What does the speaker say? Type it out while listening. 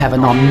have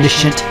an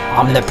omniscient,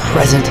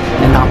 omnipresent,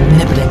 and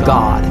omnipotent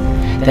God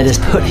that has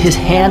put his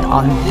hand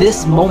on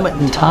this moment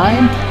in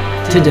time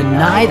to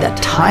deny the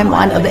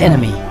timeline of the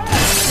enemy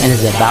and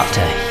is about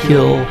to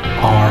heal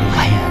our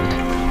land.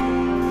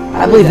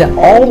 I believe that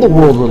all the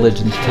world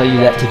religions tell you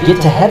that to get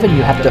to heaven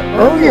you have to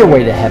earn your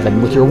way to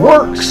heaven with your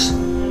works.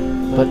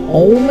 But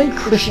only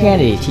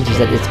Christianity teaches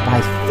that it's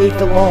by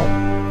faith alone.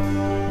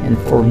 And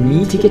for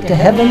me to get to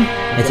heaven,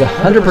 it's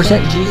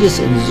 100% Jesus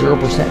and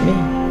 0% me.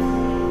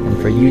 And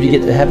for you to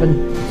get to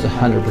heaven, it's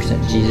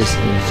 100% Jesus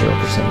and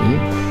 0% you.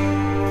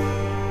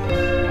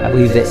 I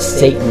believe that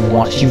Satan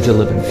wants you to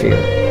live in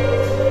fear,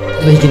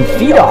 so he can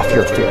feed off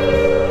your fear.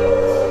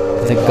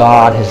 That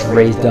God has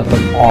raised up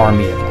an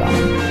army of God,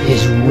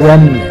 his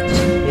remnant,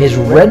 his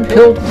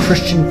red-pilled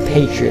Christian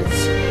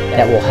patriots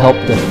that will help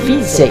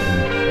defeat Satan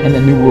and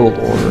the New World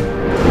Order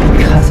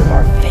because of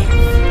our faith.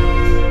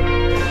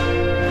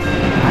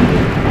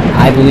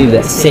 I believe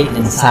that Satan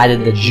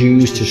incited the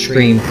Jews to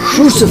scream,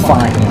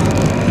 "Crucify him!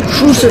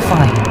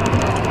 Crucify him!"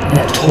 And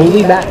it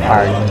totally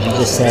backfired when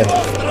Jesus said,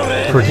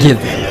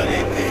 "Forgive them,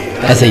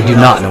 as they do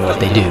not know what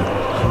they do."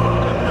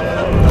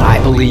 I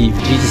believe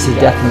Jesus'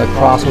 death on the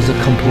cross was a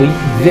complete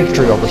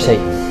victory over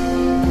Satan,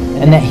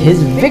 and that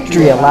his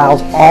victory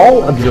allows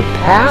all of your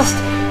past,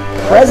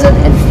 present,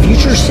 and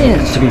future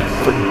sins to be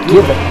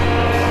forgiven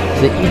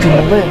so that you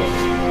can live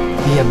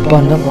the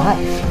abundant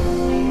life.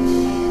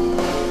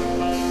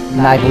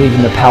 And I believe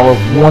in the power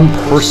of one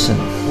person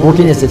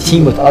working as a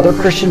team with other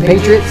Christian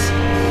patriots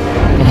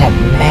can have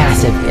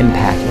massive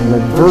impact in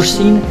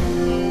reversing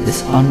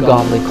this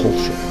ungodly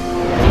culture.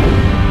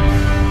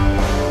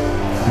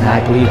 And I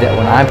believe that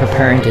when I'm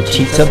preparing to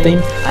teach something,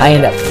 I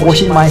end up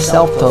forcing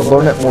myself to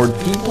learn it more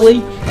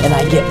deeply, and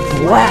I get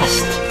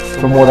blessed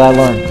from what I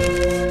learn.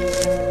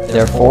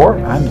 Therefore,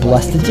 I'm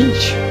blessed to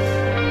teach.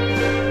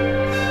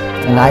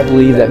 And I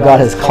believe that God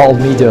has called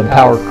me to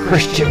empower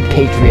Christian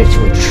patriots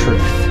with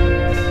truth.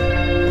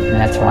 And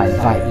that's why I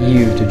invite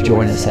you to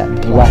join us at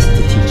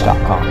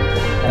blessedtoteach.com.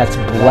 That's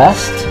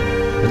blessed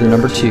with the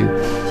number 2,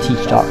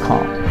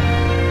 teach.com.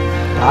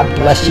 God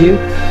bless you,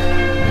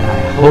 and I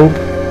hope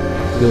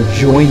you'll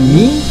join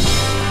me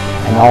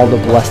and all the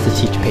Blessed to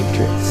Teach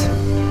patriots.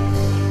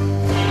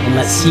 And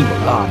let's see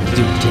what God is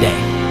doing today.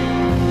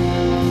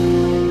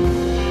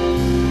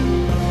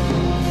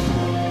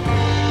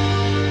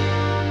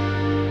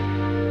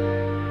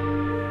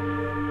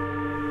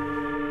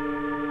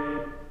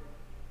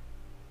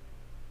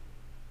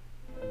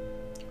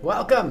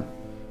 Welcome.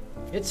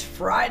 It's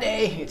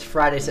Friday. It's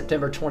Friday,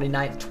 September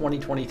 29th,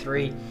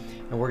 2023,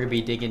 and we're going to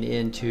be digging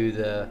into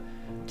the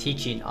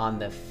teaching on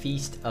the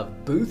Feast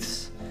of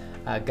Booths.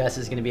 Gus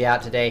is going to be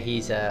out today.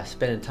 He's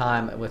spending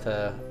time with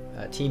a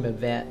team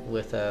event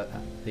with the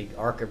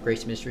Ark of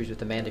Grace Ministries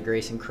with Amanda,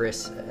 Grace, and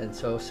Chris, and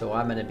so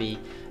I'm going to be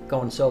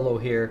going solo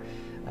here,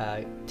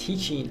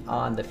 teaching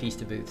on the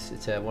Feast of Booths.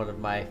 It's one of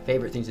my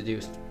favorite things to do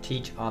is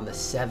teach on the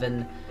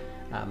 7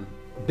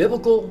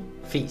 biblical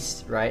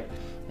feasts, right?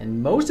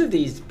 And most of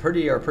these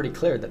are pretty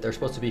clear that they're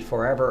supposed to be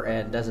forever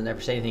and doesn't ever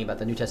say anything about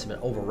the New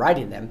Testament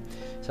overriding them.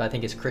 So I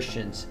think as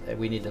Christians,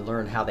 we need to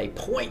learn how they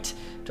point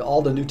to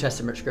all the New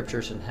Testament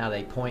scriptures and how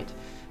they point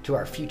to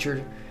our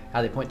future,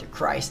 how they point to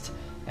Christ.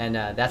 And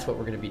that's what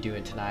we're going to be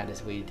doing tonight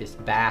as we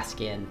just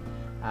bask in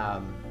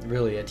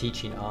really a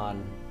teaching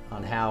on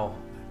how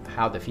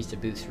the Feast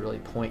of Booths really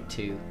point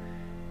to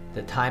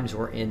the times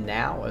we're in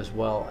now as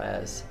well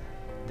as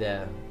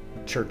the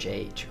church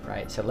age,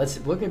 right? So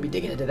we're going to be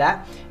digging into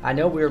that. I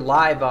know we're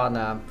live on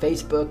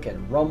Facebook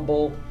and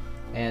Rumble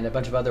and a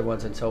bunch of other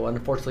ones, and so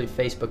unfortunately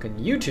Facebook and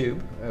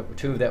YouTube,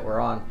 2 that we're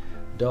on,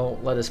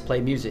 don't let us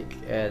play music.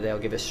 They'll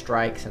give us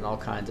strikes and all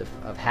kinds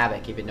of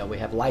havoc, even though we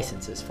have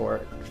licenses for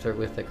it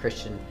with the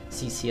Christian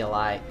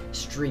CCLI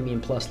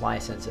Streaming Plus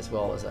license as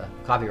well as a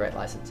copyright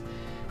license.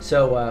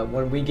 So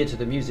when we get to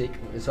the music,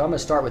 so I'm going to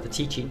start with the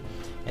teaching,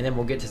 and then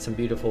we'll get to some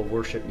beautiful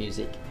worship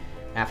music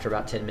after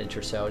about 10 minutes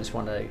or so. I just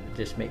want to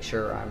make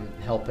sure I'm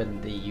helping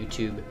the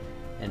YouTube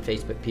and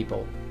Facebook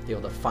people be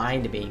able to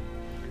find me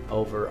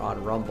over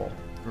on Rumble,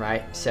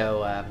 right?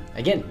 So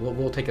again,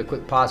 we'll take a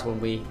quick pause when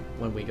we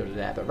go to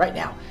that. But right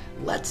now,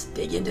 let's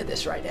dig into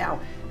this right now.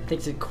 I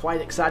think it's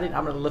quite exciting.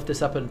 I'm going to lift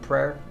this up in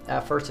prayer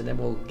first, and then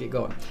we'll get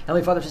going.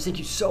 Heavenly Father, just thank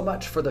you so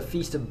much for the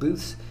Feast of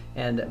Booths,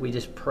 and we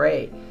just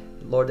pray,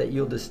 Lord, that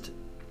you'll just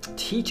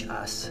teach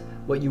us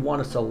what you want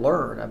us to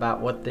learn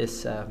about what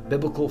this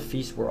biblical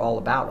feast were all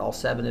about, all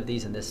 7 of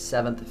these in this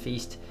 7th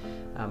feast.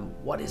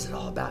 What is it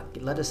all about?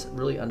 Let us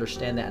really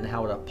understand that and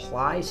how it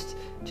applies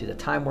to the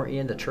time we're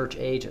in, the church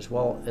age, as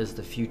well as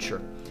the future.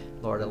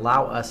 Lord,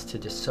 allow us to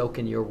just soak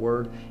in your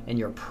word and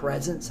your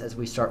presence as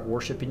we start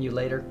worshiping you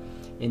later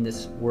in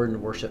this word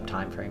and worship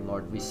time frame.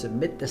 Lord, we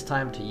submit this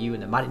time to you in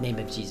the mighty name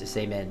of Jesus.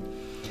 Amen.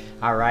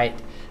 All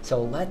right,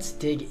 so let's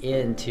dig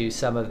into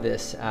some of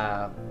this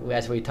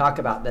as we talk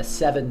about the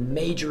 7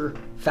 major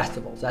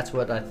festivals. That's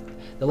what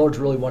the Lord's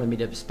really wanted me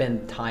to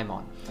spend time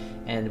on.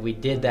 And we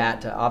did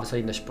that,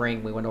 obviously, in the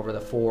spring. We went over the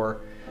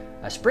 4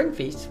 spring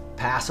feasts,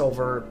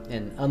 Passover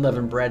and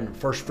unleavened bread and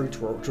first fruits,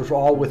 which were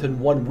all within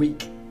 1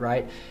 week,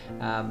 right?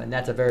 And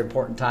that's a very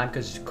important time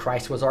because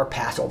Christ was our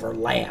Passover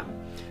lamb,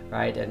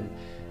 right? And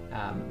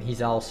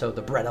he's also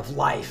the bread of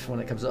life when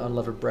it comes to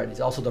unleavened bread.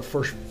 He's also the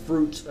first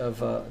fruits of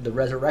the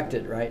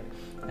resurrected, right?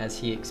 As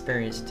he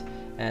experienced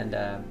and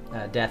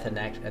death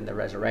and the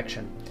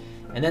resurrection.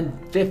 And then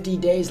 50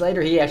 days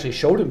later, he actually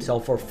showed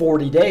himself for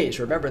 40 days.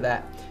 Remember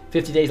that.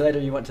 50 days later,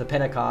 you went to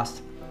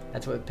Pentecost.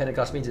 That's what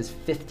Pentecost means, is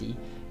 50.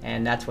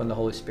 And that's when the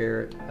Holy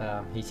Spirit,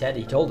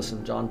 he told us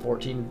in John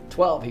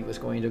 14:12, he was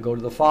going to go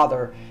to the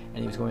Father and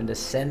he was going to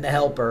send the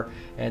Helper.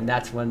 And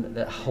that's when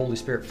the Holy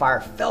Spirit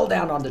fire fell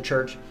down on the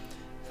church.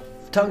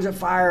 Tongues of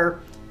fire.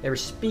 They were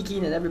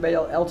speaking in everybody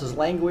else's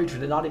language.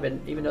 Did not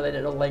even though they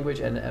didn't know the language,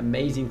 and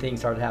amazing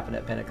things started happening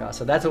at Pentecost.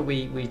 So that's what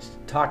we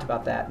talked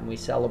about that, and we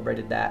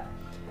celebrated that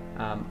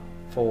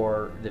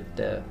for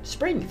the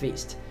spring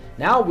feast.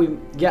 Now we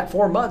got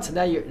 4 months, and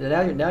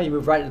now you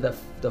move right into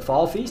the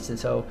fall feast. And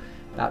so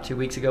about 2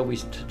 weeks ago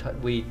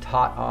we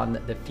taught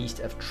on the Feast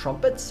of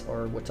Trumpets,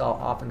 or what's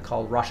often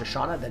called Rosh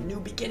Hashanah, the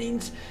new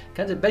beginnings,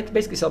 kind of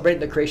basically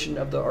celebrating the creation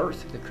of the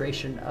earth, the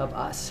creation of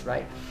us,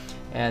 right?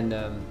 And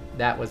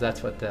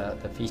that's what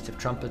the Feast of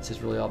Trumpets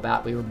is really all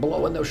about. We were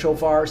blowing those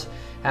shofars,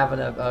 having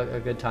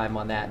a good time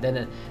on that.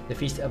 Then the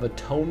Feast of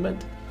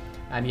Atonement,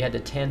 you had the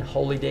 10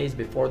 holy days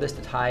before this,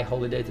 the high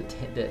holy days,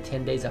 the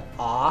 10 days of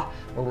awe,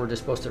 where we're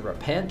just supposed to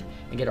repent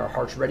and get our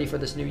hearts ready for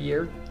this new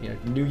year.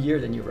 New year,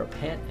 then you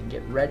repent and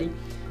get ready.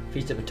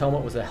 Feast of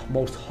Atonement was the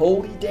most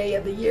holy day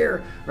of the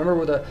year. Remember,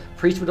 where the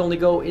priest would only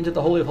go into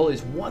the Holy of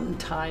Holies one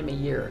time a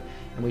year,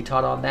 and we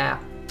taught on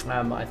that.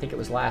 I think it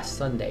was last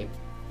Sunday.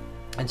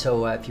 And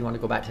so, if you want to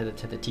go back to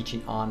the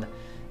teaching on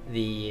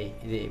the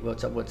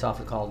what's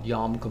often called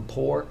Yom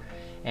Kippur,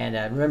 and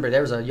remember,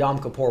 there was a Yom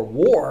Kippur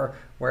war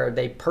where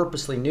they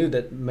purposely knew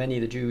that many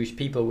of the Jewish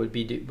people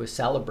was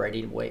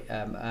celebrating,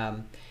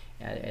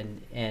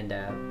 and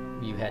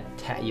you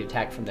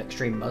attacked from the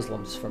extreme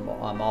Muslims from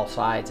all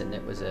sides, and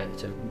it's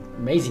an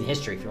amazing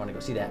history if you want to go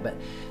see that. But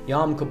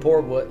Yom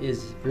Kippur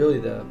is really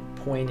the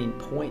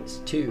points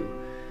to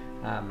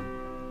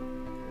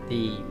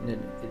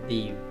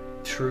the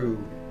true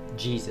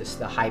Jesus,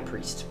 the high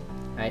priest,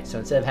 right? So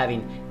instead of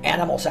having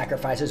animal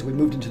sacrifices, we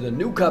moved into the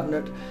new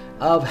covenant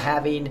of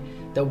having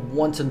the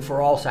once and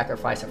for all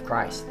sacrifice of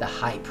Christ, the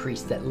high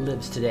priest that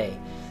lives today.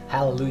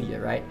 Hallelujah,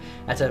 right?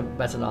 That's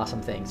an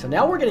awesome thing. So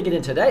now we're going to get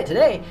into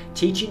today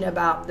teaching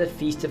about the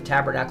Feast of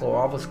Tabernacle,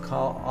 or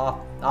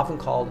often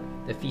called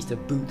the Feast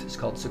of Booths. It's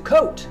called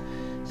Sukkot.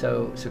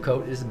 So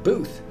Sukkot is a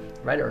booth,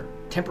 right, or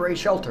temporary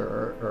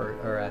shelter,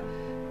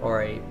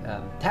 or a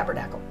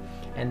tabernacle,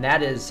 and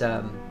that is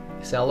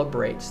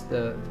celebrates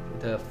the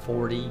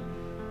 40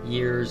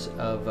 years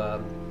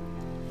of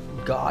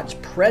God's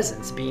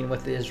presence being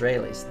with the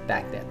Israelis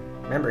back then.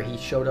 Remember, he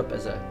showed up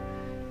as a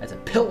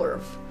pillar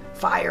of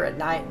fire at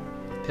night,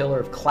 pillar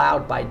of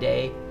cloud by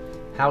day.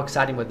 How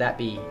exciting would that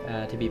be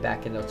to be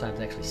back in those times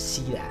and actually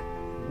see that?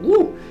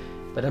 Woo!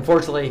 But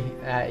unfortunately,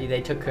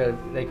 they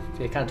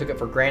kind of took it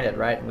for granted,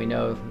 right? And we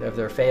know of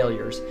their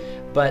failures.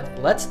 But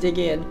let's dig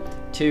in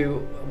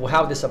to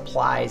how this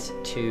applies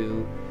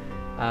to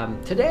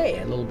today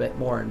a little bit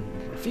more in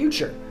the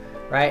future,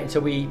 right? And so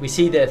we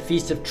see the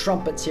Feast of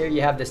Trumpets here.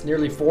 You have this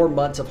nearly 4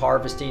 months of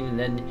harvesting, and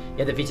then you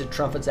have the Feast of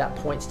Trumpets that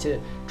points to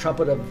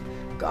trumpet of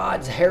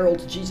God's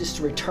heralds Jesus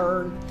to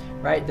return,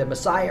 right? The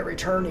Messiah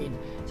returning.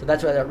 So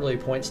that's what that really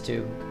points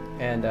to.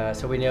 And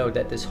so we know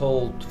that this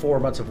whole 4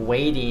 months of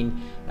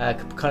waiting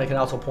kind of can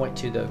also point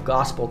to the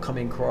gospel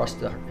coming across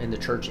in the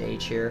church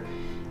age here.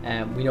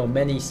 And we know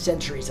many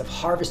centuries of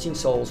harvesting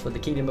souls for the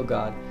kingdom of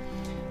God.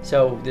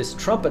 So this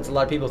trumpets, a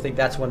lot of people think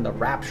that's when the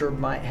rapture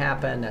might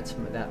happen.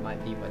 That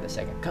might be when the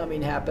second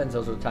coming happens.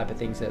 Those are the type of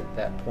things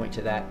that point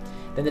to that.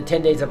 Then the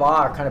 10 days of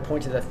awe kind of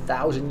point to the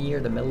 1,000-year,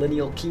 the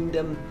millennial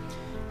kingdom.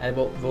 And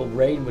we'll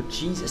reign with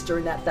Jesus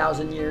during that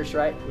 1,000 years,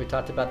 right? We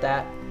talked about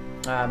that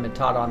and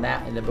taught on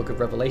that in the book of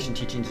Revelation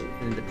teachings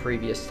in the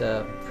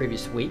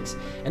previous weeks.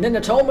 And then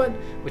atonement,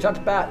 we talked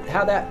about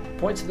how that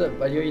points to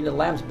the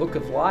Lamb's book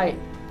of light,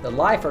 the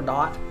life or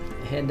not,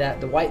 and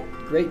that the white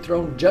great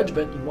throne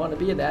judgment. You want to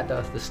be in that.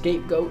 The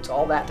scapegoats,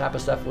 all that type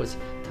of stuff was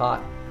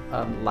taught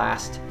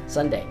last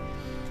Sunday.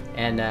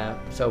 And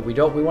so we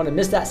want to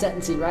miss that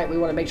sentencing, right? We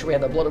want to make sure we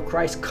have the blood of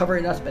Christ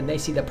covering us, and they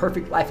see the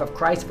perfect life of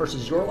Christ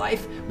versus your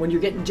life when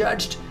you're getting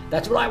judged.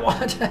 That's what I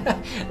want.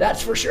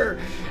 That's for sure.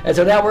 And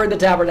so now we're in the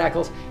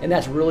tabernacles, and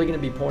that's really going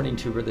to be pointing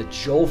to the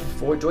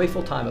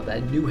joyful time of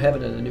that new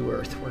heaven and a new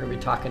earth. We're going to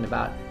be talking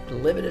about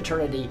living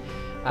eternity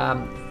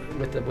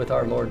with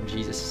our Lord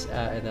Jesus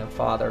and the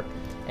Father.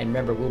 And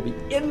remember, we'll be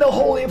in the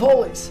Holy of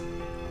Holies,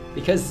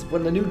 because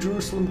when the New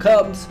Jerusalem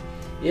comes,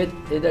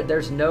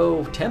 there's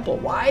no temple.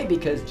 Why?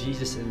 Because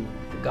Jesus and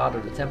God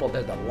are the temple.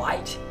 They're the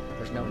light.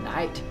 There's no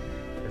night.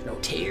 There's no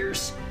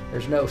tears.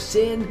 There's no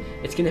sin.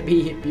 It's going to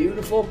be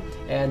beautiful.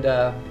 And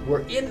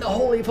we're in the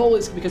Holy of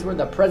Holies because we're in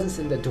the presence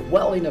and the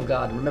dwelling of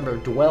God. And remember,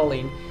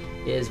 dwelling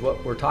is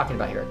what we're talking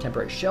about here, a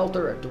temporary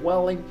shelter, a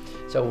dwelling.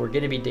 So we're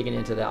going to be digging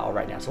into that all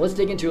right now. So let's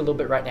dig into it a little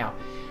bit right now.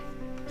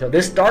 So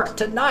this starts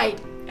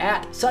tonight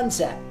at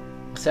sunset.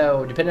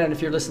 So depending on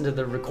if you're listening to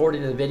the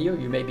recording of the video,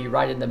 you may be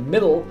right in the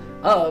middle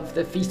of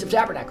the Feast of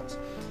Tabernacles.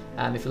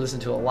 If you listen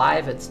to it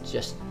live, it's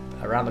just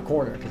around the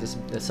corner because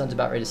the sun's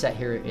about ready to set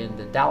here in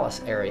the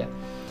Dallas area.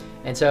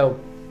 And so,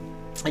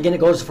 again, it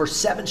goes for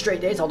 7 straight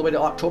days all the way to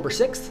October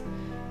 6th.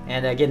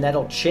 And again,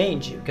 that'll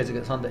change because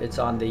it's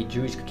on the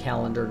Jewish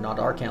calendar, not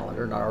our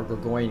calendar, not our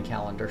Gregorian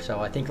calendar. So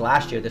I think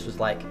last year this was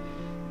like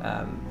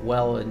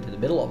well into the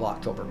middle of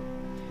October,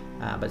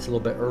 but it's a little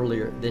bit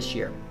earlier this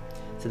year.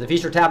 So the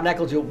Feast of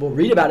Tabernacles, we'll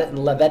read about it in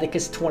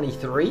Leviticus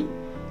 23.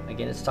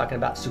 Again, it's talking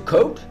about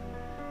Sukkot.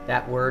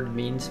 That word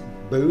means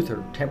booth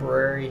or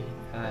temporary.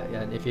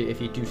 And if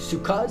you do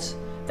sukkahs,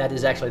 that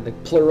is actually the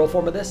plural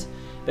form of this.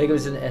 But it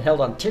was held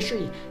on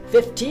Tishri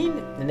 15,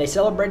 and they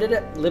celebrated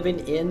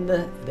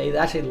it they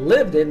actually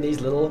lived in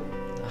these little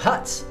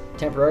huts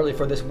temporarily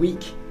for this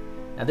week.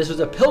 Now this was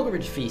a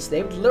pilgrimage feast.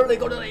 They would literally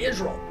go to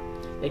Israel.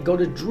 They'd go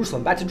to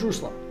Jerusalem, back to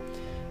Jerusalem.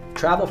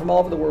 Travel from all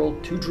over the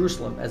world to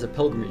Jerusalem as a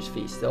pilgrimage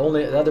feast. The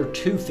other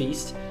 2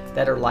 feasts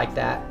that are like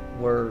that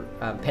were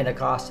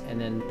Pentecost and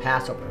then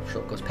Passover. So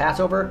it goes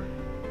Passover,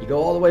 you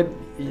go all the way,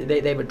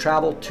 they would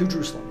travel to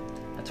Jerusalem.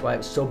 That's why it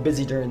was so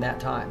busy during that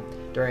time,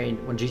 during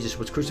when Jesus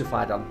was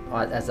crucified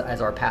as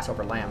our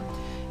Passover lamb.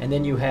 And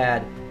then you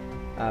had,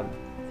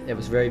 it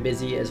was very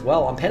busy as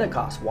well on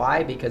Pentecost.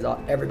 Why? Because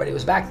everybody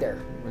was back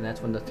there. And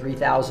that's when the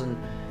 3,000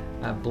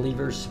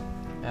 believers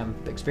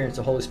experienced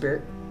the Holy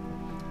Spirit.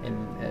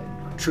 And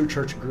true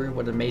church grew.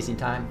 What an amazing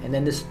time. And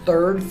then this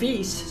 3rd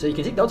feast, so you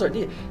can see those are,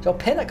 so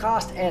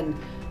Pentecost and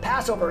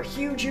Passover,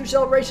 huge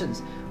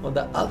celebrations. Well,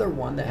 the other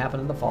one that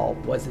happened in the fall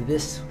was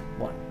this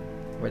one,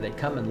 where they'd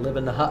come and live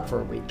in the hut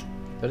for a week.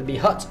 So it'd be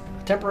huts,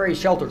 temporary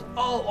shelters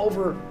all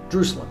over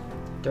Jerusalem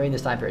during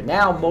this time period.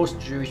 Now most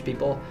Jewish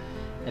people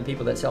and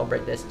people that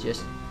celebrate this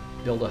just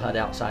build a hut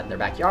outside in their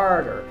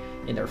backyard or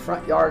in their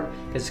front yard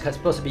because it's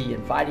supposed to be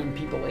inviting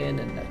people in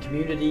the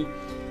community.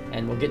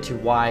 And we'll get to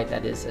why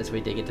that is as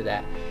we dig into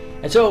that.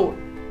 And so,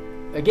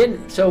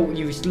 again, so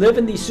you live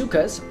in these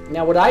sukkahs.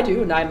 Now what I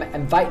do, and I'm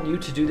inviting you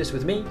to do this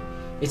with me,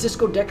 is just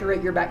go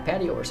decorate your back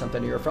patio or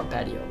something, or your front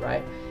patio,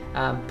 right?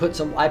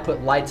 I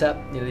put lights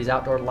up, these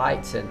outdoor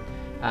lights, and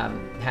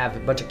have a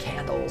bunch of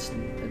candles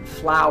and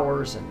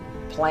flowers and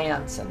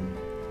plants and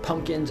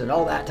pumpkins and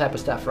all that type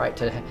of stuff, right?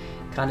 To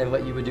kind of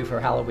what you would do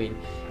for Halloween,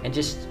 and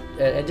just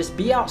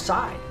be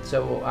outside.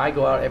 So I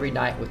go out every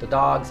night with the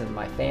dogs and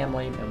my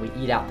family, and we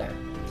eat out there.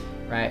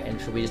 Right,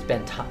 and so we just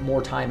spend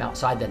more time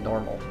outside than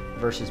normal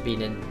versus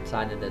being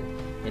inside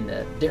in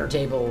the dinner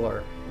table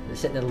or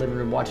sitting in the living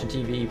room watching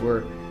TV.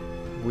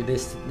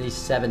 These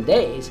 7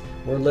 days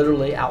we're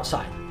literally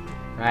outside,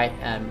 right,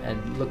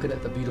 and looking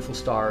at the beautiful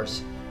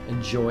stars,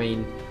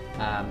 enjoying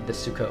the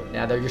Sukkot.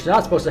 Now you're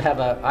not supposed to have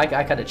I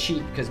kind of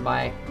cheat because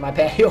my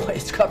patio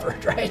is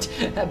covered, right?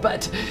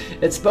 But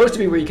it's supposed to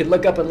be where you can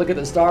look up and look at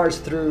the stars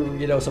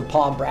through some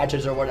palm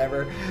branches or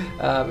whatever,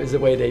 is the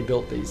way they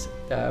built these.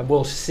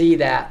 We'll see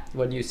that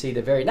when you see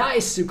the very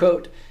nice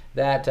Sukkot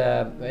that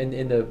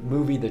in the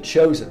movie The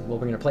Chosen. We're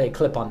going to play a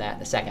clip on that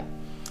in a second.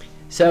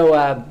 So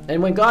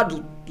and when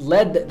God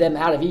led them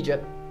out of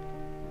Egypt,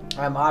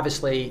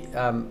 obviously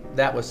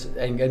that was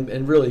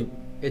and really.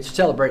 It's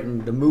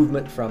celebrating the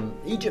movement from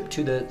Egypt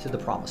to the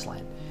Promised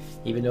Land,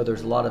 even though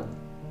there's a lot of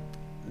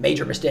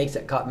major mistakes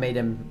that made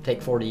him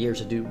take 40 years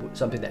to do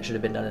something that should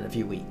have been done in a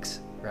few weeks,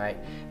 right?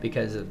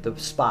 Because of the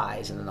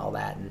spies and all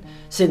that, and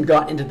sin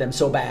got into them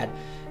so bad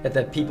that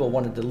the people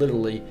wanted to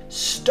literally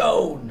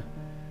stone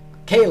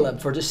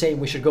Caleb for just saying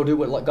we should go do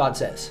what God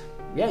says.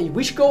 Yeah,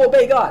 we should go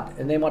obey God,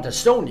 and they want to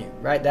stone you,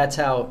 right? That's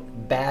how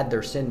bad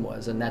their sin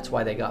was, and that's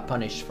why they got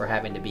punished for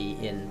having to be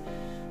in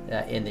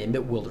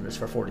the wilderness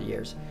for 40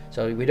 years.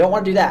 So we don't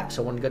want to do that.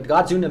 So when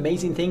God's doing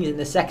amazing things in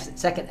the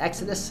second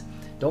Exodus,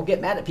 don't get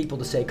mad at people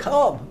to say,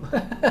 come.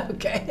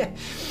 Okay?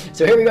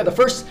 So here we go.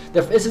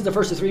 This is the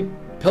first of 3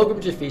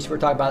 pilgrimage feasts we're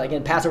talking about.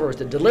 Again, Passover was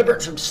the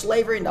deliverance from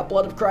slavery and the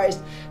blood of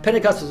Christ.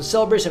 Pentecost was a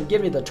celebration of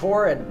giving the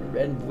Torah,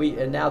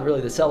 and now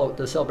really to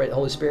celebrate the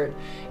Holy Spirit.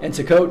 And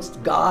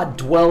Sukkot, God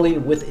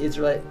dwelling with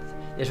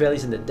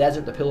Israelis in the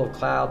desert, the pillar of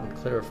cloud and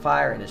clear of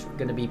fire, and it's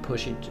going to be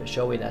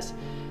showing us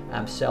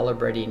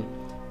celebrating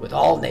with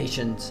all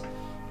nations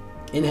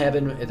in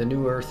heaven, at the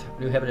new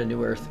heaven and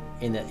new earth,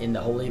 in the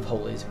Holy of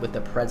Holies, with the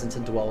presence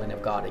and dwelling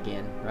of God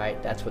again,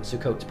 right? That's what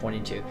Sukkot's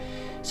pointing to.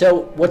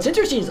 So what's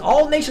interesting is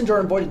all nations are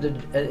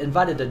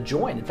invited to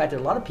join. In fact, a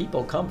lot of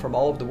people come from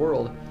all over the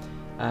world.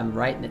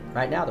 Right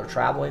now they're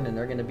traveling, and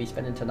they're going to be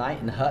spending tonight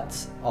in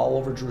huts all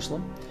over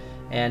Jerusalem.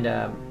 And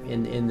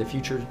in the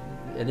future,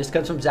 and this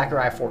comes from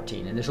Zechariah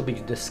 14, and this will be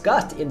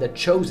discussed in the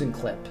Chosen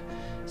clip.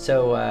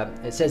 So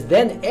it says,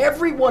 then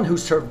everyone who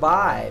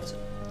survives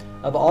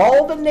of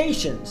all the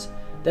nations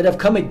that have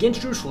come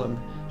against Jerusalem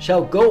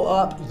shall go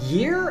up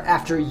year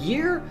after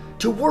year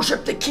to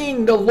worship the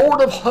King, the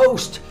Lord of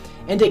hosts,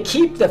 and to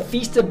keep the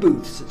Feast of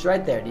Booths. It's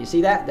right there. Do you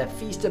see that? The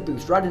Feast of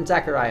Booths, right in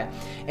Zechariah.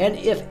 And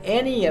if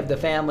any of the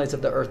families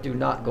of the earth do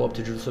not go up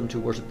to Jerusalem to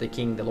worship the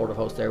King, the Lord of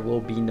hosts, there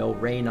will be no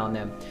rain on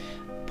them.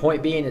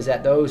 point being is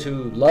that those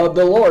who love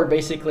the Lord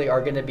basically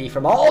are going to be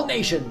from all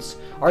nations,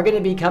 are going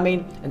to be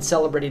coming and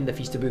celebrating the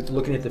Feast of Booths,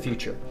 looking at the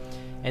future.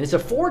 And it's a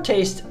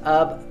foretaste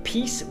of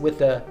peace with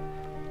the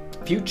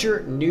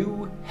future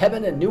new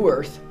heaven and new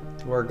earth,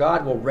 where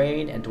God will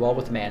reign and dwell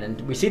with man.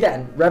 And we see that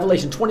in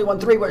Revelation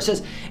 21:3, where it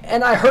says,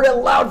 "And I heard a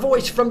loud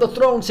voice from the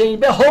throne saying,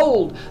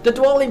 Behold, the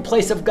dwelling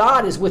place of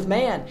God is with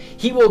man.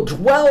 He will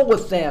dwell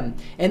with them,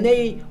 and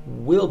they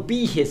will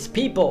be his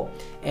people.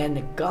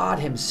 And God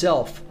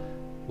himself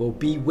will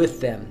be with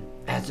them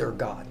as their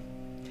God."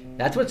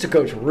 That's what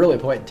Sukkot's really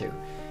pointing to,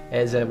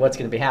 as what's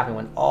going to be happening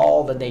when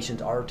all the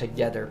nations are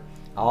together,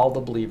 all the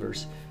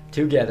believers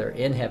together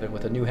in heaven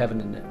with a new heaven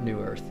and a new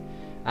earth.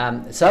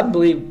 Some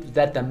believe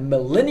that the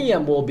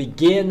millennium will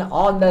begin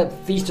on the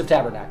Feast of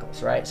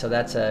Tabernacles, right? So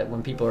that's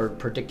when people are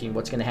predicting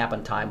what's going to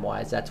happen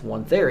time-wise. That's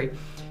one theory,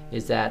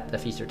 is that the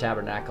Feast of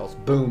Tabernacles,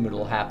 boom,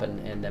 it'll happen,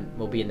 and then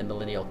we'll be in the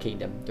millennial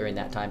kingdom during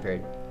that time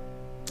period.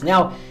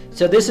 Now,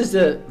 so this is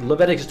the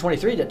Leviticus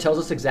 23 that tells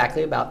us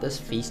exactly about this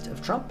Feast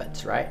of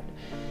Trumpets, right?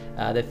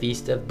 The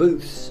Feast of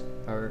Booths,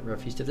 or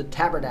Feast of the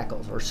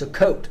Tabernacles, or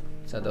Sukkot.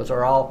 So those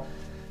are all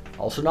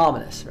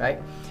synonymous,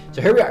 right?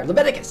 So here we are,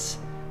 Leviticus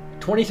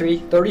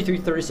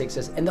 23:33-36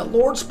 says, "And the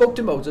Lord spoke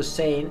to Moses,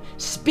 saying,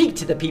 Speak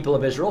to the people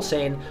of Israel,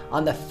 saying,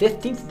 On the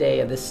 15th day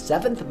of the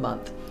 7th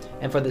month,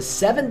 and for the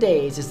 7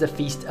 days is the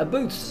Feast of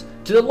Booths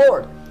to the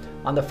Lord.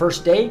 On the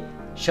first day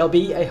shall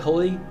be a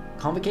holy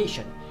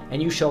convocation,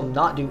 and you shall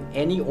not do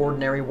any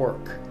ordinary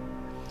work.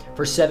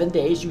 For 7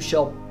 days you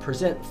shall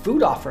present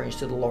food offerings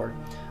to the Lord.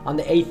 On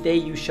the 8th day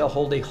you shall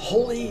hold a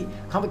holy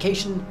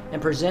convocation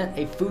and present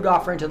a food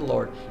offering to the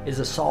Lord. It is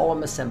a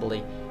solemn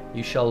assembly.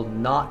 You shall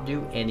not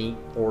do any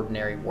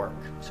ordinary work."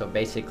 So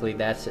basically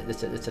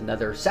it's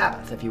another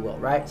Sabbath, if you will,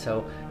 right?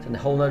 So it's a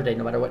whole other day,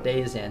 no matter what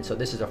day it's in. So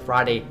this is a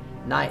Friday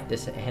night.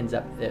 This ends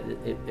up,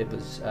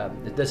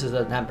 this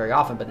doesn't happen very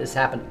often, but this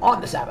happened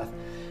on the Sabbath.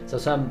 So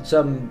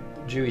some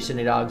Jewish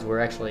synagogues were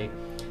actually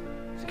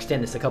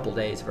extend this a couple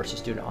days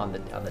versus doing it on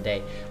the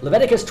day.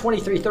 Leviticus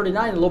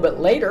 23:39, a little bit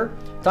later,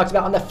 talks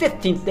about on the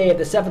 15th day of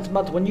the 7th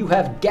month, when you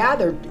have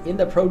gathered in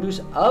the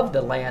produce of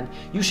the land,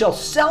 you shall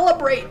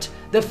celebrate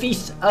the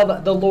feast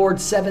of the Lord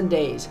 7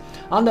 days.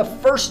 On the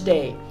first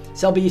day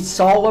shall be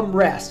solemn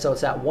rest. So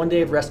it's that 1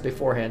 day of rest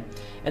beforehand.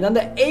 And on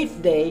the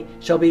 8th day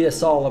shall be the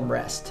solemn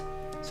rest.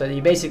 So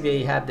you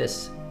basically have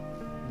this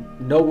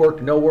no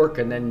work,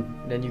 and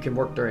then you can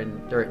work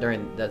during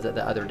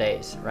the other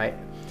days, right?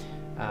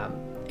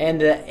 And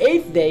the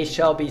 8th day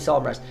shall be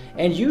solemn rest.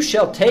 And you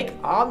shall take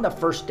on the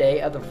first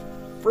day of the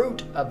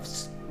fruit of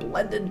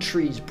splendid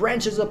trees,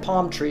 branches of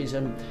palm trees,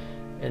 and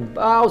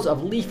boughs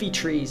of leafy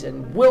trees,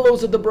 and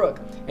willows of the brook.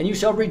 And you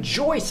shall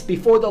rejoice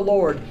before the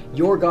Lord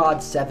your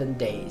God 7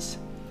 days.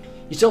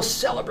 You shall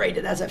celebrate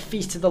it as a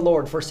feast to the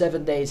Lord for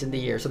 7 days in the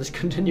year. So this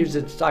continues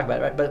to talk about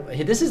it, right?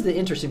 But this is the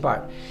interesting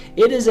part.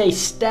 It is a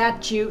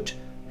statute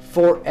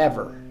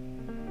forever,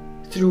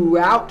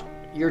 throughout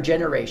your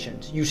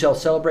generations. You shall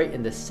celebrate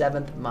in the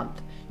 7th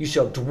month. You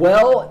shall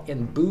dwell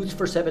in booths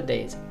for 7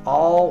 days.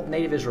 All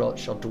native Israel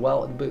shall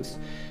dwell in booths.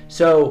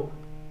 So,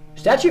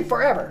 statute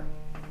forever.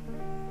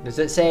 Does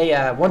it say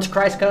once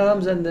Christ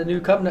comes and the new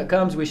covenant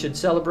comes, we should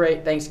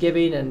celebrate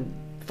Thanksgiving and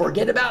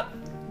forget about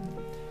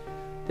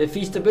the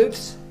Feast of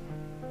Booths?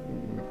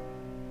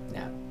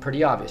 Yeah,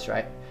 pretty obvious,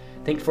 right?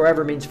 I think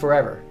forever means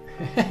forever.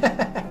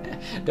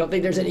 Don't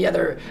think there's any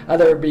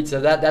other beats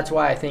of that. That's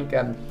why I think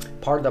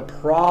part of the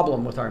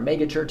problem with our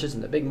mega churches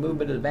and the big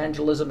movement of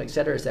evangelism,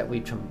 etc., is that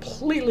we've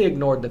completely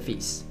ignored the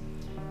feasts,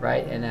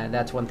 right? And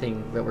that's one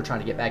thing that we're trying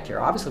to get back here.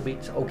 Obviously,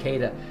 it's okay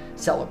to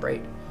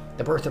celebrate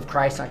the birth of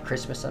Christ on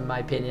Christmas, in my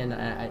opinion.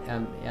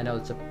 I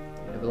know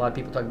a lot of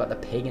people talk about the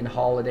pagan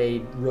holiday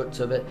roots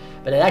of it,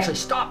 but it actually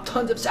stopped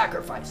tons of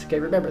sacrifice. Okay,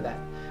 remember that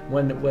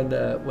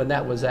when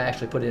that was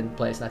actually put in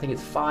place. And I think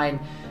it's fine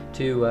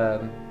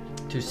to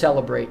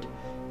celebrate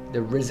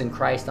the risen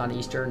Christ on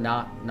Easter,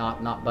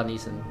 not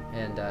bunnies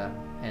and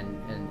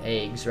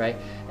eggs, right?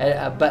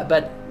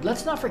 But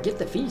let's not forget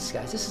the feasts,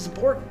 guys. This is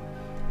important.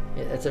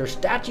 There are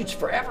statutes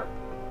forever,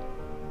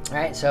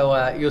 right?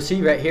 So you'll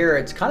see right here,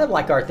 it's kind of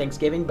like our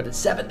Thanksgiving, but it's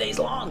 7 days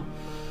long,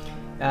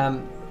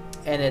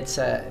 and it's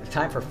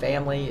time for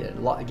family,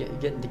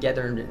 getting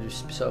together, and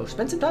so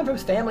spend some time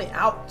with family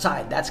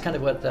outside. That's kind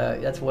of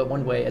what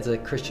one way as a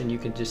Christian you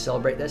can just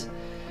celebrate this.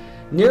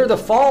 Near the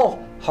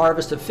fall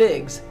harvest of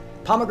figs,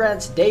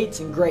 pomegranates, dates,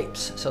 and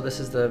grapes. So this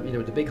is the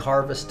big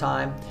harvest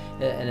time,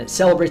 and it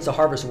celebrates the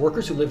harvest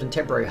workers who lived in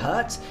temporary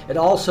huts. It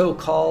also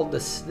called the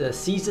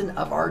season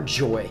of our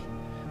joy.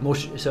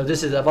 So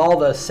this is, of all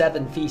the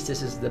 7 feasts,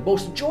 this is the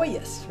most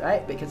joyous,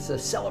 right? Because it's a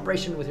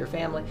celebration with your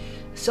family,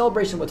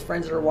 celebration with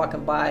friends that are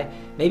walking by,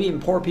 maybe even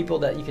poor people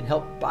that you can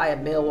help buy a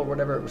meal or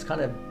whatever.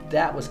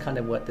 That was kind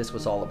of what this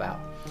was all about,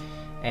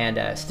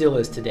 and still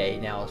is today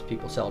now as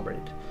people celebrate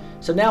it.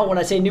 So now when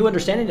I say new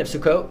understanding of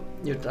Sukkot,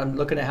 I'm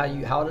looking at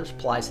how it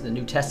applies to the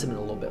New Testament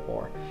a little bit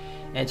more.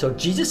 And so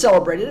Jesus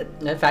celebrated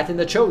it, in fact, in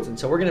The Chosen.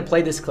 So we're going to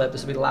play this clip.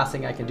 This will be the last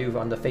thing I can do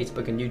on the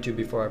Facebook and YouTube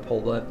before I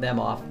pull them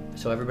off.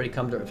 So everybody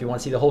come to, if you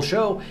want to see the whole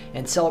show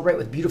and celebrate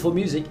with beautiful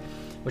music,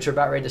 which we're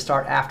about ready to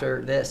start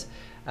after this,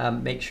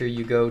 make sure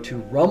you go to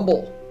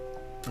Rumble,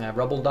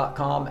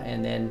 rumble.com,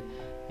 and then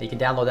you can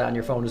download that on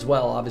your phone as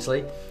well,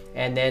 obviously.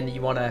 And then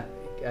you want to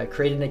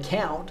create an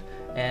account,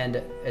 and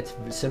it's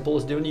as simple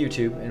as doing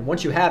YouTube. And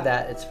once you have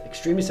that, it's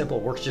extremely simple.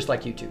 It works just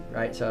like YouTube,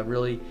 right? So I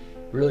really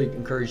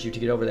encourage you to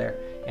get over there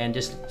and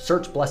just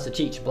search Blessed to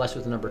Teach, blessed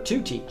with the number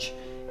 2 teach.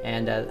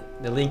 And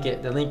the link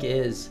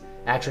is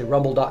actually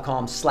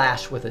rumble.com/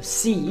 with a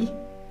C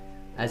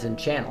as in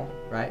channel,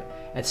 right?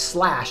 And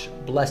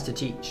 / blessed to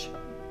teach,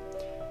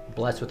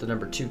 blessed with the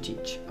number 2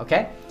 teach.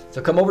 Okay,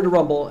 so come over to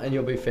Rumble and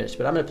you'll be finished.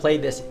 But I'm going to play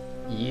this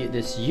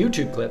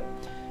YouTube clip,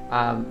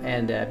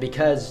 and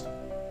because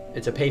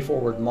it's a pay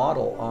forward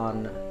model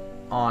on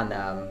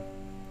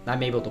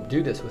I'm able to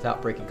do this without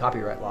breaking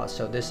copyright laws.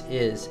 So this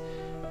is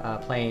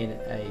playing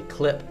a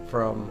clip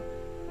from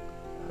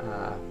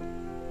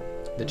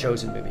the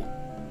Chosen movie.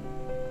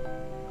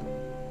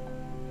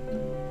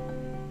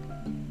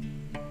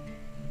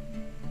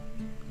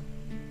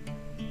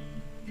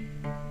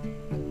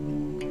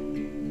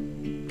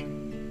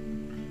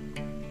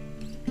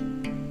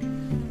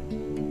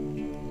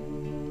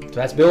 So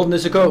that's building the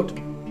Sukkot.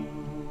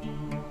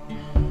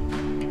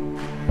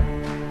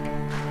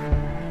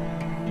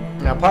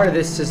 Now part of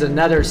this is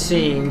another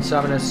scene, so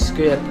I'm going to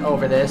skip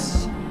over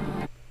this.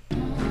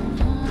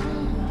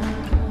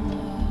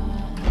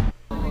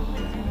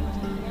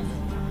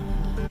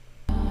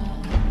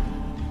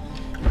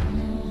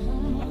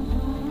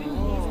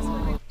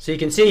 So you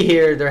can see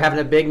here they're having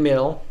a big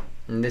meal,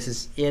 and this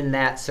is in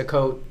that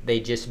Sukkot they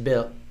just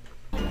built.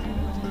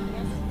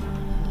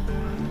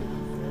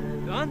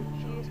 Done?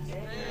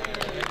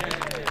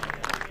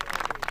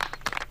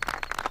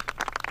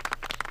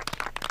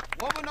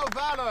 Woman of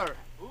valor!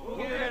 Who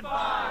can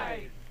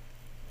fight?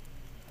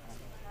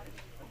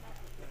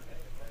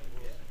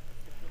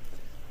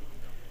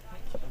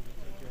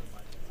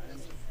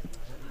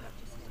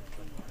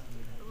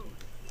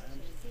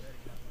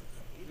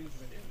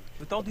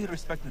 With all due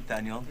respect,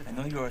 Nathaniel, I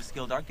know you're a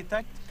skilled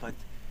architect, but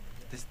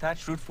this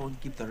thatched roof won't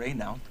keep the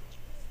rain out.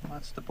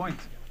 That's the point.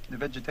 The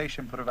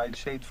vegetation provides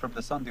shade from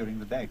the sun during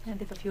the day.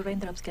 And if a few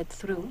raindrops get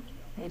through,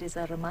 it is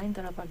a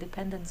reminder of our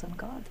dependence on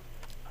God,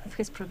 of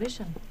His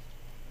provision,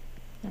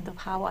 and of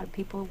how our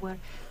people were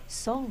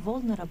so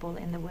vulnerable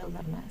in the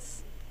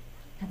wilderness.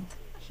 And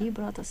He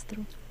brought us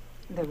through.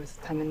 There was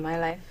a time in my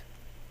life,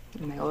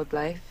 in my old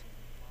life,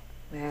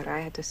 where I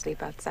had to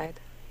sleep outside.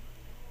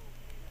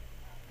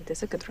 It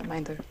is a good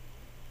reminder of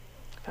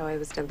how I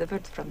was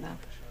delivered from that.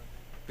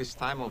 This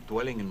time of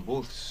dwelling in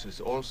booths is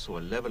also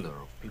a leveler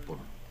of people.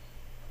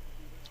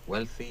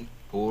 Wealthy,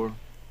 poor,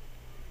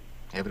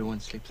 everyone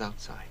sleeps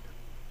outside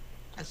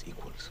as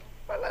equals.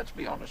 Well, let's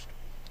be honest.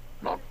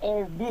 Not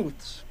all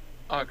booths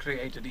are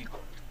created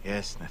equal.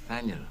 Yes,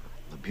 Nathaniel,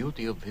 the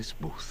beauty of this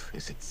booth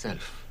is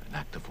itself an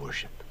act of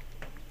worship.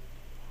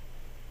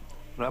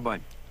 Rabbi,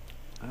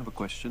 I have a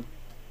question.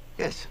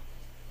 Yes.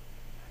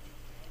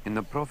 In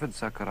the prophet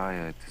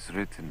Zechariah it is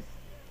written,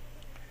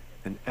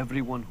 "Then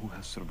everyone who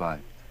has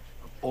survived,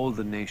 of all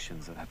the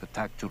nations that have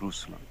attacked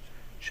Jerusalem,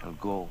 shall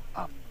go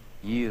up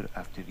year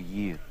after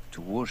year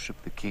to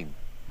worship the King,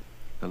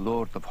 the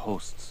Lord of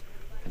hosts,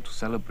 and to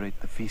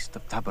celebrate the Feast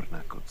of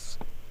Tabernacles."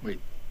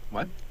 Wait,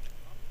 what?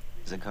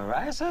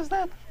 Zechariah says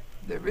that?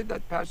 They read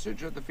that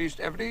passage at the feast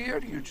every year.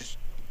 You just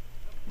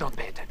don't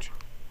pay attention.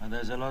 And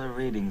there's a lot of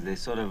readings, they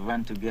sort of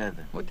run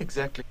together. What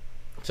exactly?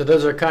 So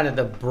those are kind of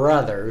the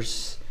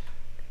brothers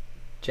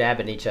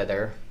jabbing each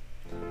other.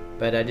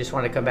 But I just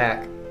want to come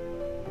back.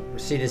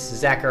 See, this is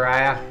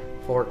Zechariah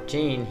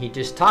 14. He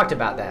just talked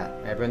about that.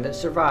 Everyone that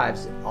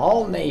survives,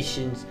 all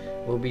nations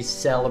will be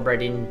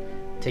celebrating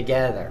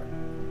together.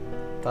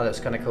 Thought it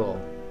was kind of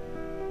cool.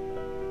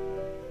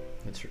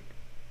 Let's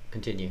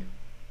continue.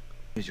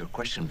 Is your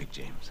question, Big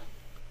James?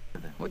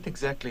 What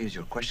exactly is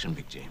your question,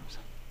 Big James?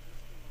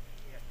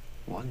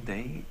 One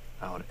day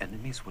our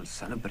enemies will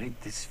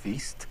celebrate this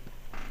feast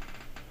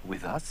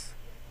with us?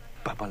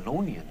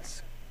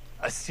 Babylonians,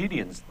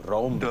 Assyrians,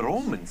 the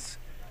Romans,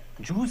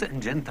 Jews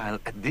and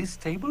Gentiles at this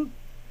table?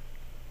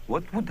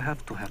 What would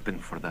have to happen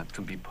for that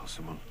to be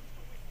possible?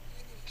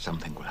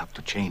 Something will have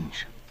to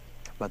change.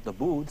 But the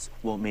booths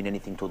won't mean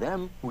anything to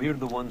them. We're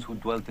the ones who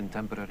dwelt in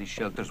temporary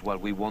shelters while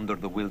we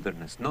wandered the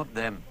wilderness, not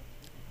them.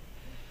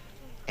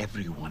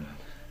 Everyone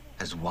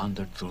has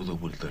wandered through the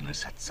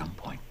wilderness at some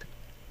point.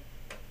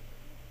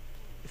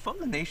 If all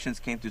the nations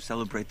came to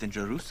celebrate in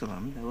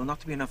Jerusalem, there will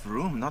not be enough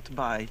room, not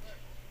by...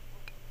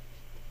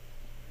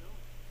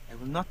 I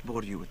will not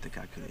bore you with the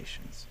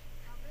calculations.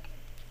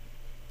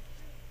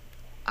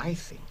 I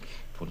think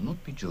it will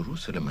not be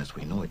Jerusalem as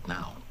we know it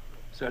now.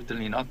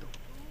 Certainly not.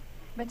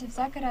 But if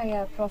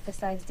Zechariah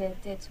prophesied it,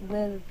 it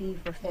will be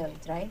fulfilled,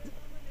 right?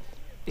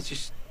 It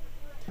just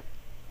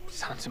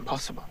sounds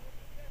impossible.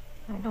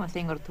 I know a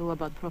thing or two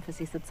about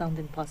prophecies that sound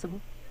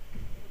impossible.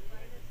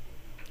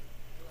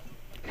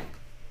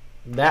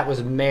 That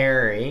was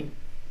Mary.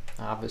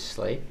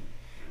 obviously,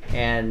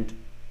 and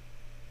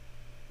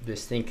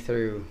just think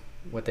through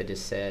what they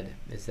just said.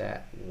 Is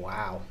that,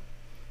 wow,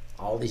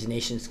 all these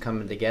nations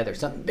coming together.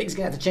 Something big's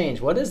going to have to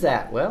change. What is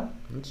that? Well,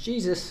 it's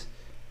Jesus.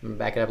 I'm going to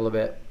back it up a little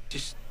bit.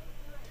 Just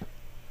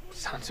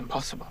sounds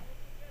impossible.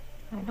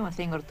 I know a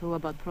thing or two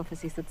about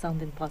prophecies that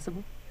sound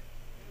impossible.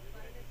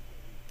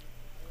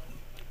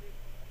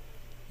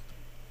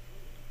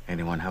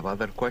 Anyone have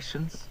other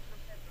questions?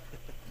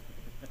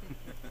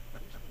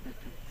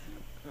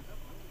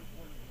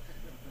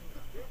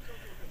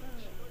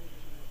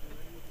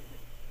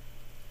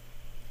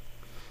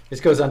 This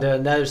goes on to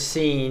another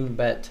scene,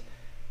 but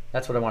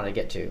that's what I wanted to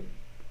get to.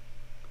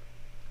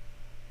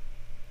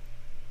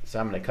 So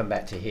I'm going to come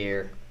back to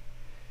here.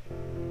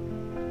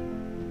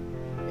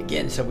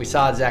 Again, so we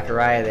saw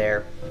Zechariah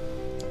there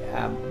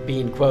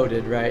being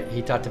quoted, right?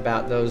 He talked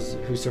about those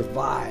who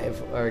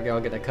survive are all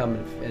going to come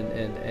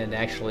and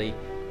actually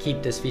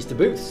keep this Feast of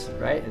Booths,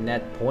 right? And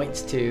that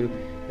points to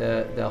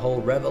the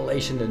whole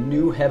revelation, the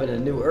new heaven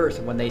and new earth.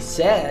 And when they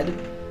said,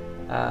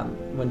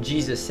 when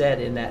Jesus said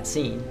in that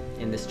scene,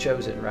 in this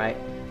chosen, right?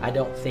 I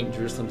don't think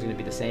Jerusalem's going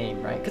to be the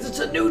same, right? Because it's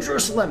a new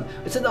Jerusalem.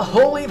 It's in the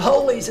Holy of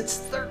Holies. It's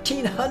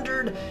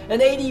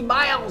 1,380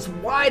 miles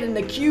wide in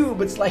the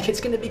cube. It's like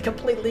it's going to be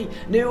completely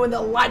new, and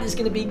the light is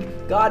going to be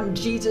God and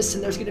Jesus,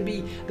 and there's going to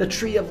be the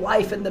tree of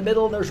life in the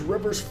middle, and there's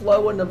rivers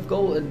flowing of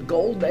gold and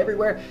gold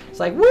everywhere. It's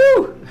like,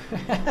 woo!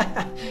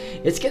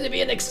 It's going to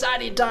be an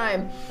exciting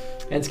time.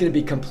 And it's going to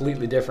be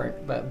completely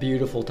different, but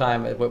beautiful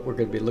time of what we're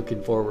going to be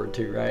looking forward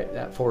to, right?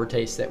 That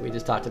foretaste that we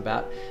just talked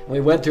about. And we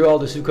went through all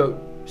the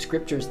Sukkot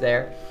scriptures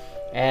there,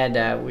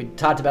 and we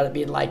talked about it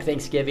being like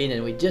Thanksgiving,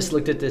 and we just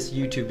looked at this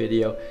YouTube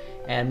video.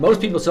 And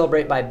most people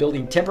celebrate by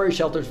building temporary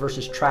shelters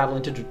versus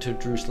traveling to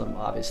Jerusalem,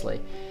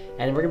 obviously.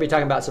 And we're going to be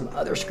talking about some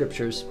other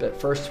scriptures, but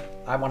first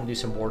I want to do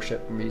some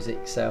worship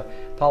music. So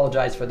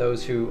apologize for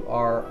those who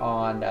are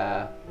on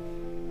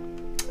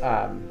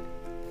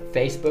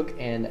Facebook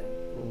and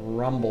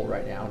Rumble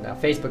right now. Now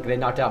Facebook, they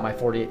knocked out my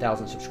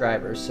 48,000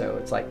 subscribers, so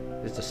it's like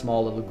it's a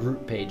small little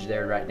group page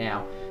there right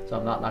now, so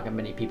I'm not knocking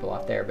many people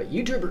off there. But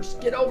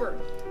YouTubers, get over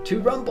to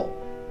Rumble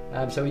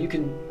so you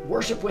can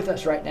worship with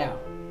us right now.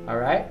 All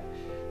right,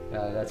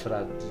 that's what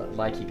I'd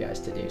like you guys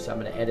to do. So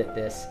I'm going to edit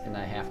this, and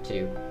I have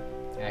to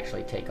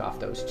actually take off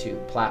those two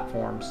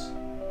platforms.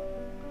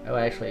 Oh,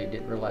 actually I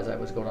didn't realize I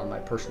was going on my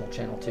personal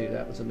channel too.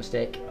 That was a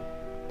mistake.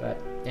 But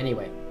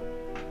anyway,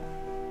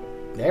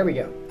 there we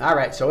go. All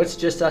right, so it's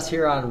just us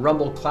here on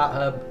Rumble, Clout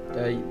Hub,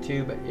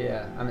 YouTube,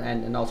 yeah,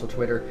 and also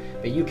Twitter.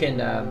 But you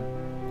can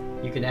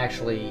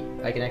actually,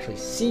 I can actually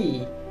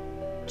see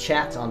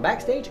chats on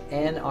Backstage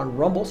and on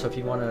Rumble. So if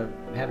you want to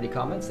have any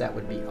comments, that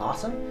would be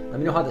awesome. Let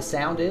me know how the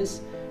sound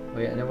is.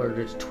 I know we're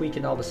just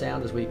tweaking all the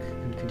sound as we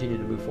continue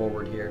to move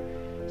forward here.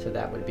 So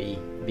that would be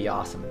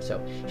awesome.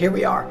 So here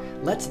we are.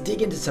 Let's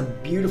dig into some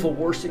beautiful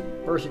worship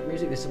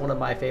music. This is one of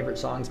my favorite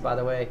songs, by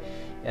the way.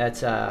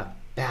 It's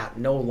about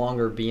no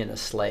longer being a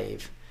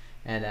slave,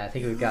 and I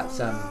think we've got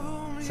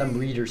some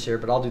readers here,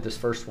 but I'll do this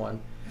first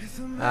one.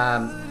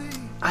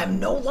 I'm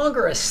no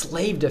longer a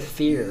slave to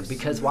fear,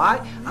 because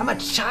why? I'm a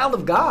child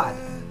of God.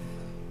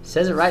 It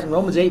says it right in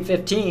Romans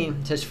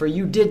 8:15. It says, "For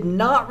you did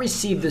not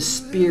receive the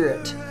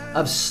spirit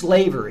of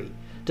slavery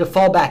to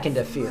fall back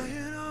into fear,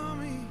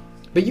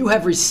 but you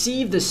have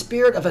received the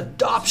spirit of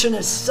adoption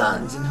as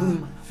sons, in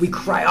whom we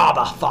cry,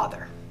 Abba,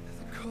 Father."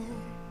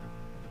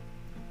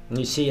 And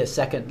you see a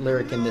second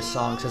lyric in this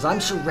song says, "I'm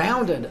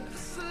surrounded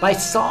by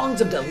songs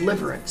of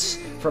deliverance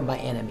from my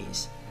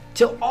enemies,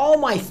 till all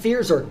my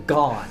fears are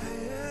gone."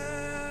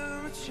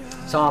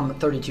 Psalm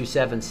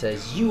 32:7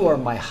 says, "You are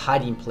my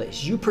hiding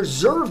place. You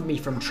preserve me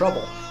from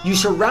trouble. You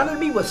surrounded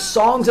me with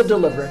songs of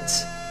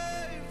deliverance."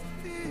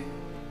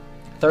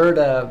 Third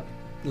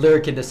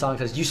lyric in this song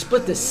says, "You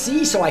split the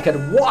sea so I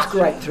could walk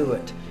right through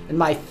it, and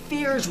my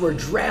fears were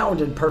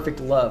drowned in perfect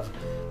love."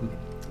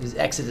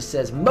 Exodus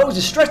says,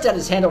 "Moses stretched out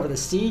his hand over the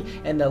sea,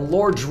 and the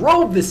Lord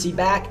drove the sea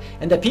back,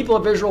 and the people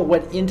of Israel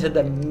went into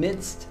the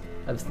midst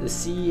of the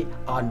sea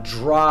on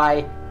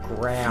dry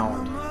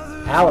ground."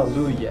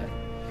 Hallelujah.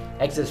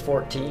 Exodus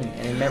 14.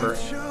 And remember,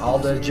 all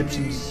the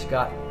Egyptians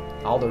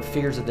all their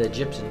fears of the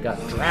Egyptians got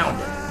drowned.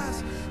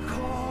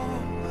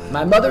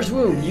 "My mother's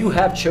womb, you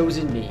have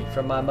chosen me.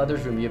 From my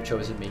mother's womb, you have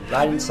chosen me."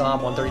 Right in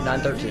Psalm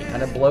 139:13.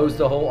 Kind of blows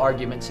the whole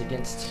arguments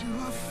against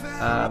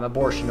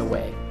abortion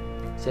away.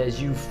 It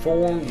says, "You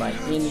formed my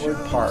inward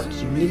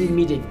parts. You knitted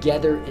me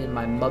together in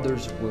my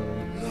mother's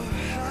womb."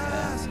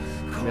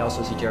 We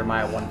also see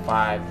Jeremiah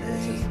 1:5.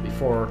 It says,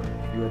 "Before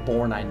you were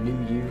born, I knew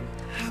you."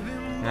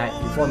 Right?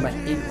 You formed my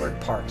inward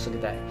parts. Look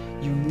at that.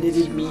 You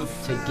knitted me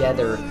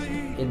together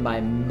in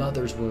my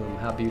mother's womb.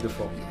 How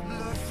beautiful.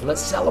 So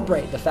let's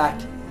celebrate the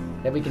fact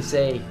that we can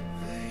say,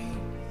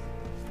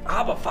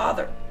 "Abba,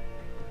 Father."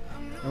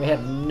 And we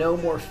have no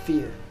more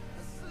fear.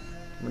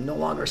 We're no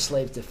longer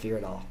slaves to fear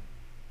at all.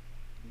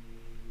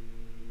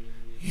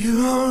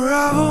 You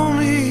unravel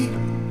me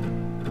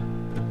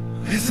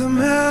with a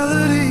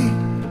melody.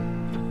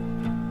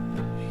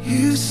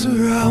 You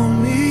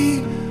surround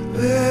me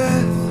with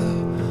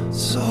a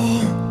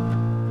song.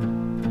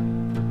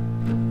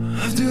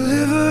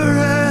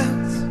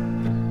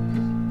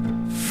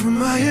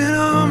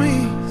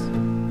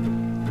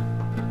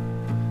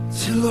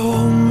 till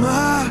all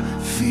my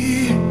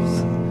fears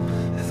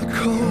are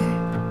gone.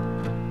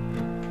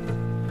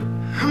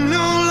 I'm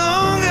no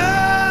longer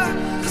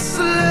a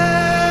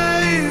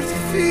slave to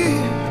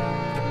fear.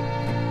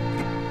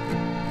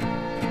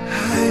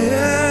 I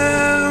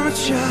am a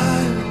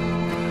child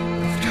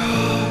of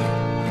God.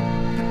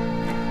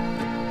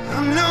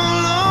 I'm no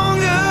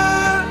longer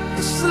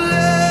a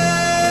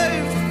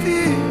slave to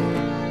fear.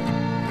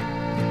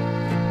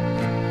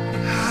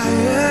 I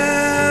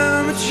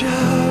am a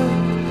child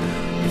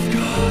of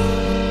God.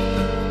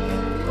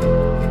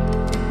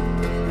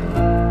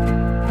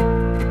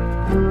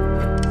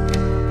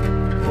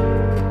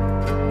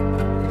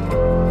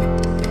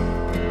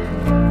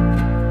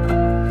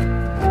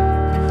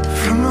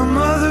 From my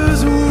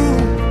mother's womb,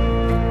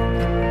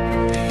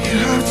 you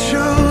have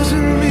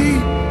chosen me.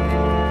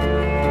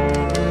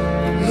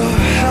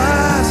 Love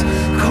has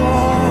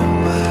called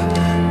my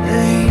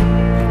name.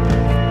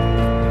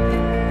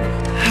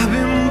 I've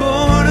been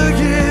born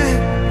again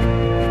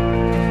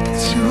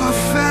to a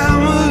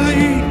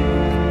family.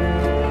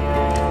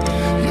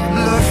 Your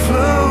blood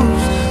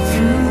flows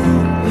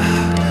through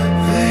my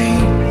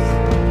veins.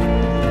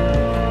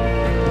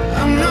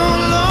 I'm no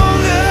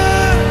longer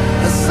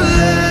a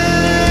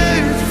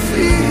slave to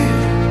fear.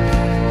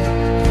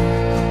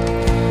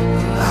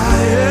 I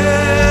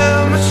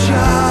am a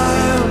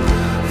child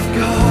of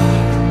God.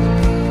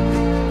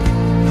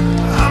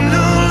 I'm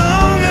no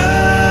longer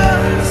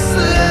a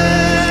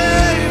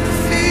slave to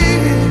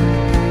fear.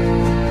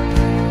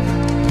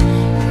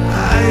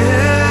 I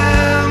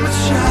am a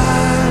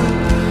child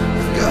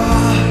of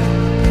God.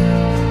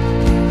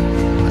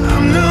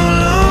 I'm no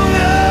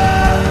longer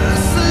a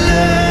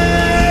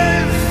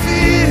slave to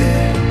fear.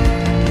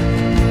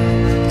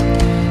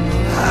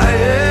 I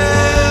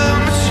am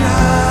a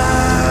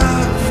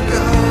child of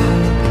God.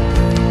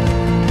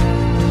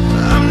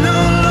 I'm no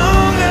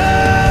longer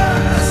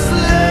a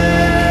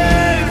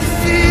slave to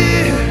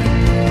fear.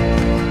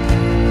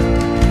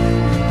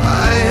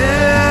 I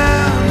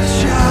am a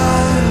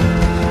child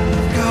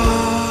of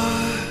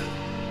God.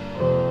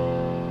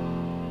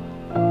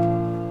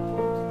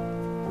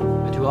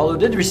 But to all who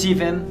did receive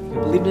him, who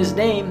believed in his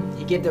name,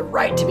 he gave the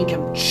right to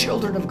become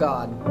children of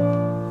God.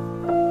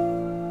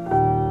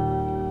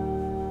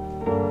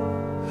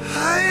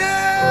 I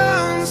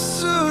am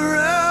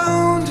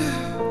surrounded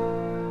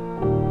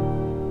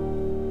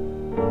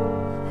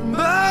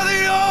by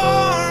the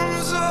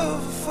arms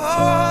of a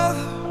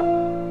Father.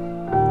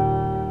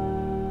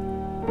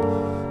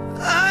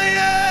 I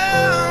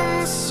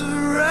am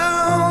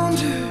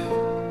surrounded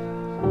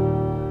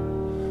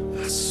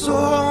by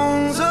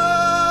songs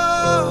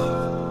of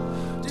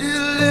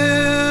deliverance.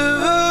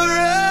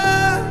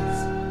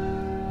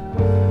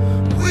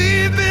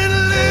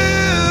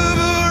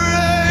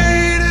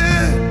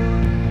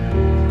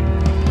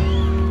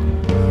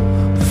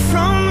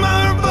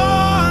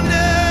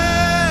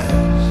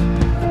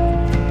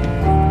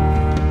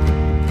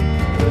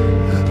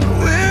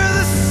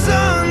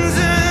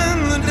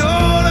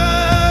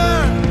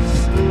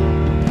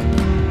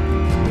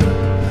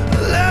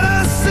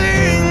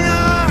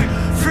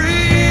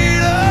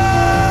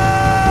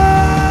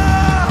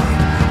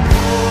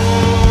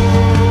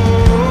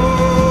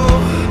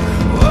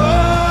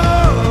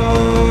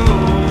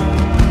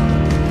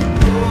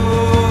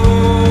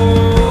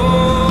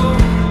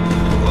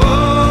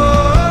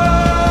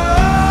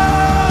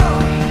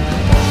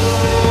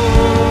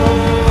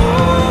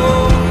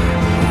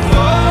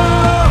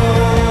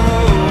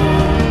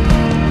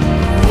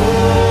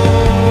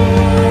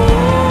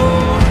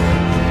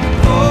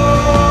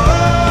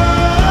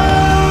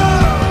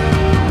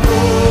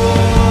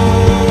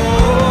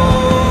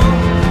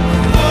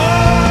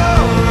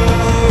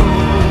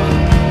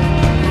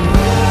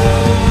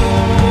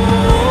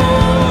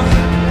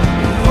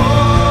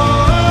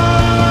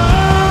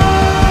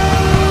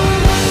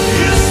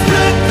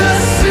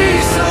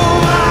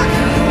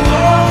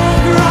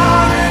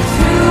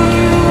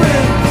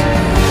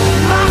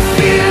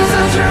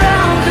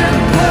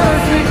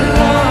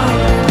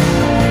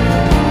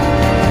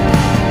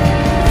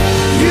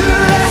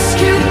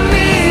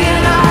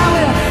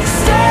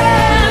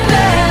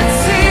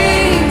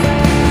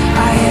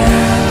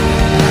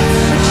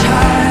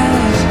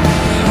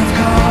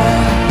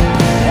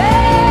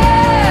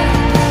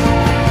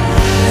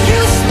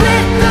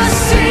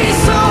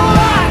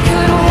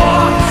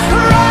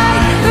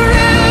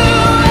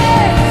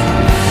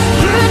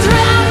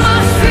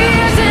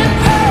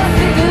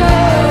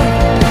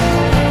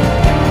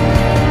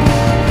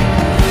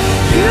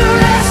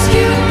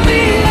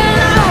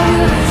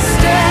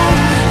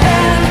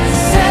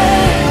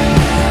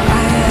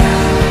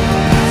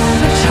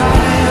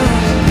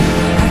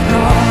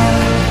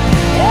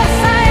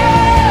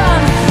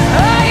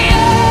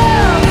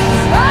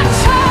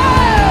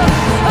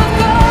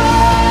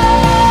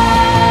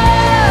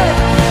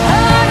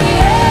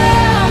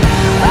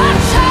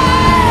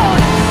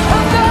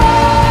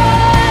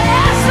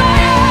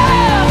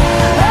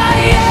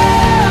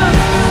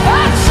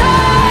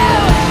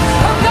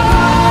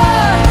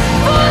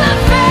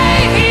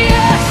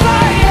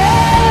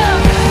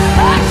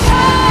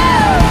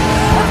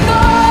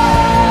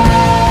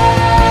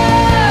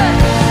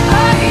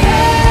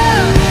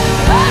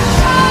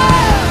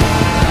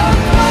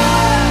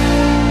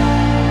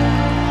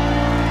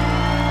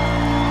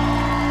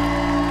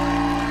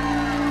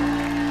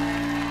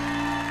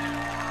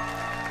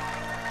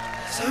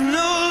 I'm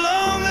no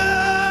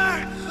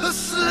longer a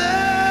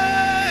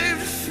slave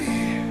to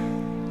fear.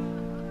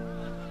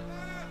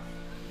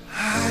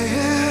 I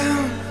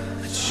am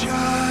a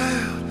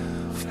child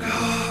of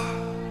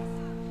God.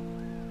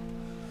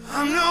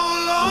 I'm no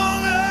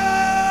longer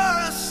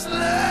a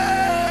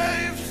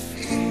slave to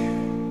fear.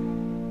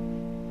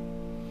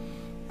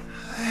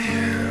 I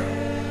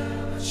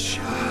am a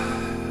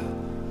child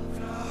of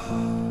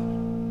God.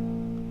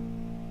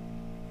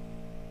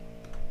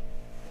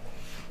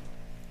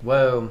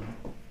 Whoa.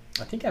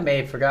 I think I may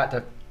have forgot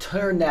to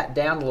turn that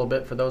down a little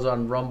bit for those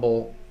on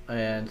Rumble,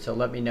 and so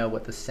let me know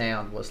what the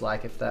sound was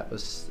like, if that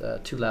was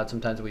too loud.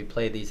 Sometimes we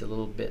play these a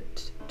little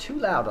bit too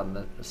loud on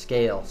the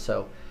scale,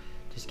 so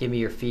just give me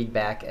your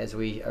feedback as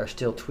we are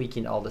still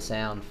tweaking all the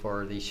sound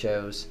for these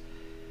shows.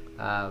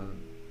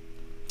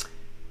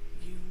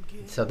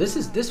 So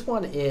this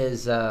one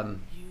is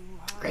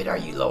Great Are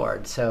You,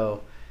 Lord.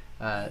 So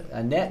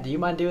Annette, do you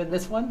mind doing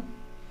this one?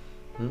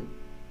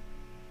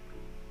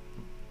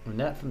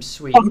 Annette from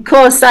Sweden. Of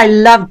course, I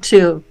love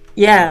to.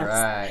 Yes. All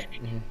right.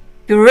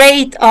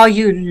 Great are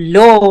you,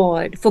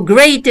 Lord, for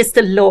great is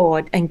the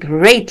Lord, and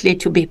greatly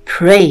to be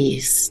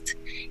praised.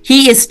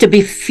 He is to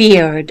be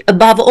feared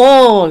above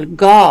all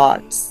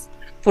gods,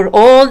 for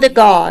all the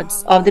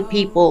gods of the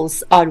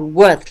peoples are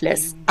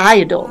worthless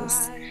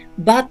idols.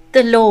 But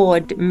the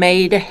Lord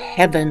made the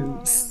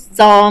heavens.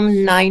 Psalm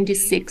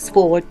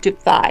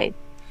 96:4-5.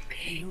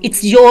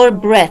 It's your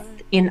breath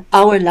in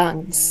our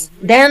lungs.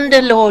 Then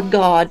the Lord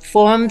God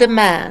formed the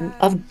man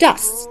of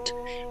dust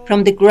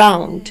from the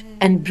ground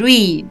and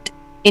breathed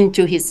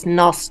into his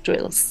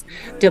nostrils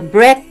the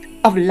breath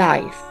of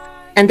life,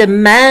 and the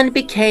man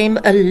became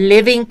a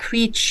living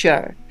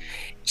creature.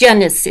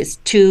 Genesis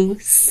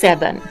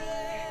 2:7.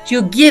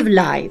 You give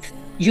life.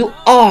 You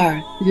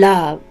are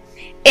love.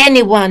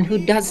 Anyone who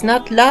does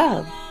not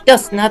love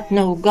does not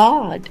know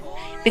God,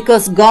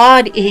 because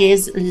God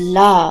is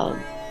love.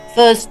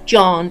 1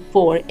 John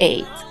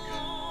 4:8.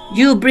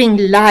 You bring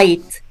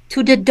light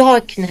to the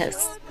darkness.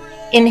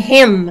 In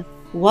him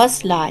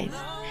was life,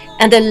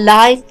 and the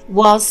life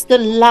was the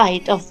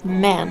light of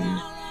men.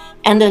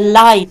 And the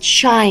light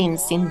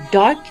shines in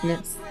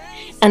darkness,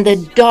 and the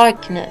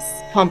darkness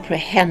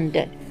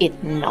comprehended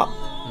it not.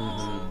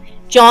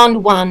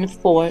 John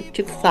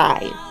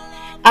 1:4-5.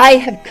 I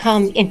have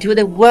come into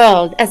the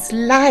world as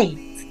light,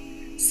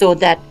 so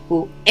that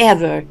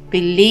whoever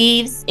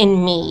believes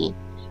in me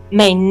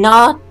may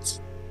not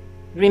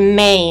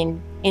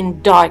remain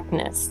in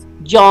darkness.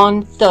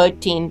 John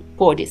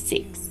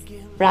 13:46.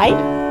 Right?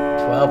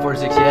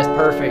 12:46. Yes,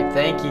 perfect.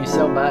 Thank you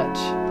so much.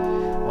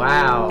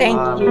 Wow.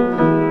 Thank you.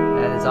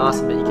 That is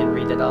awesome that you can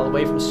read that all the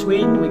way from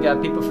Sweden. We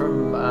got people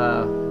from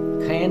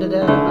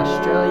Canada,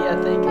 Australia, I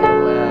think.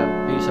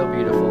 So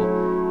beautiful.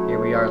 Here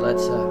we are.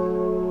 Let's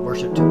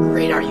worship to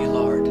Great Are You,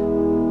 Lord.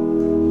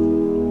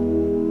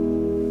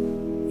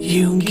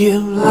 You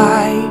give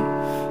life.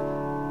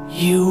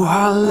 You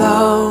are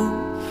love.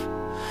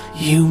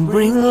 You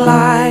bring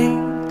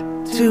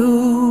light to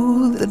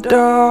the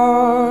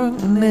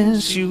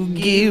darkness. You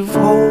give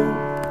hope.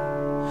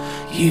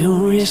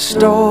 You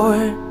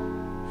restore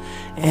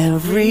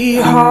every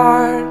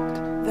heart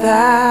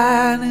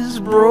that is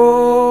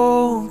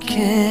broken.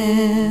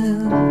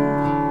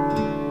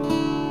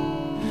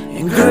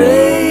 And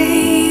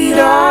great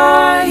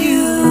are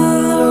you,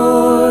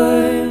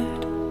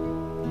 Lord.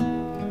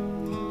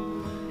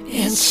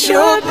 It's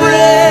your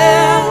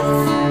breath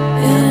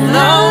in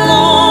our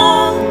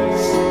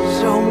lungs,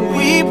 so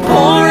we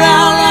pour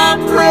out our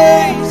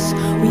praise.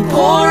 We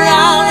pour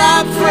out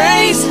our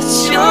praise. It's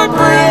your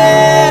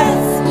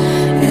breath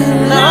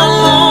in our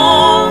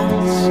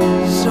lungs,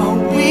 so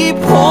we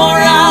pour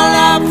out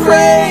our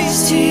praise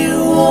to you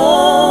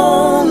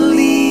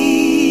only.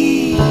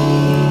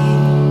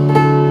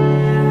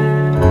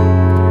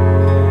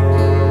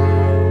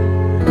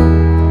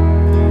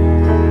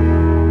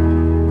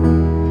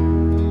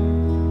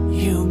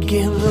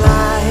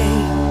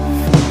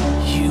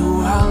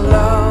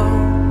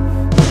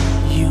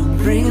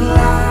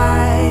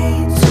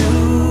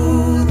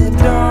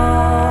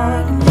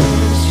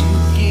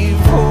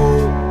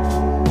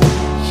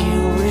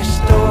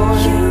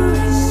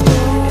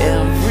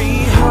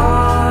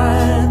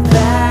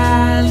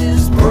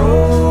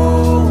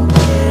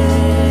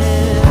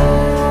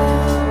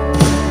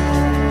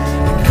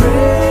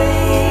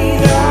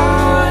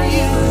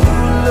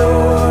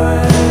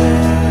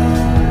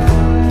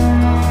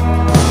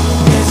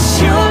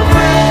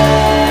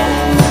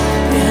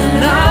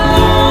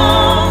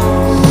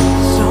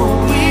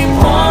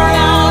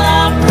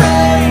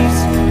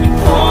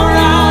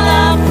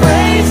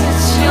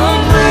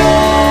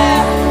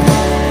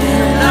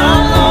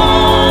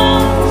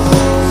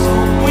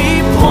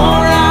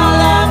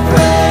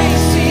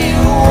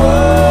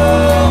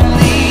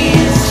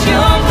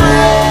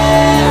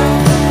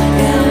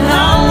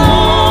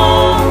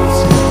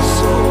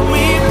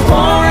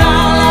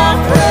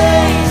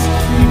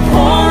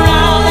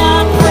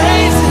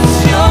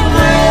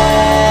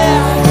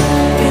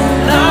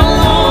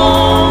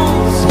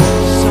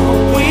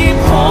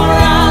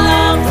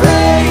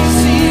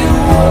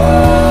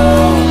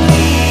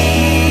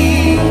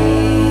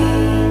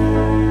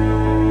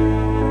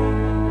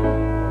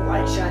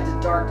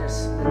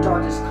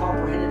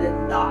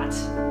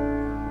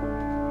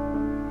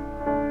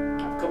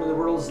 come in the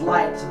world's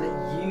light, so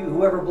that you,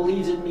 whoever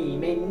believes in me,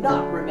 may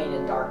not remain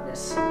in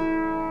darkness.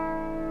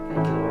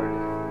 Thank you, Lord.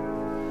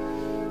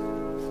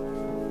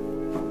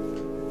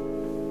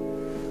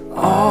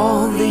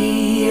 All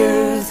the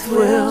earth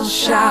will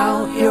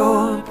shout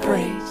your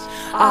praise.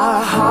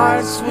 Our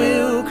hearts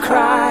will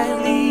cry,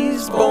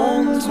 these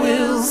bones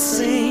will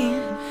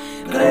sing.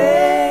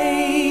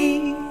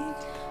 Great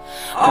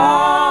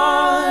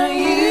are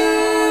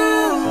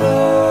you,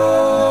 Lord.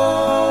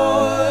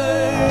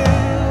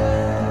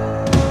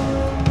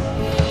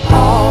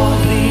 All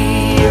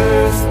the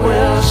earth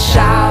will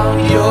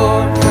shout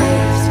your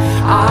praise.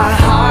 Our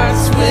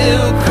hearts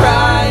will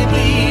cry,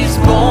 these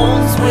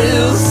bones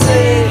will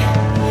sing.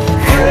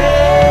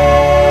 Great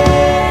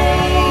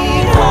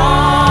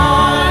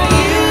are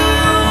you,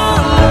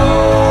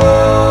 Lord.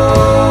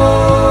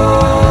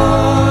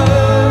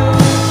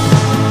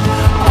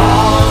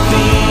 All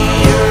the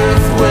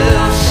earth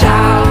will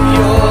shout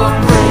your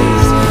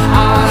praise.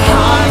 Our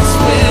hearts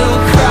will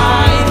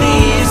cry,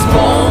 these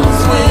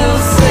bones will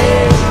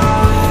sing.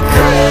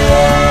 Great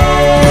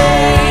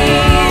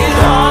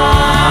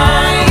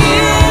are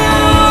you,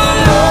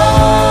 Lord.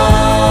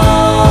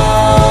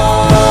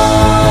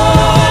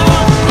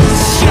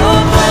 It's your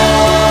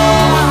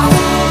breath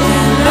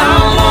in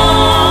our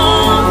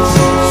lungs,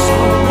 so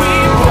we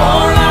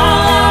pour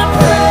out our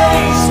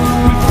praise.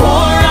 We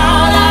pour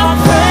out our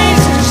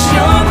praise. It's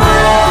your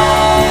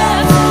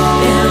breath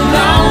in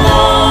our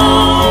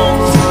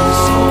lungs,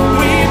 so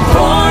we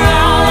pour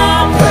out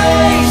our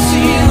praise to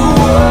you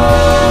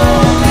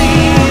only.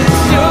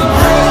 It's your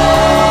breath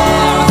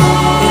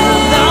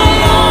in our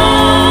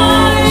lungs,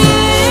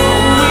 so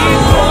we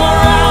pour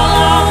out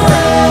our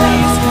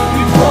praise.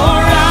 We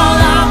pour out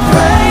our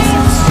praise.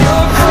 It's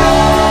your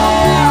breath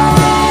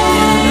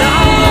in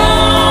our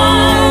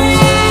lungs,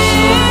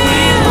 so we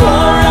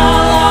pour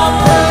out our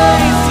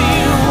praise to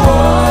you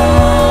only.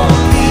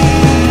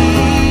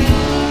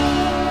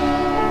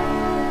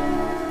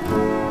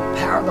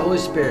 Power of the Holy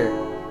Spirit.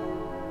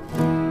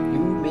 You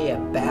may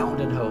abound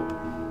in hope.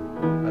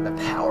 By the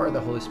power of the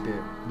Holy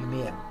Spirit, you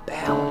may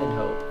abound in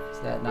hope. Is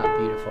that not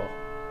beautiful?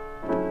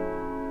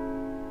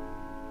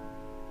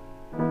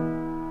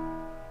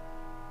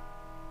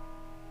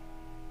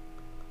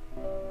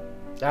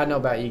 I don't know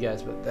about you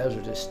guys, but those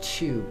are just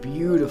two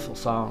beautiful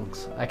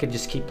songs. I could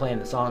just keep playing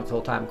the songs the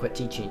whole time and quit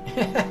teaching.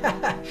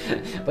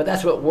 But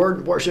that's what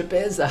word worship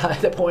is.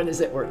 The point is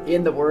that we're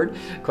in the Word.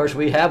 Of course,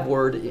 we have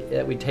Word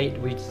that we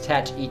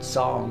attach each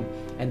song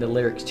and the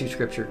lyrics to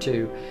Scripture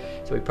too.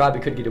 So we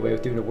probably could get away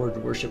with doing a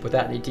word worship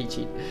without any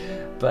teaching.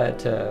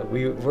 But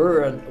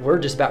we're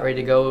just about ready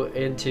to go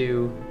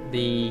into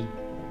the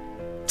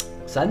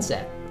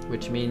sunset,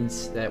 which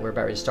means that we're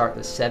about ready to start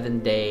the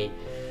 7-day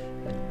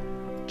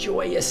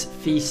joyous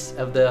feast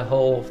of the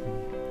whole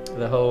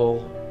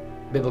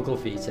biblical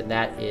feast, and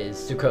that is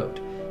Sukkot,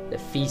 the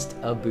Feast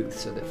of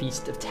Booths, or the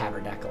Feast of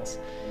Tabernacles.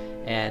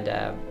 And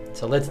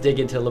so let's dig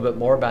into a little bit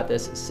more about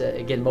this.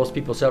 Again, most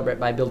people celebrate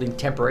by building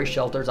temporary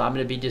shelters. I'm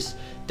going to be just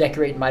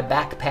decorating my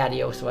back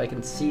patio so I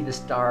can see the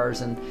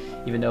stars, and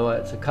even though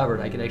it's covered,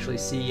 I can actually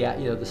see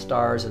the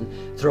stars,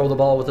 and throw the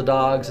ball with the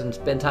dogs and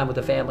spend time with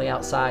the family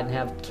outside and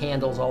have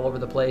candles all over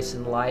the place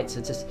and lights.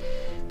 It's just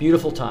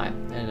beautiful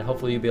time, and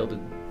hopefully you'll be able to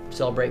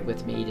celebrate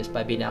with me just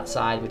by being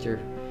outside with your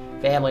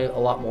family a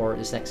lot more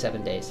this next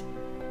 7 days.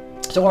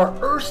 So our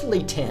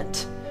earthly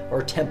tent,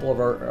 or temple of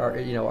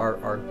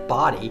our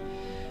body,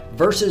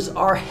 versus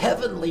our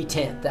heavenly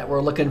tent that we're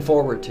looking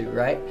forward to,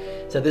 right?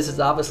 So this is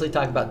obviously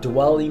talking about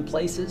dwelling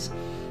places.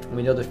 And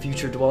we know the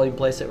future dwelling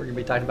place that we're going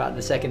to be talking about in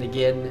a second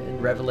again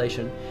in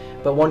Revelation.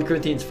 But 1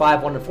 Corinthians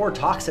 5:1-4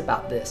 talks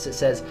about this. It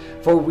says,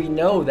 "For we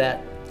know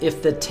that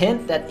if the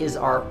tent that is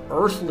our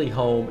earthly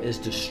home is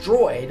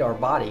destroyed," our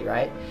body,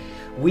 right?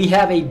 "We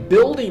have a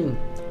building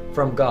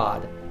from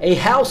God, a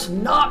house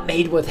not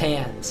made with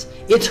hands,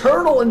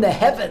 eternal in the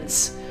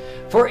heavens.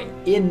 For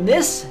in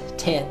this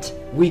tent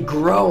we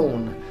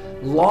groan,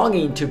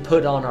 longing to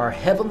put on our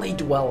heavenly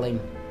dwelling,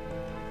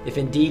 if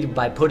indeed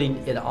by putting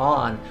it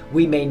on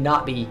we may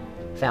not be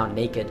found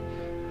naked.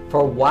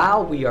 For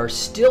while we are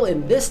still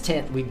in this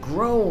tent we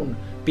groan,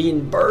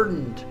 being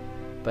burdened,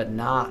 but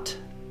not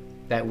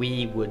that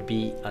we would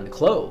be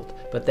unclothed,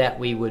 but that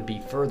we would be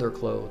further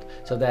clothed,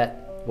 so that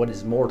what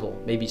is mortal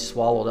may be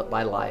swallowed up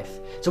by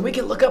life." So we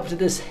can look up to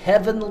this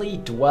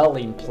heavenly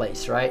dwelling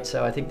place, right?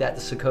 So I think that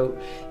the Sukkot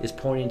is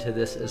pointing to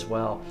this as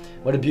well.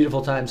 What a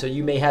beautiful time. So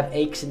you may have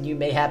aches and you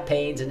may have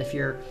pains, and if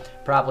you're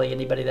probably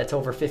anybody that's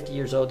over 50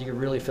 years old, you're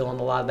really feeling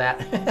a lot of that.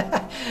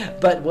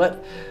 But what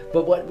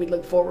we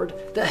look forward,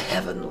 the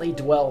heavenly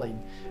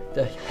dwelling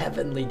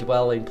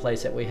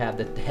place that we have,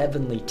 the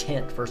heavenly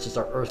tent versus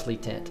our earthly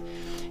tent.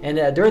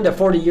 And during the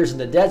 40 years in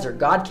the desert,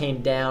 God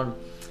came down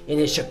in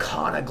his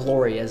Shekinah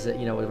glory, as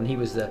when he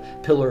was the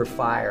pillar of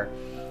fire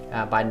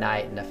by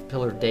night and the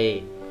pillar of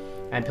day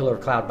and pillar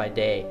of cloud by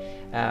day.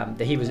 That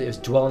his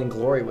dwelling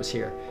glory was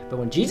here. But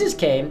when Jesus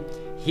came,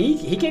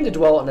 he came to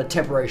dwell in a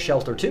temporary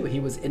shelter too. He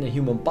was in a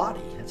human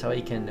body. That's how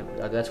he can.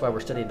 That's why we're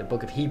studying the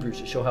book of Hebrews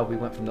to show how we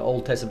went from the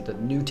Old Testament to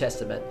the New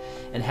Testament,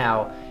 and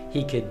how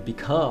he could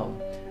become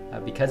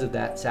because of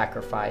that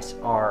sacrifice,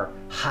 our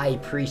high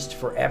priest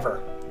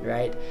forever,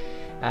 right?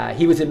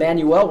 He was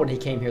Emmanuel when he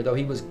came here, though.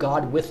 He was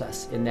God with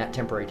us in that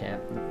temporary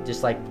tent,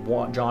 just like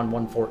John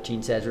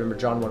 1:14 says. Remember,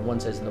 John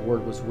 1:1 says, and the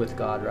Word was with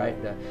God, right?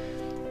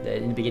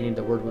 In the beginning,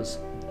 the Word was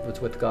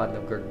with God, and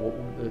the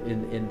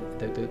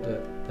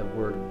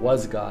Word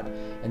was God.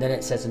 And then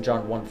it says in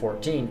John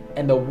 1:14,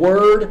 and the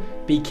Word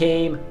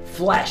became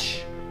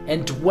flesh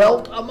and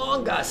dwelt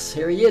among us.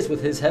 Here he is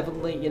with his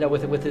heavenly,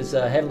 with his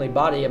heavenly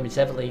body. I mean, his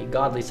heavenly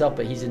godly self,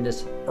 but he's in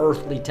this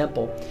earthly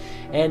temple.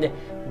 And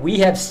we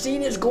have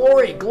seen his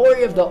glory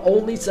of the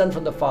only Son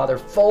from the Father,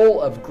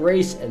 full of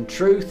grace and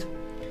truth.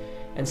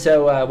 And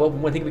so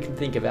one thing we can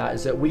think about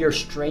is that we are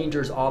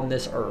strangers on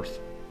this earth.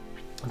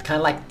 Kind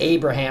of like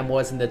Abraham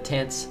was in the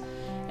tents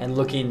and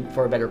looking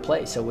for a better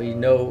place. So we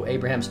know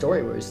Abraham's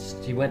story where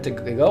he went to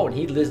go and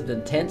he lived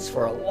in tents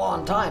for a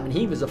long time, and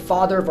he was a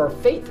father of our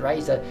faith, right?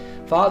 He's a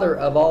father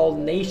of all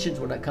nations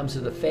when it comes to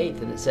the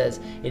faith. And it says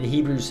in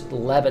Hebrews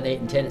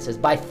 11:8-10, it says,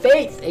 by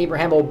faith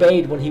Abraham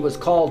obeyed when he was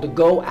called to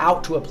go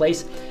out to a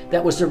place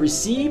that was to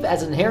receive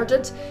as an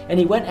inheritance, and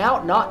he went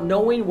out not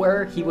knowing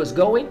where he was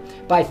going.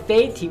 By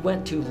faith he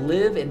went to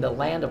live in the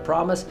land of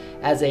promise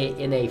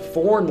in a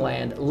foreign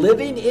land,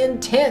 living in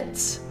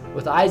tents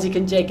with Isaac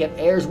and Jacob,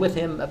 heirs with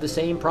him of the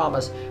same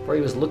promise, for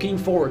he was looking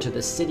forward to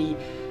the city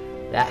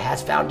that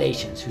has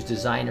foundations, whose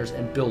designers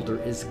and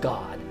builder is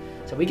God.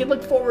 So we can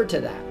look forward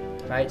to that,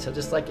 right? So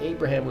just like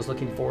Abraham was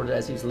looking forward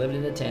as he's living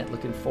in a tent,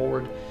 looking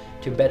forward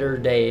to better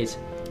days,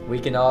 we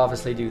can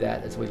obviously do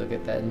that as we look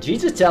at that. And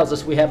Jesus tells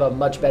us we have a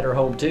much better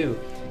home too.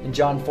 In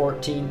John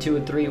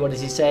 14:2-3, what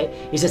does he say?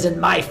 He says, in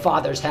my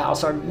Father's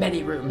house are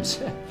many rooms.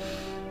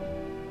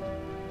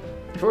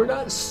 If it were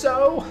not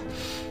so,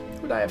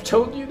 would I have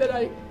told you that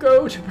I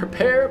go to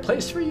prepare a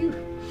place for you?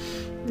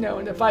 No,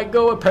 and if I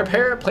go and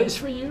prepare a place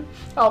for you,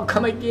 I'll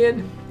come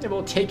again and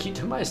will take you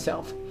to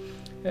myself,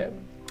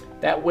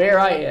 that where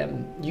I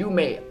am, you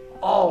may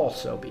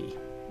also be.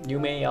 You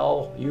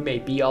may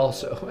be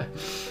also.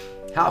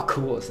 How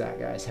cool is that,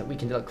 guys? That we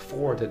can look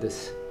forward to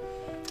this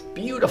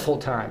beautiful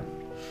time.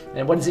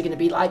 And what is it going to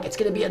be like? It's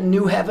going to be a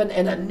new heaven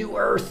and a new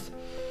earth.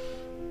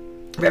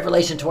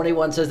 Revelation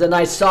 21 says, then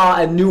I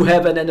saw a new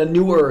heaven and a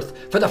new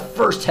earth, for the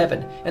first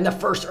heaven and the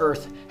first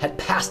earth had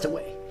passed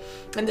away,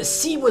 and the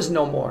sea was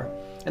no more.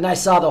 And I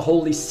saw the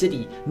holy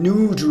city,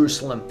 New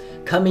Jerusalem,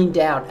 coming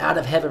down out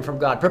of heaven from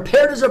God,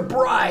 prepared as a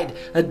bride,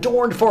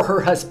 adorned for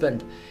her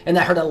husband. And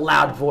I heard a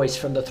loud voice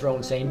from the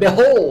throne saying,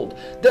 behold,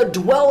 the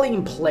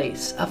dwelling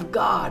place of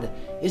God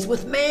is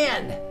with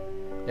man.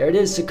 There it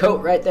is,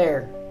 Sukkot right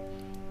there.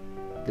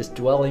 This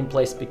dwelling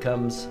place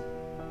becomes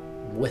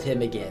with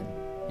him again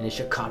in his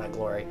Shekinah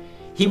glory.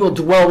 He will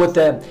dwell with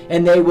them,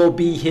 and they will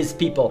be his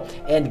people,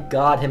 and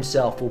God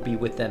himself will be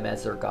with them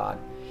as their God.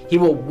 He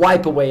will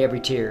wipe away every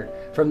tear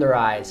from their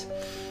eyes,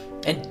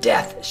 and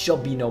death shall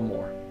be no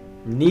more.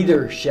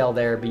 Neither shall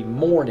there be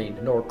mourning,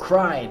 nor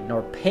crying,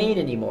 nor pain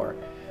anymore,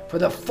 for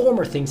the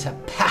former things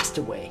have passed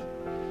away.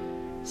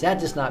 Is that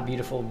just not a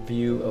beautiful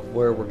view of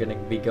where we're going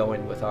to be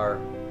going with our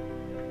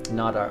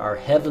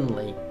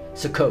heavenly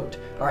Sukkot,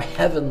 our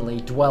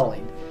heavenly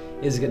dwelling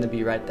is going to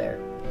be right there.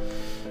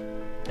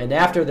 And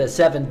after the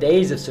 7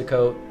 days of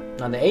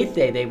Sukkot, on the 8th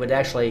day, they would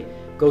actually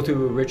go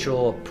through a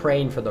ritual of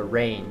praying for the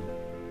rain.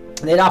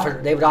 And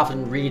they would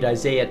often read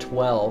Isaiah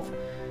 12,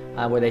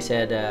 where they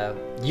said,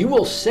 you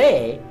will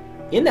say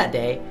in that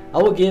day, I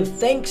will give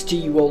thanks to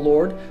you, O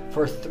Lord,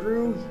 for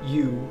through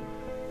you,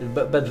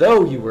 but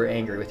though you were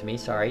angry with me,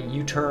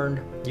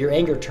 your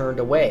anger turned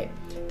away,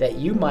 that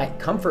you might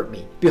comfort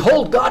me.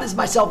 Behold, God is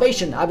my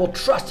salvation. I will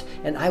trust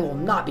and I will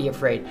not be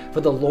afraid,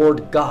 for the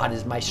Lord God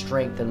is my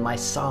strength and my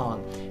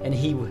song, and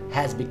he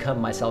has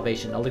become my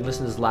salvation. I'll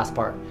listen to this last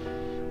part.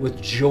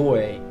 With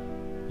joy,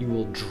 you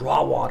will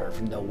draw water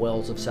from the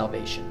wells of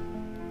salvation.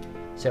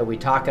 So we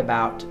talk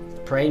about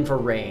praying for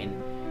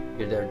rain.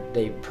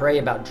 They pray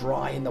about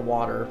drawing the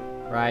water,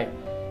 right?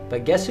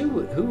 But guess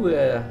who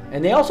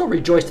and they also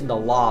rejoiced in the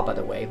law, by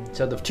the way.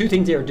 So the two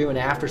things they were doing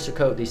after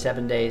Sukkot, these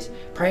 7 days,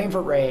 praying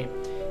for rain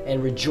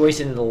and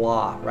rejoicing in the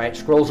law, right?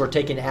 Scrolls were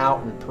taken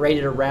out and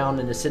paraded around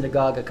in the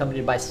synagogue,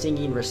 accompanied by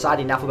singing,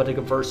 reciting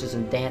alphabetical verses,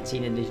 and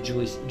dancing in these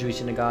Jewish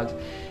synagogues.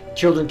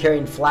 Children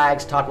carrying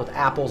flags topped with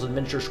apples and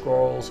miniature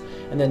scrolls.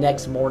 And the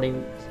next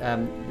morning,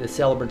 the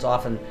celebrants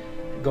often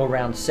go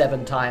around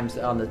 7 times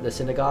on the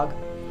synagogue.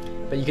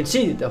 But you can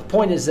see the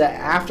point is that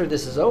after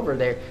this is over,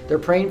 they're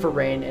praying for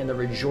rain and they're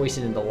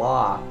rejoicing in the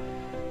law.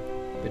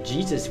 But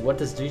Jesus, what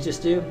does Jesus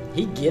do?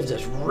 He gives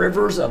us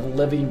rivers of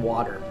living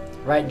water.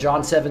 Right?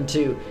 John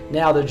 7:2.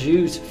 Now the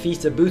Jews'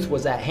 Feast of Booths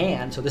was at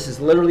hand. So this is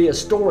literally a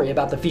story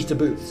about the Feast of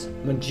Booths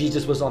when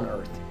Jesus was on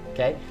earth.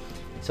 Okay?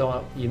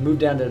 So you move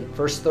down to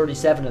verse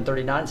 37 and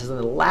 39. It says, on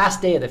the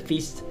last day of the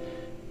feast,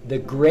 the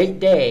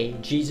great day,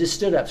 Jesus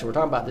stood up. So we're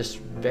talking about this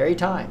very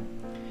time.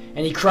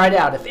 And he cried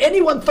out, if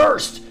anyone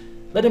thirst,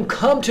 let him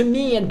come to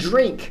me and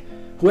drink.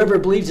 Whoever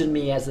believes in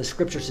me, as the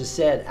scriptures has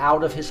said,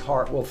 out of his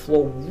heart will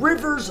flow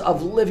rivers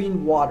of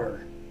living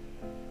water.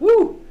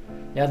 Woo!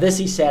 Now this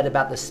he said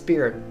about the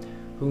Spirit,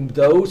 whom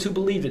those who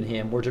believed in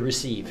him were to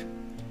receive.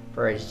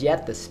 For as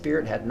yet the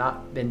Spirit had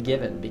not been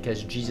given,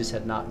 because Jesus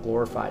had not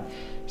glorified.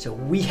 So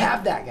we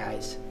have that,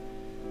 guys.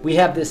 We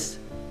have this.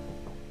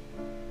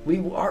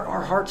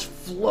 Our hearts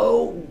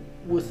flow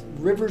with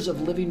rivers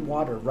of living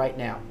water right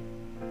now,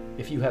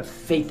 if you have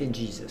faith in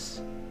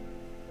Jesus.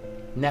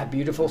 Isn't that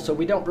beautiful? So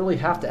we don't really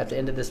have to, at the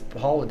end of this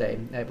holiday,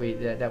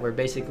 that we're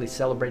basically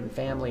celebrating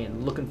family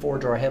and looking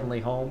forward to our heavenly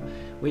home,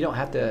 we don't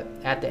have to,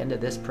 at the end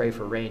of this, pray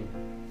for rain.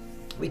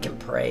 We can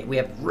pray. We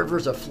have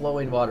rivers of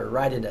flowing water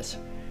right in us.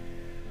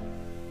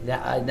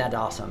 Isn't that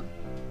awesome?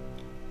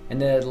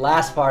 And the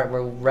last part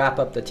we'll wrap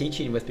up the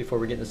teaching with, before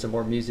we get into some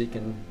more music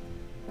and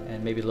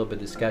maybe a little bit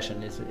of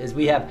discussion, is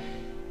we have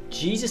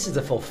Jesus is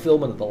the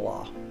fulfillment of the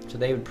law. So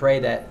they would pray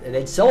that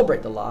they'd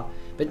celebrate the law,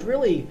 but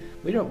really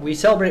we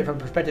celebrate it from a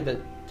perspective that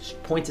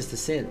points us to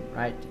sin,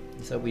 right?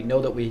 So we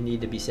know that we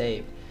need to be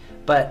saved.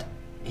 But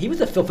he was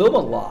the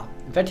fulfillment of the law.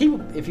 In fact,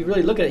 if you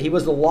really look at it, he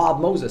was the law of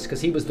Moses,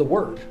 because he was the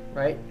Word,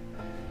 right?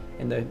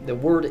 And the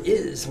Word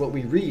is what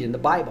we read in the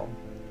Bible.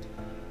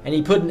 And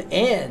he put an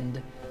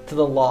end to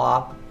the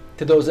law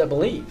to those that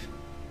believe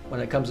when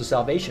it comes to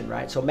salvation,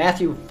 right? So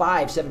Matthew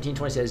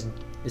 5:17-20 says,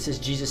 this is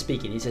Jesus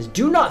speaking. He says,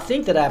 "Do not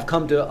think that I have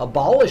come to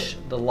abolish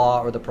the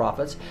law or the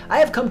prophets. I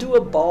have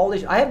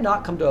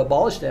not come to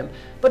abolish them,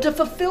 but to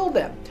fulfill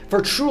them.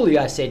 For truly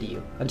I say to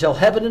you, until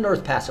heaven and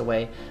earth pass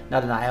away,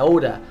 not an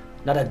iota,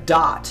 not a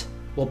dot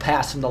will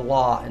pass from the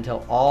law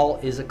until all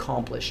is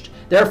accomplished.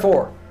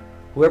 Therefore,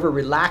 whoever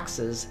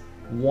relaxes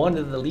one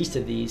of the least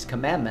of these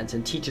commandments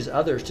and teaches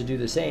others to do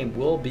the same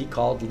will be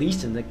called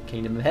least in the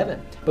kingdom of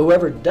heaven. But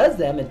whoever does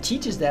them and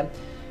teaches them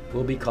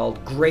will be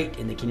called great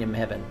in the kingdom of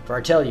heaven. For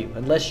I tell you,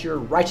 unless your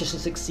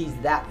righteousness exceeds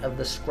that of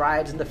the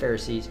scribes and the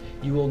Pharisees,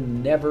 you will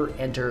never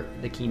enter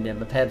the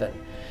kingdom of heaven."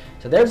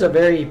 So there's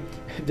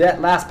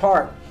that last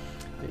part,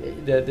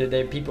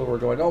 the people were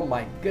going, oh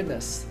my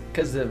goodness,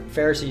 because the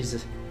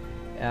Pharisees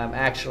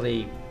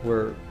actually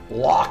were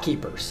law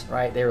keepers,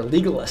 right? They were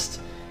legalists.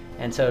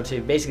 And so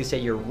to basically say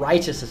your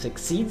righteousness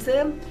exceeds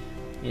them,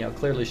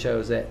 clearly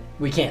shows that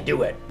we can't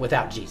do it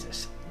without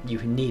Jesus.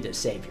 You need a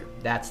Savior.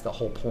 That's the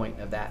whole point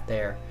of that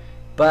there.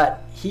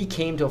 But he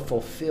came to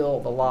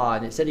fulfill the law.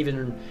 And it said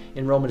even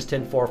in Romans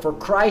 10:4, "For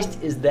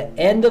Christ is the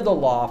end of the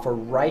law for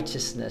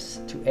righteousness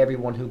to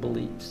everyone who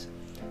believes."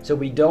 So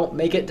we don't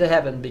make it to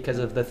heaven because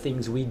of the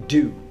things we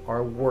do,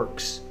 our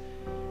works.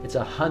 It's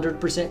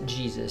 100%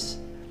 Jesus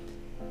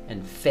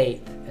and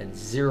faith and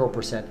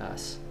 0%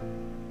 us.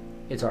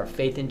 It's our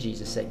faith in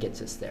Jesus that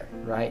gets us there,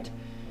 right?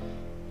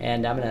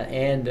 And I'm going to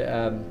end,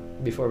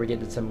 before we get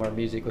into some more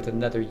music, with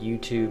another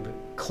YouTube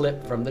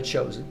clip from The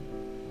Chosen,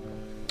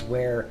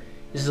 where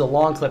this is a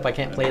long clip. I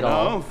can't play it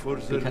all.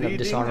 It's kind of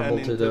dishonorable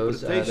to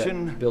those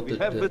that built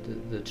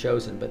the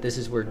Chosen. But this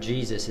is where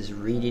Jesus is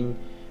reading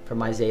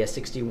from Isaiah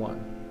 61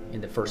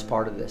 in the first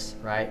part of this,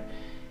 right?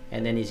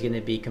 And then he's going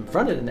to be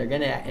confronted, and they're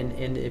going to,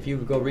 and if you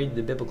go read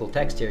the biblical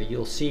text here,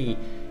 you'll see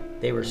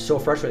they were so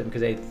frustrated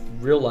because they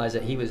realized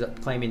that he was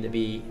claiming to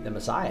be the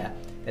Messiah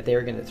that they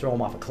were going to throw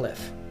him off a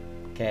cliff.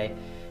 Okay,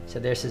 so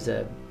this is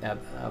a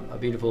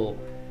beautiful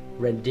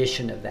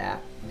rendition of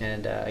that.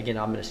 And again,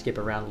 I'm going to skip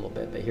around a little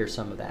bit, but here's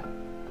some of that.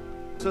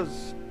 This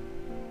is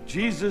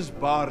Jesus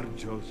bar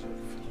Joseph.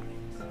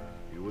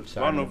 He was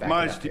one of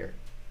my students.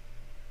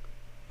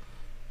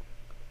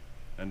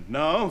 And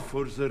now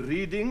for the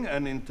reading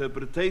and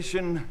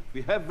interpretation,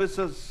 we have with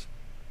us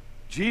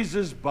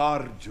Jesus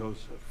bar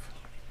Joseph.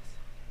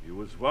 He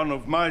was one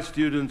of my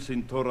students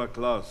in Torah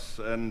class,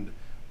 and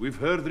we've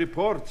heard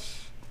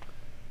reports,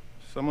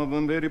 some of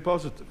them very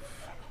positive,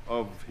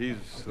 of his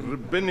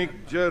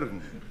rabbinic journey.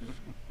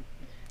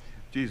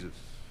 Jesus.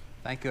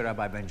 Thank you,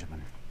 Rabbi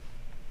Benjamin.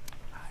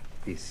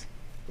 Please.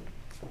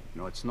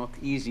 It's not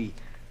easy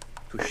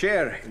to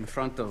share in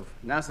front of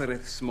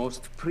Nazareth's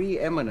most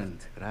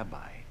preeminent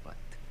rabbi, but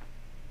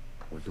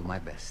I will do my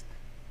best.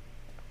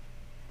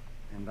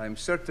 And I'm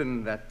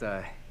certain that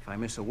if I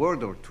miss a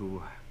word or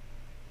two,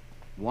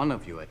 one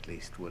of you at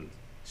least will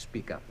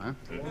speak up, huh?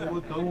 Oh,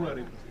 don't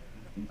worry.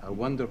 I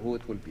wonder who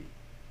it will be.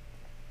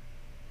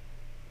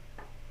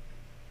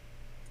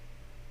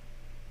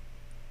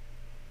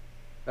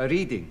 A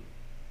reading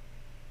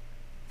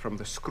from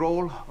the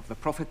scroll of the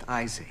prophet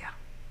Isaiah.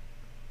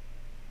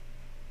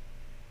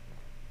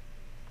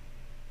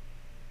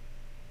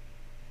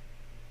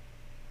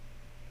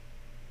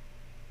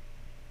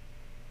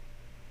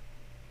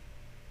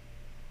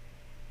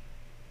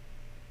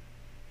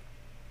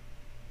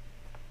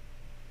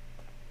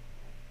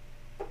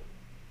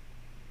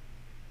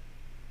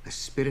 The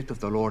Spirit of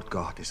the Lord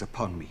God is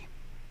upon me,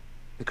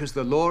 because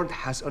the Lord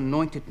has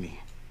anointed me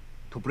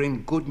to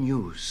bring good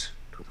news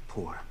to the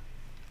poor.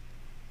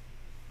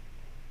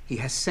 He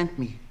has sent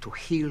me to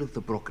heal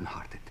the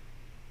brokenhearted,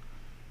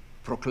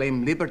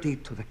 proclaim liberty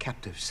to the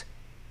captives,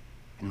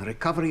 and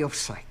recovery of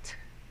sight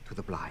to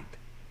the blind,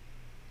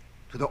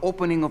 to the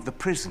opening of the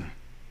prison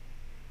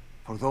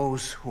for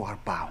those who are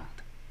bound,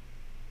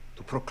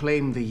 to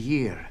proclaim the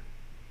year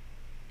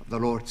of the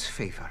Lord's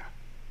favor.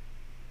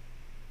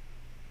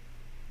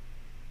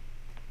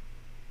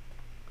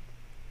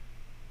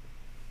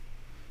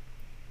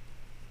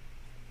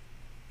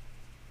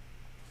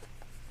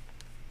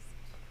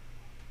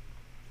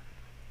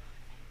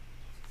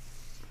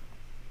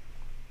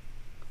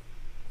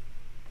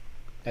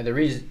 And the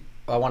reason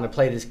I want to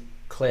play this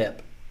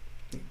clip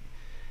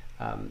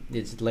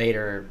is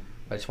later.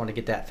 I just want to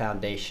get that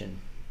foundation.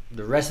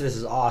 The rest of this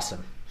is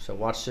awesome. So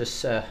watch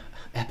this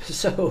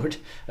episode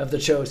of The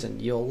Chosen.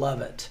 You'll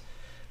love it.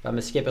 But I'm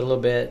going to skip it a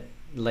little bit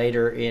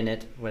later in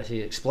it. When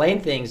he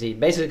explains things, he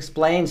basically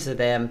explains to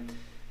them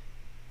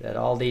that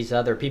all these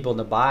other people in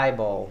the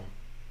Bible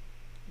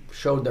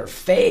showed their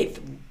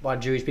faith while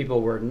Jewish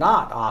people were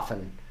not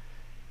often.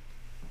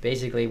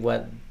 Basically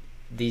what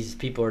these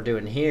people are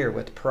doing here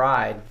with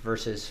pride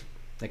versus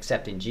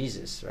accepting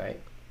Jesus, right?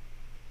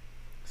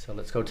 So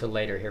let's go to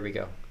later. Here we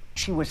go.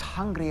 She was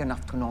hungry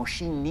enough to know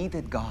she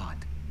needed God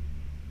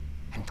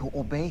and to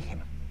obey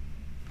him.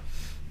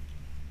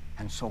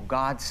 And so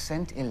God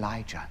sent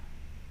Elijah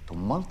to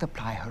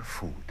multiply her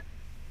food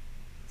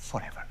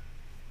forever.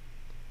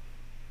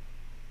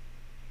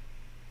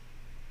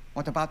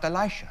 What about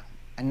Elisha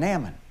and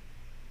Naaman?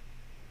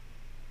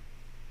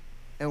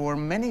 There were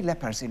many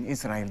lepers in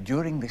Israel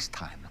during this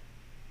time.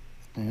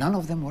 None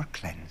of them were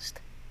cleansed,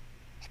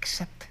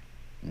 except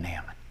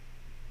Naaman.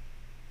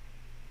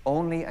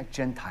 Only a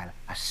Gentile,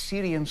 a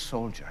Syrian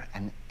soldier,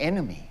 an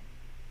enemy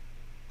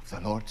of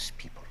the Lord's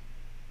people.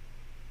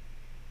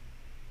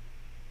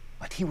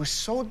 But he was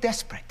so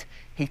desperate,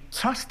 he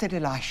trusted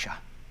Elisha,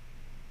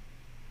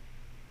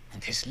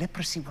 and his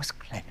leprosy was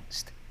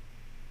cleansed.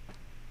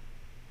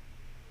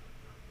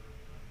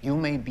 You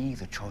may be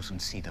the chosen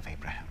seed of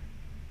Abraham.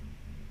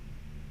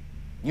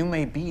 You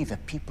may be the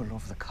people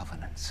of the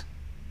covenants,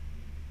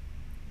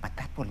 but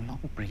that will not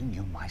bring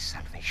you my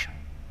salvation.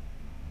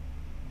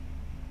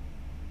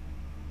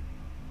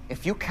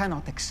 If you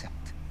cannot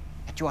accept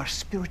that you are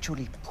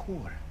spiritually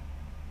poor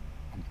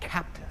and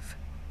captive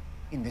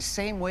in the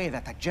same way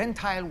that a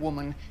Gentile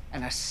woman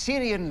and a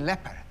Syrian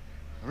leper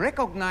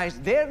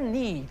recognized their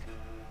need,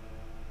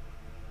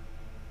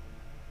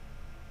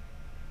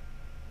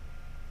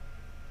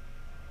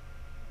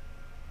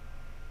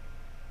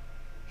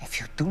 if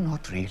you do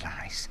not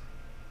realize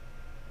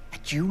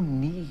that you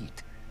need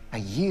a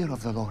year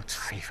of the Lord's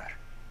favor,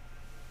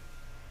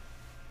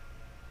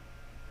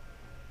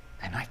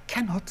 then I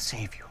cannot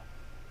save you.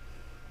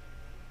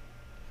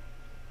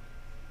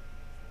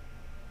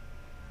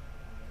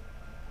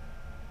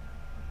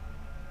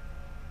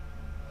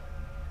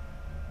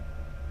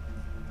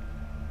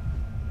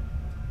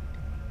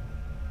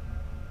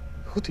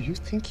 Who do you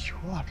think you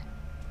are?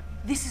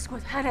 This is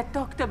what Hannah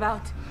talked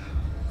about.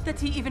 That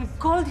he even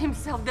called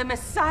himself the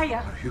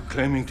Messiah. Are you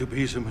claiming to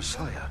be the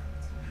Messiah?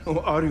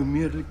 Or are you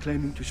merely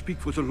claiming to speak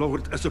for the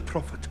Lord as a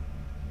prophet?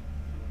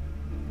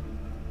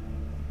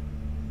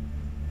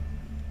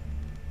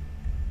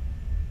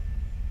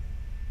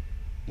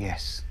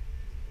 Yes.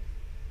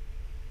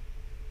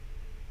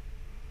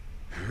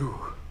 You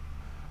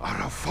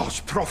are a false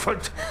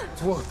prophet.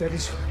 Whoa, that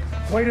is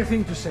quite a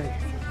thing to say.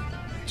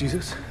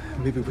 Jesus,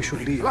 maybe we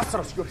should leave.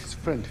 Lazarus, you're his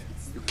friend.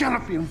 You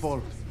cannot be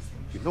involved.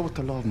 You know what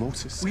the law of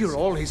Moses says. We are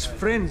all his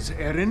friends,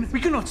 Aaron. We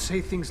cannot say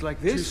things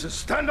like this. Jesus,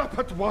 stand up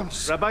at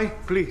once. Rabbi,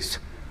 please.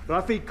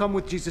 Rafi, come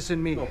with Jesus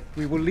and me. No.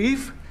 We will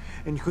leave,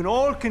 and you can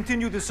all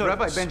continue the service.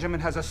 Rabbi Benjamin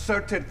has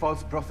asserted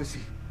false prophecy,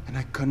 and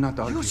I cannot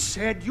argue. You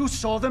said you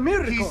saw the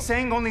miracle. He's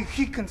saying only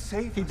he can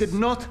save us. He did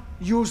not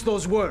use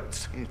those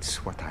words.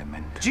 It's what I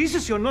meant.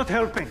 Jesus, you're not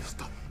helping.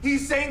 Stop.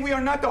 He's saying we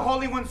are not the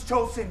Holy Ones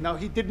chosen. Now,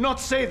 he did not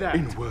say that.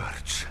 In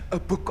words, a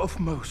book of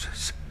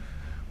Moses.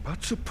 But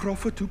the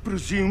prophet who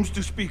presumes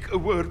to speak a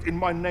word in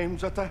my name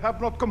that I have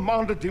not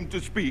commanded him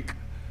to speak,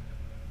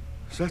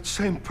 that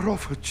same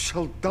prophet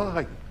shall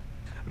die.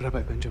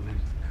 Rabbi Benjamin,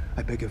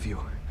 I beg of you,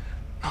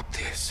 not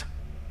this.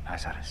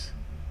 Lazarus,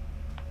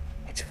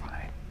 it's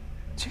fine.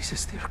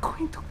 Jesus, they're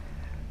going to...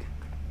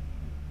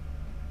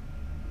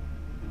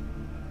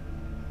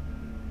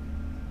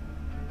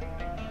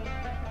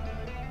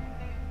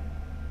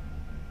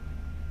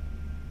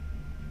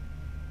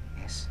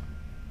 Yes.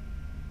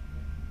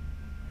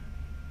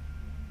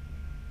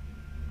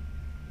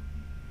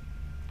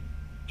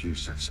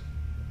 Jesus,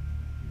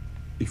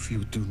 if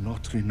you do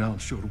not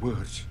renounce your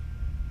words,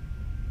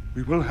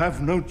 we will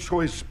have no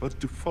choice but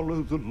to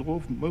follow the law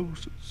of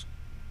Moses.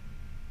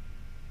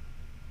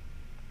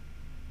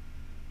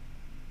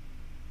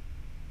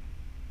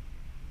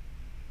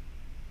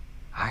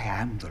 I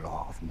am the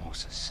law of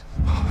Moses.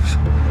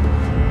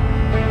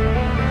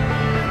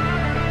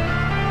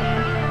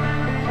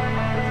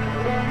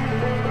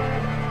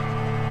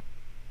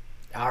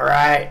 All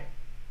right.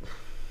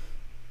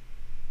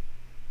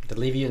 To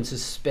leave you in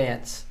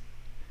suspense,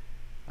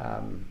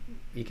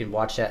 you can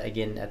watch that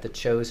again at The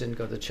Chosen.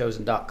 Go to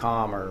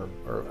thechosen.com or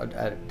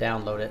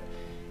download it.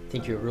 I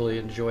think you'll really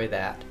enjoy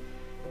that.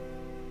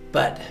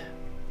 But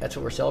that's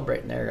what we're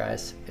celebrating there,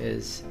 guys,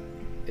 is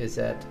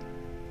that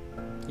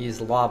he is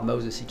the law of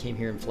Moses. He came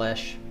here in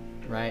flesh,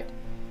 right?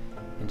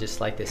 And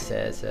just like this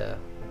says,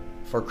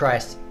 for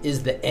Christ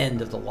is the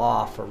end of the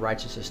law for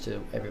righteousness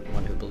to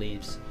everyone who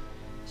believes.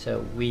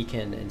 So we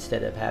can,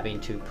 instead of having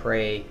to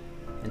pray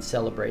and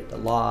celebrate the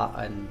law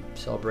and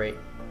celebrate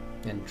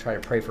and try to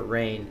pray for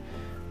rain,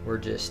 we're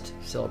just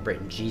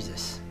celebrating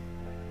Jesus.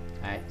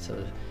 All right,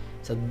 so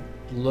So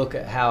look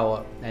at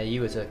how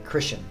you as a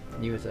Christian,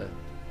 you as a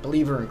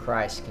believer in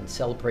Christ, can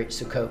celebrate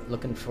Sukkot,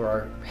 looking for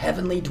our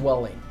heavenly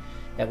dwelling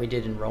that we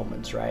did in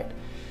Romans, right?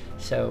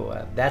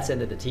 So that's the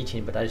end of the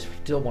teaching, but I just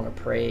still want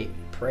to pray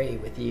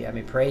with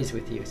you. Praise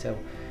with you. So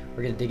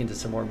we're going to dig into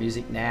some more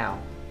music now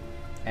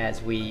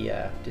as we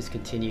just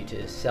continue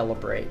to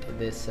celebrate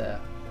this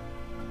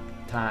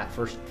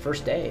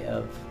first day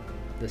of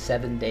the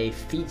 7-day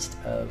feast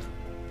of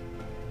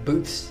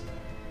booths,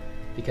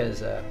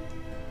 because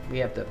we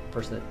have the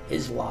person that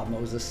is law of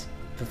Moses,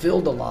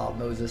 fulfilled the law of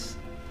Moses,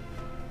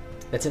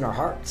 that's in our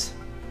hearts,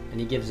 and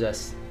he gives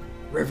us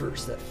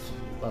rivers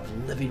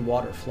of living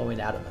water flowing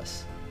out of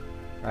us,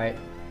 right?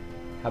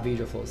 How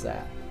beautiful is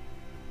that?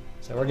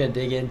 So we're going to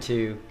dig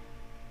into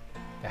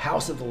the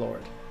house of the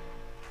Lord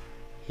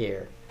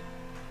here.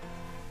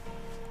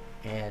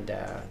 And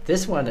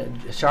this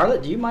one,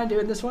 Charlotte, do you mind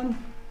doing this one?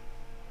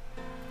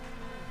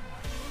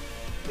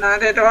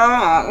 Not at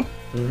all.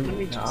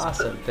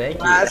 Awesome, thank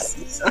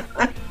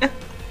you.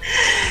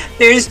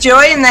 There's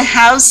joy in the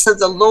house of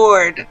the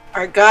Lord.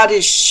 Our God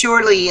is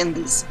surely in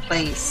this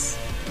place.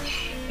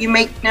 You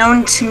make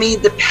known to me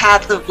the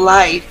path of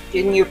life.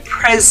 In your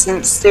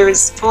presence there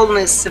is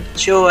fullness of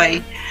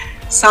joy.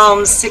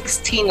 Psalm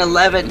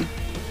 16:11.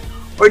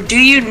 Or do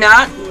you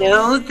not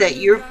know that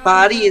your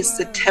body is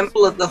the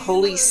temple of the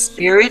Holy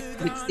Spirit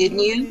within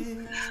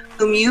you,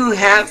 whom you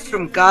have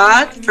from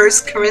God?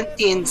 1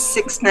 Corinthians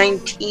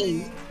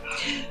 6:19.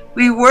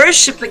 We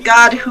worship the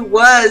God who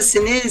was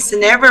and is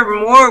and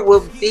evermore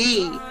will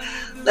be.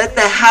 Let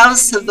the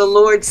house of the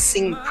Lord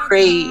sing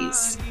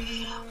praise.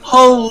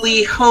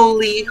 Holy,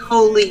 holy,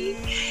 holy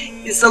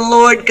is the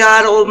Lord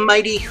God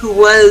Almighty, who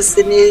was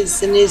and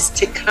is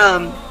to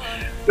come.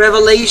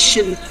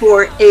 Revelation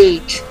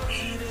 4:8.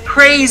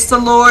 Praise the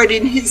Lord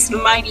in his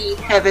mighty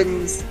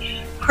heavens.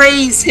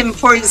 Praise him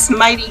for his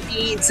mighty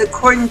deeds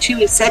according to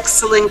his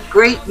excellent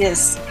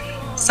greatness.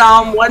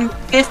 Psalm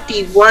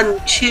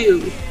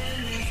 151:2.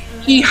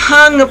 He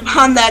hung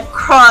upon that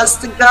cross,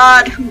 the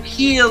God who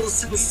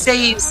heals and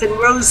saves, and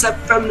rose up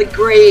from the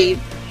grave.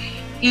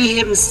 He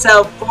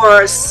himself bore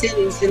our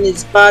sins in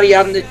his body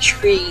on the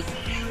tree,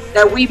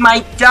 that we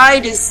might die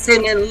to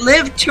sin and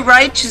live to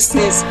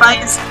righteousness. By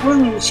his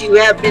wounds you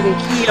have been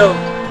healed.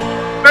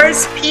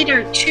 1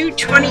 Peter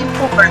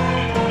 2:24.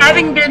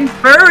 Having been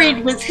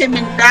buried with him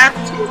in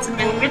baptism,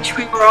 in which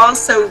we were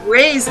also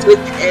raised with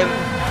him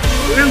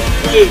through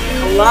faith.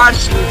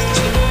 Colossians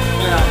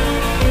 2:12.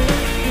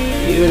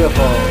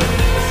 Beautiful.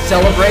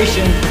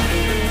 Celebration.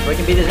 So it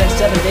can be the next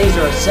 7 days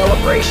are a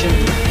celebration.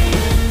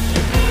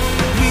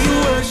 We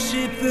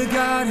worship the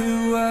God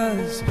who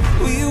was.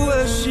 We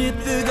worship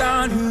the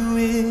God who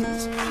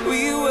is.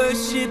 We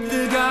worship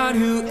the God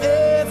who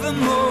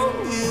evermore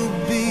will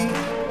be.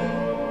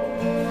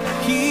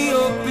 He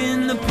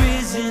opened the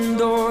prison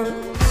doors.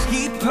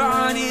 He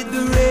parted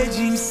the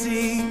raging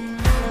sea.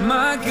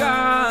 My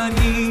God,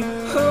 he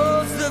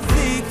holds the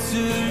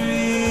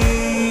victory.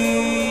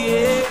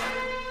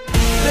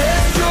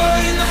 There's joy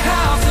in the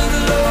house of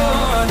the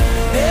Lord.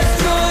 There's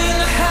joy in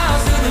the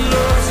house of the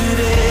Lord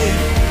today.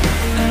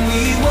 And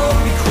we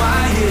won't be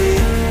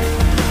quiet.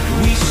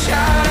 We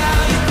shout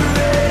out your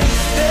praise.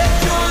 There's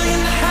joy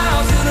in the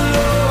house of the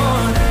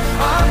Lord.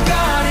 Our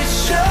God is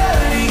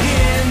surely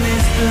in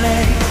this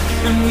place.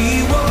 And we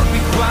won't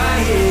be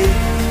quiet.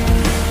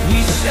 We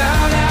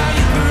shout out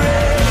your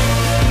praise.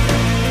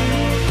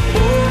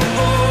 Oh,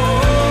 oh,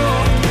 oh.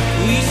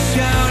 We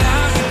shout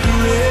out your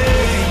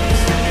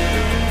praise.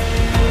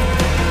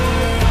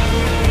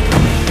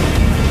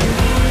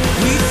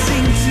 We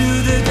sing to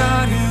the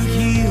God who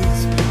heals.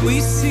 We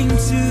sing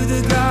to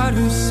the God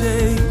who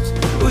saves.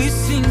 We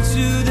sing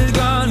to the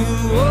God who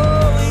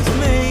always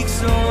makes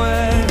a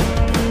way.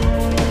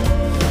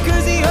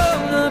 'Cause he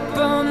hung up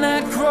on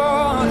that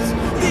cross,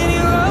 then he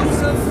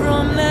rose up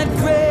from that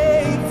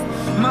grave.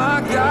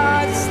 My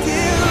God is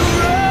still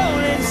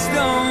rolling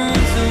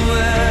stones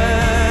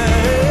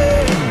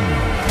away.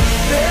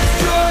 There's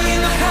joy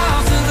in the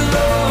house of the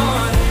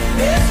Lord.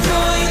 There's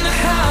joy in the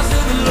house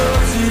of the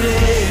Lord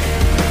today.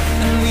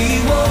 And we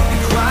won't be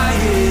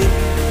quiet.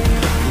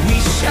 We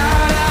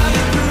shout out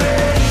your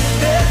praise.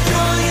 There's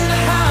joy in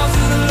the house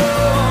of the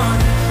Lord.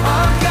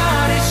 Our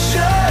God is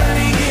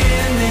surely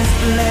in this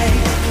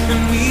place.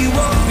 And we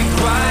won't be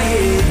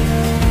quiet.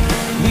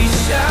 We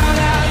shout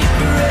out your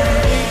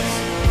praise.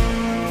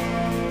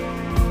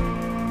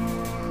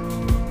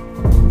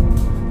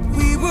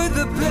 We were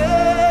the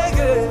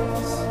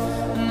beggars,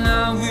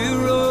 now we're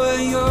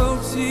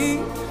royalty.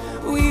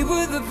 We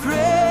were the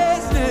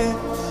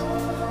prisoners,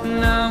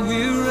 now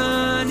we're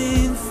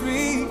running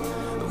free.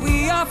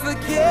 We are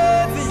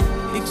forgiven,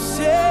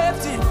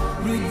 accepted,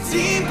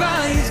 redeemed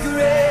by his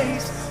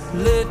grace.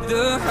 Let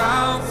the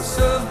house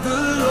of the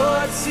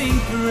Lord sing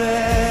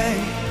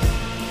praise.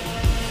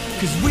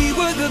 'Cause we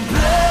were the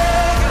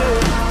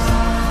beggars,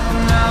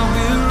 now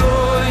we're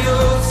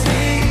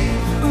royalty.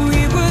 We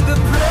were the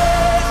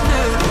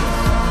prisoners,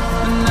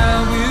 now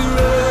we're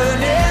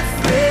running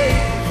free.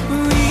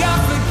 We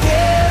are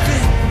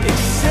forgiven,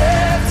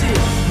 accepted,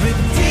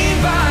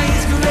 redeemed by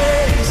his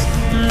grace.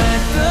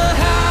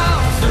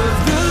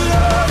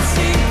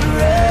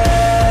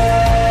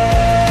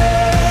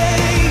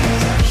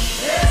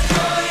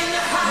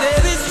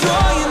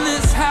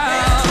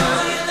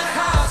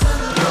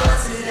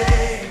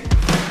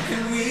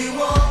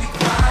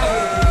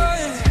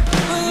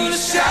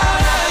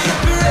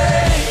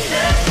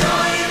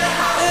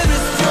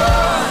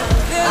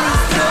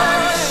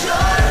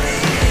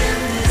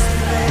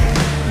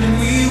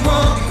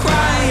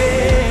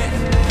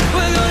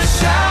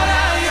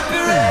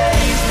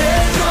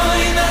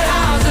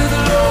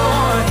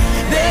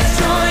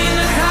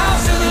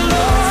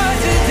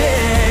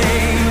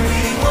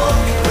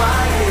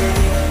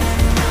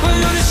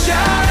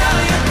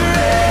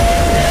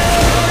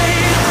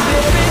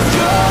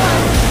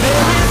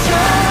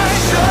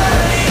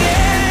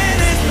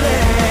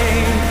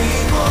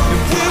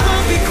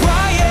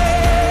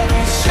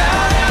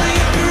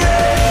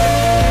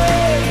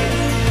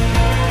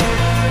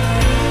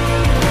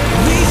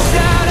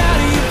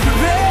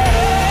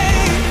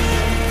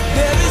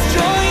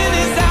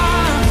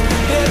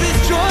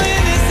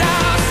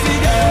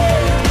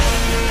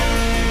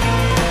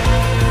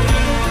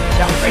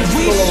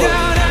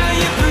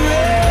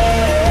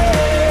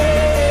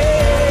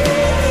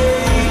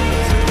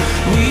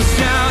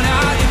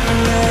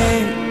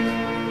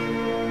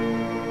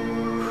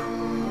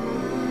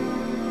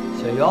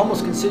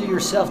 consider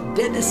yourself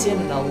dead to sin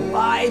and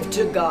alive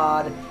to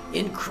God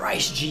in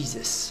Christ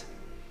Jesus.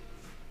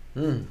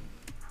 All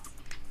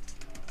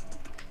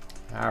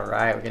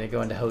right, we're going to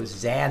go into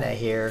Hosanna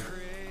here.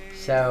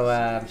 So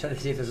I'm trying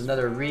to see if there's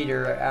another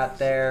reader out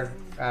there.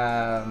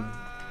 I'll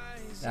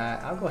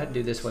go ahead and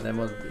do this one, then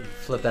we'll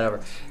flip that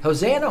over.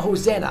 Hosanna,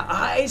 Hosanna,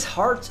 eyes,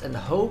 hearts, and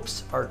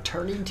hopes are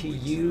turning to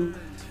you.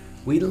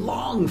 We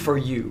long for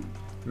you.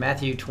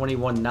 Matthew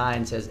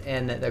 21:9 says,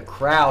 and the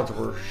crowds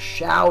were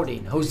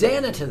shouting,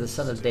 Hosanna to the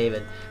Son of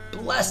David.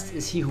 Blessed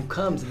is he who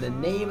comes in the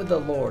name of the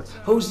Lord.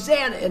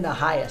 Hosanna in the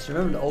highest.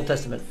 Remember in the Old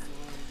Testament,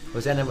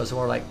 Hosanna was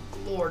more like,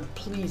 Lord,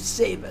 please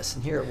save us.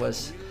 And here it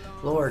was,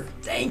 Lord,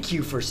 thank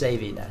you for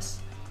saving us.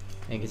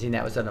 And you can see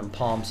that was done on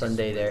Palm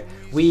Sunday there.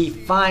 We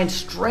find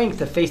strength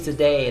to face the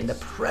day, and the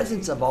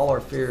presence of all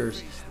our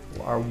fears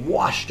are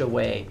washed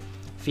away.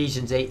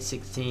 Ephesians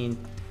 8:16.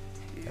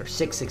 Or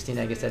 6:16,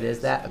 I guess that is,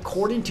 that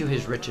according to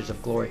his riches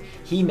of glory,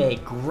 he may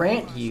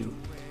grant you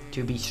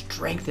to be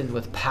strengthened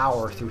with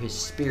power through his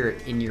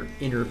Spirit in your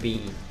inner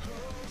being.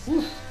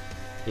 Whew.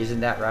 Isn't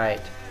that right?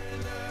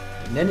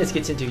 And then this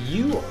gets into,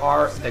 you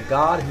are the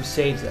God who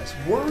saves us,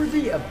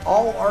 worthy of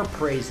all our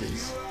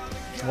praises.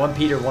 1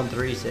 Peter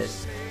 1:3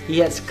 says, he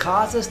has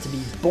caused us to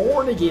be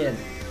born again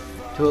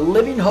to a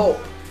living hope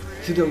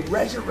through the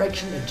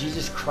resurrection of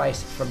Jesus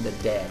Christ from the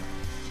dead.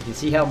 You can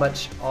see how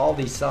much all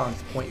these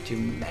songs point to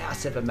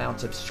massive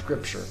amounts of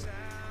scripture.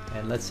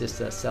 And let's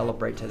just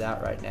celebrate to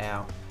that right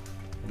now.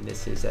 And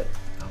this is it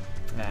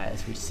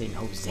as we sing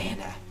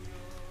Hosanna.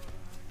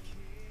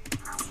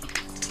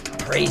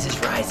 Praise is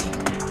rising.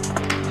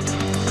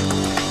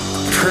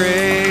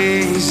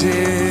 Praise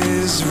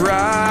is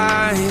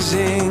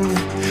rising.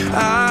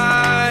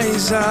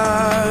 Eyes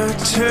are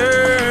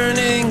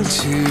turning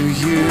to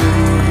you.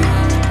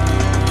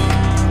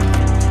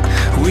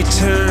 We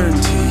turn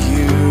to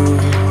you.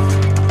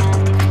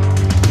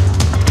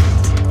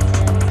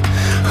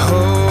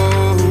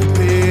 Hope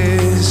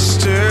is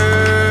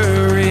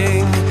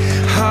stirring,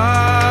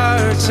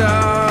 hearts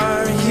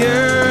are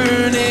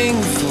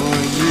yearning for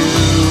you.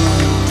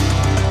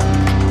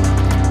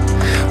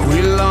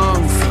 We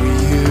long for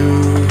you.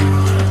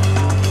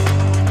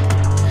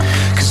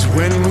 'Cause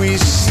when we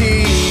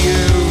see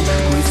you,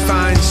 we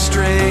find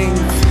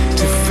strength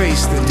to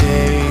face the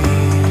day.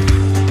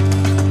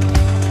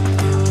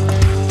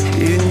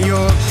 In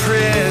your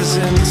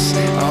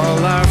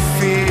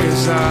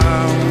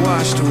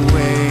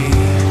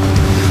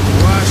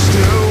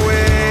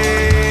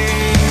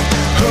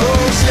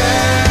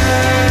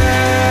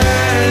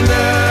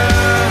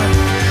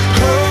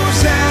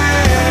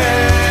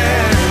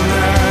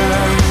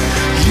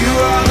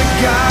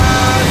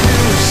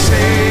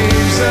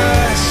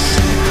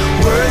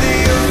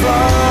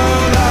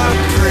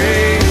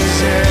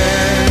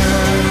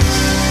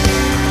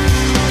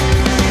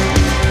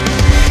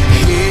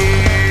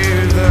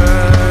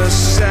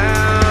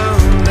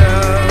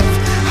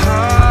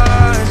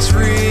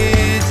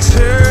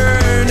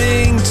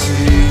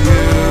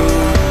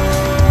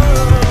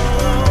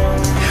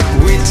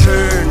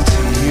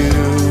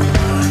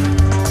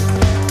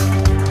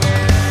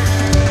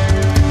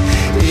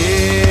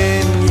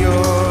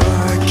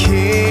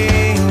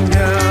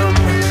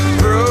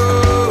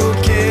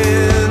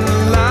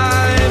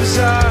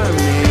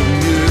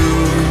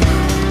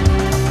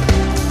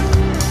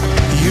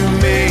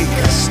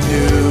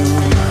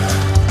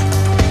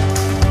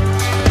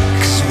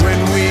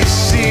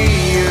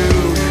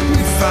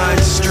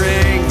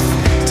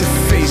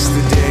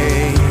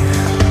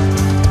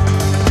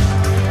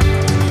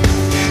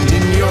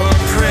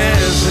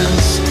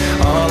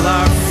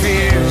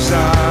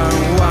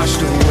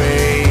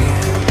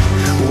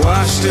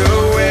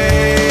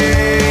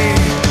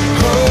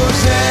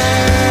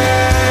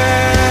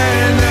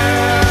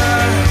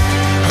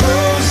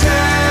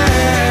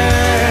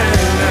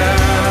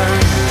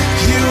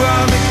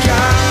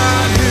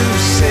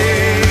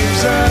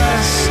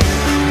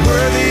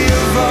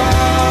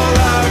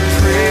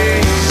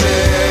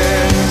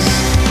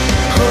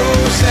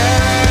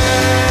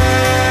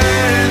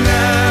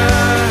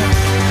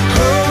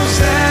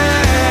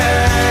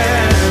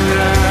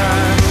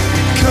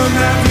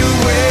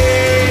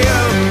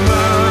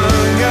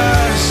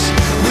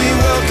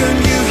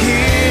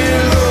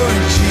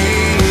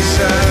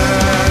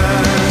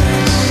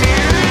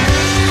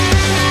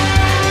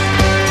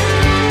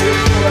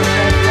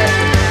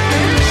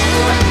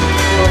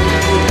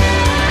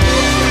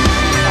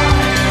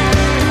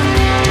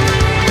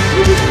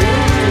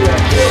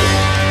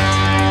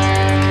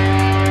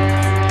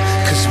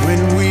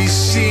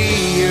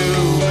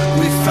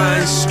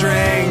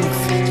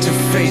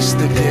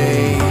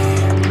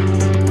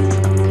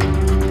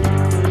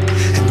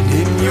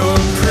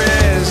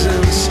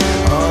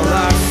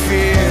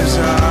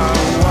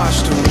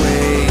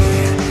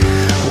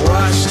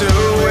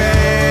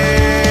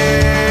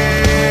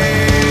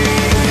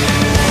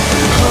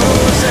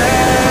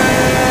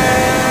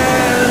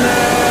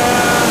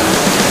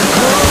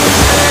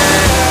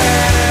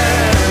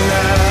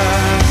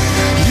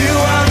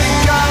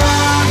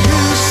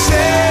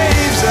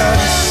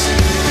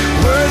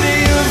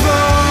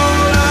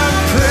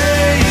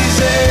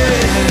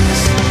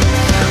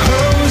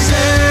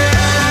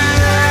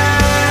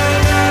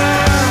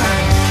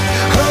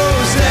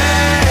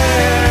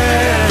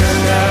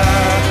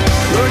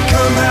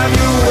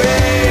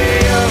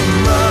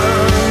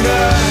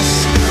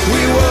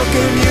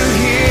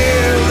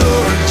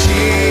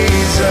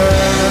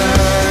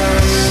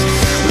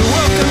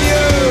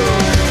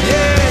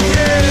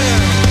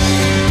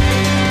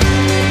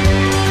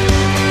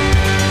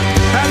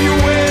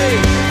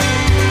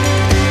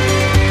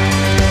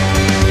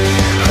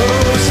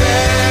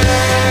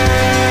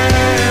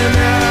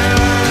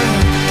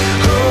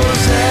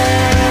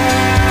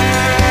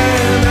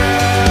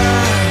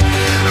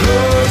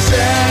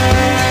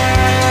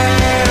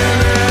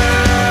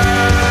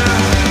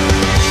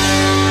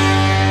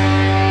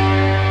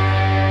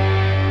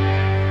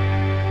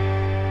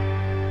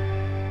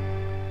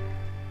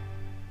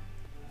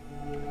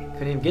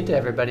get to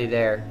everybody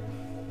there.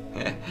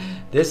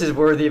 This is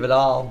worthy of it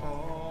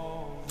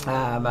all.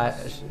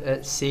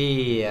 Let's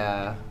see.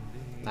 I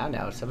don't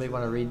know. Somebody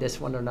want to read this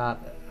one or not?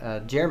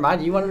 Jeremiah,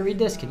 do you want to read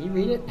this? Can you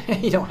read it?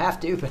 You don't have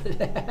to, but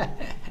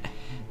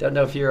don't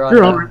know if you're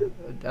on.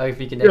 If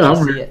you can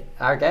actually see it.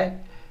 Okay.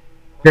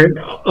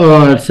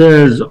 It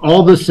says,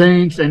 all the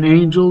saints and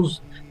angels,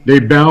 they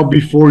bow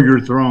before your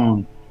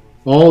throne.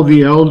 All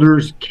the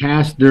elders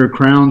cast their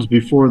crowns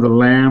before the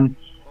Lamb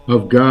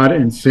of God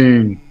and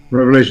sing.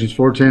 Revelations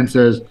 4:10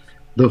 says,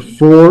 the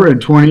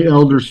 24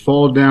 elders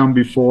fall down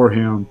before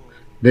him.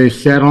 They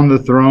sat on the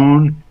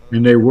throne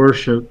and they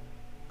worship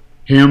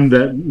him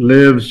that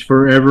lives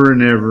forever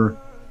and ever,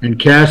 and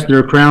cast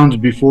their crowns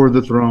before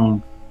the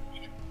throne.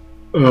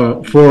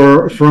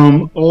 For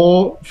from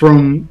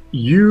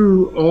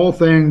you all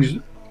things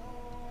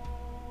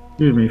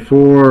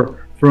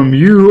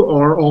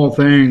are all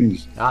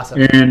things,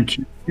 awesome. And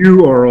to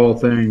you are all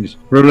things.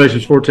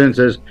 Revelations 4:10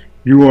 says,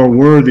 you are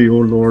worthy, O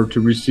Lord,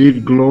 to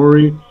receive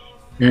glory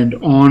and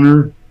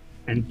honor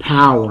and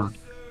power,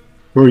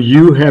 for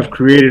you have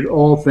created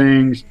all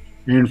things,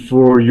 and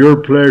for your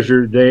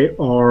pleasure they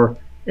are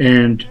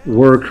and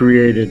were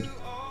created.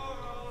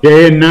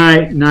 Day and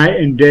night, night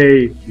and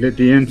day, let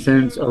the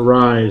incense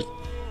arise.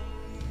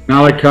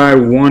 Malachi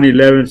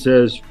 1:11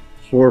 says,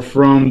 for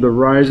from the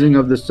rising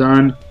of the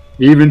sun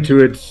even to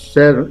its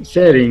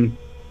setting,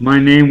 my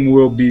name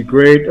will be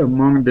great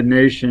among the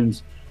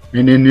nations,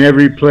 and in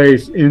every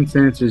place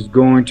incense is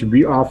going to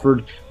be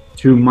offered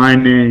to my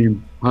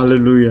name.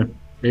 Hallelujah.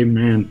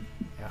 Amen.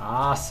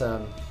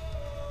 Awesome.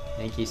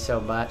 Thank you so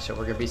much. So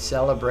we're going to be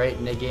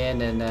celebrating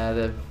again in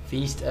the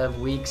Feast of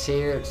Weeks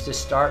here. It's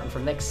just starting for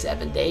the next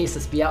 7 days.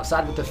 Let's be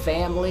outside with the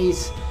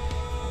families.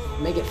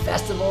 Make it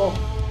festival.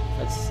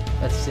 Let's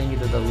sing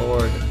to the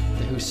Lord,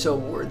 who's so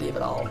worthy of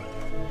it all.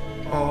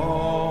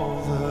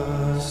 All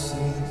the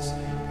saints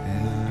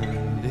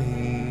and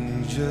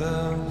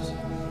angels,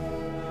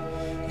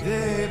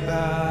 they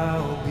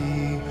bow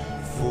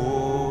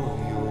before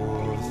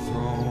your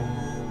throne.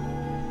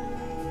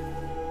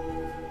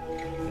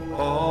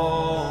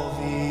 All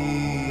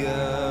the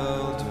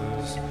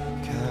elders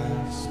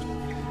cast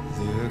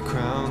their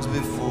crowns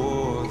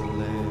before the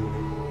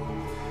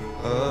Lamb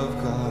of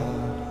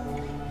God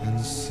and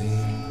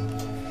sing,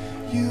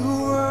 you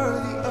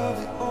worthy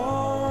of it all.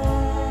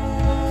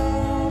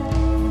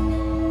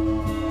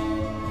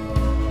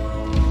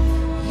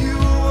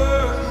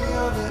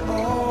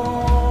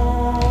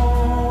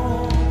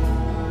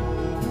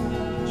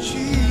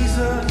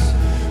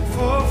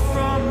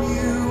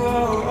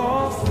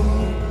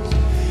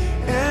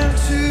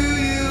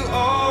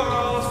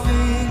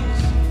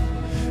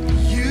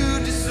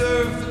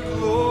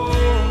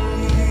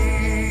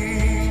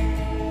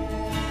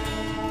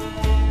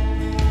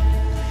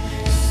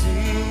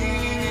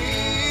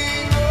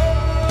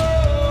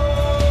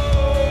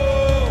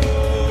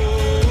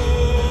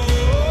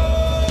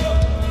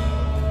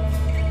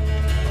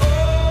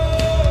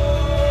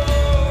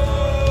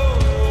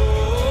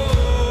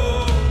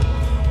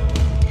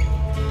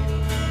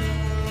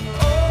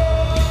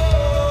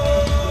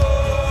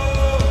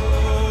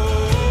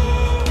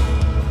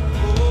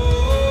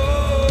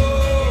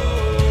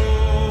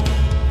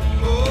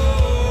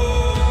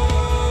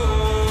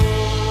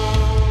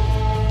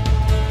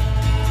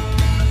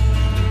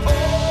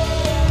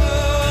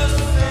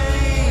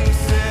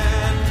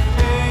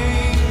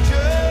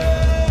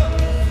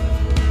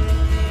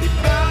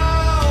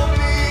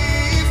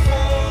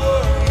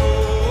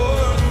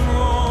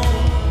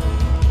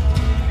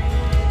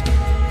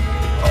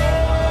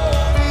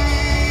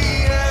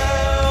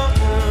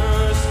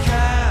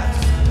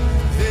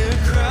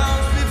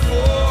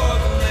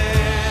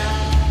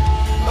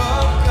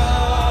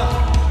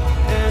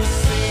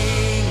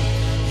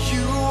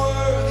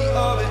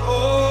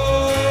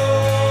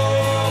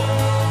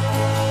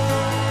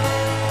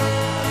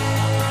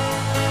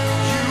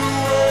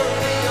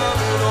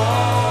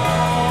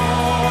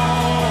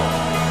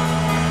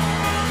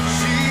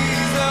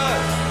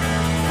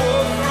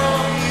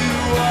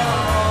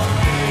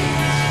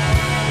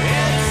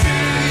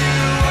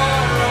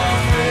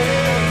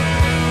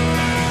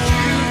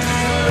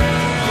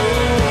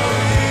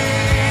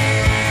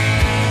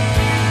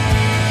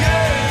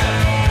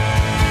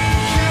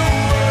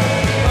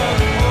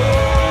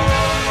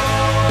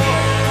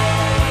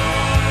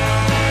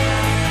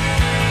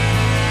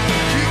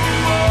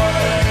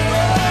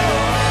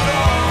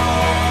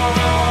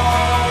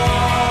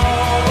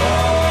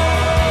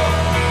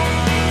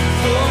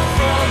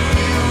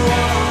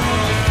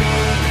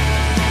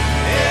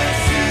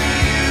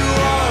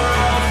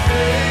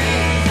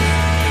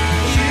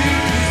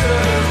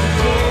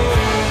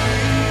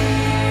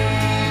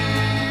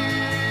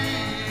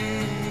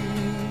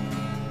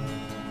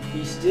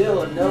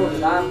 still and know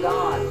that I'm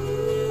God.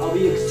 I'll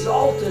be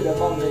exalted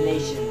among the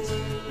nations,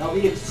 and I'll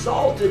be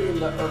exalted in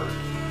the earth.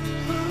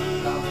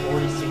 Psalm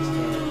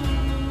 46:10.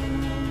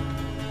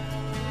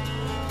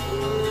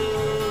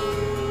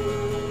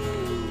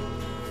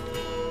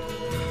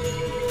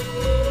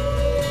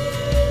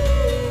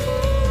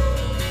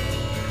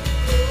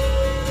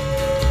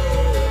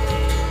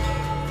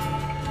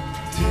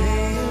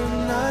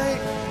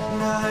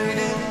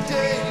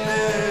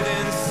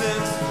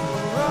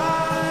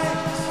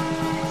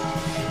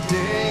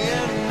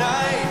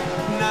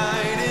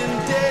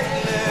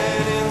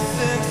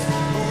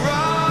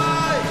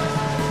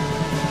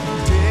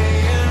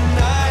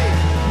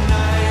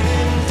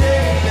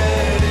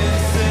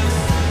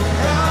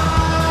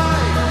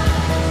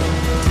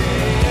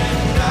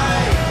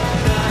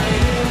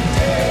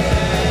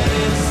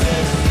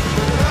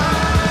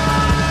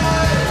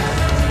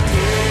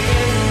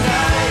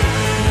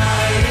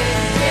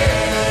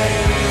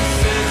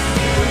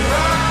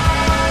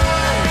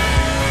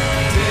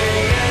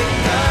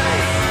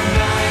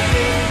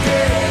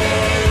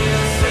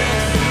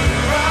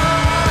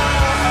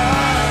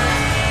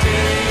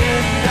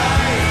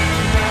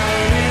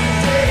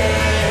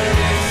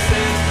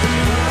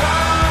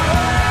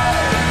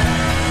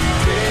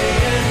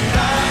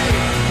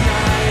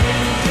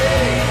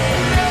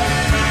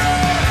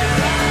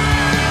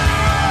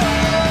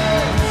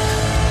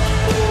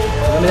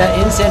 I mean,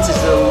 that incense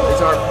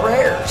is our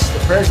prayers, the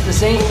prayers of the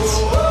saints.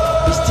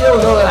 Be still,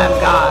 know that I'm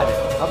God.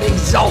 I'll be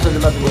exalted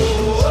above the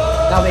nations.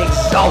 I'll be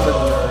exalted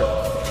in the earth.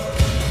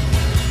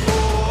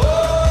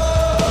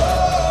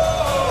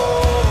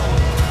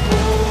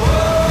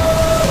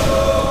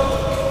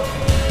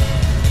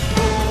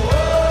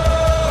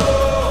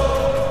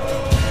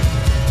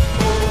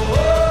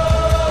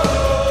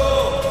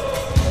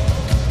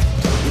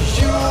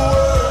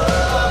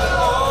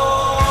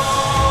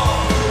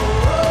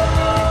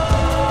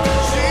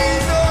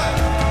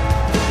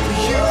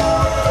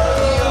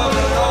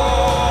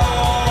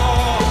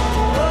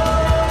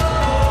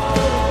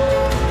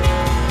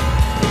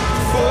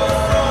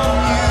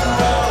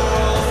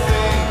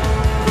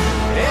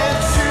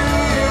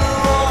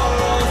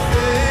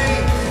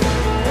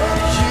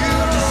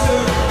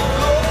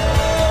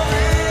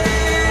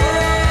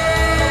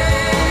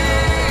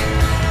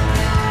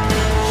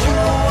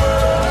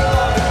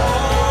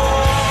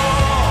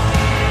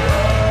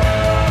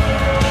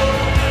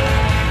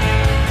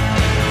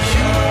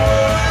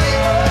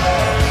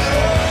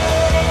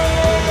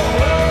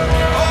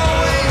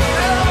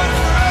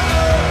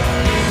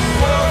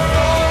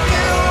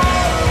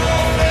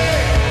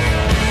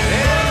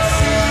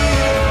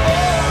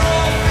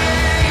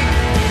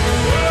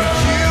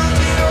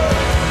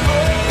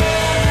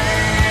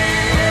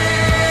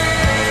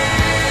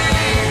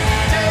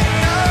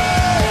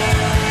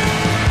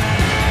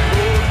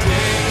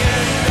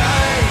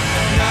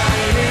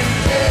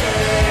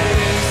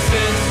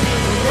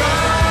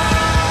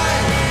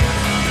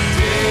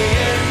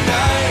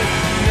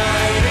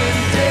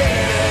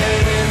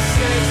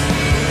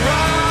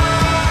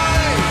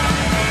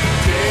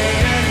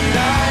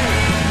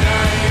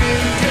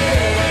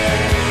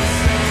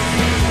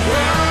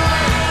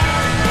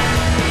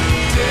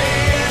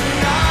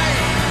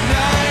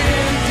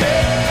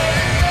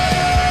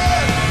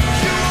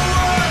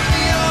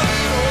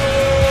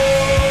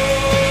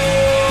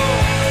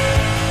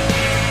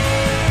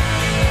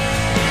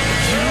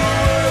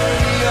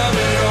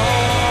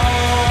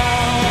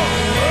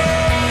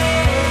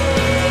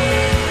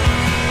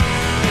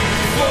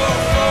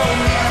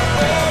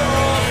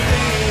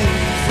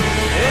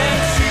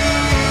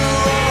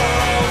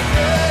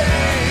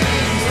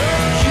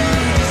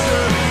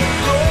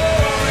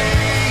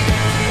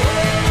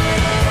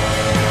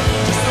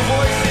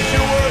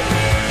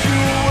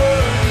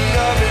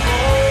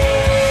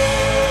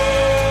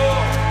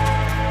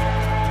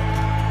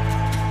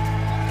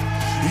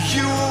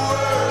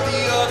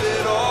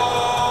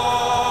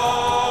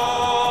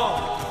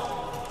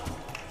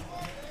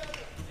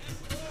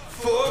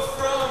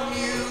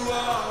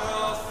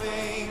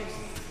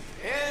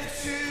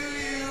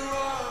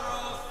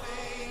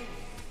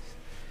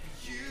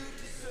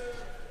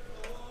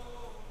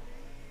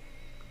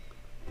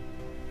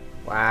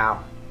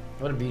 Wow,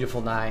 what a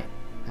beautiful night.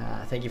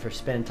 Thank you for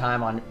spending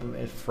time on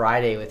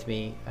Friday with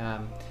me.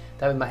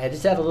 That we might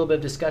just have a little bit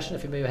of discussion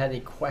if anybody had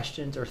any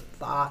questions or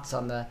thoughts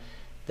on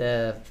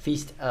the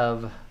Feast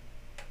of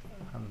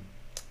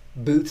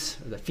Booths,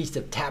 or the Feast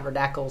of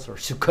Tabernacles, or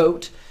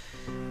Sukkot.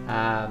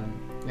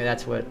 And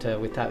that's what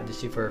we thought we'd just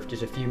do for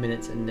just a few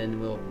minutes, and then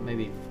we'll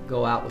maybe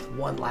go out with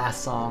one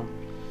last song.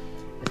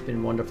 It's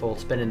been wonderful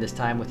spending this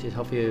time with you.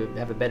 Hopefully you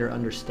have a better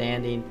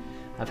understanding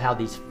of how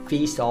these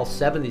feasts, all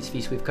 7 of these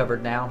feasts we've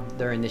covered now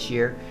during this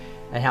year,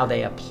 and how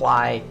they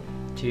apply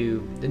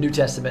to the New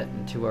Testament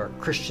and to our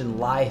Christian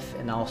life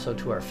and also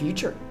to our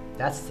future.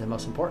 That's the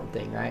most important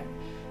thing, right?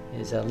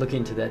 Is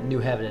looking to that new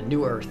heaven and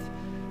new earth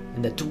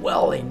and the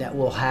dwelling that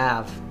we'll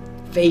have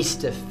face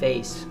to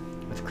face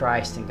with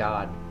Christ and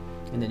God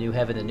in the new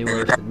heaven, the new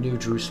earth, the new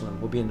Jerusalem.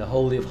 We'll be in the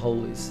Holy of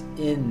Holies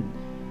in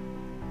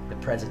the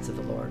presence of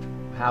the Lord.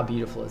 How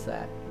beautiful is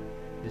that?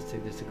 Just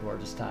a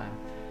gorgeous time.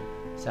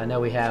 So I know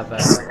we have,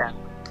 I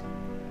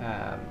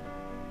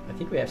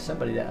think we have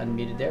somebody that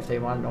unmuted there. If they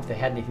want to know if they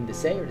had anything to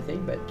say or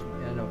anything, but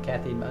I don't know,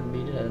 Kathy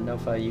unmuted. I don't know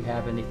if you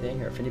have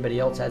anything, or if anybody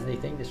else has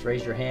anything, just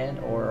raise your hand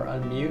or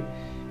unmute.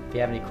 If you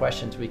have any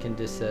questions, we can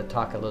just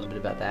talk a little bit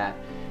about that.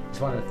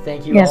 Just want to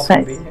thank you all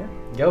for being here.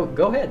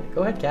 Go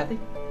ahead, Kathy.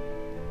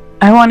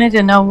 I wanted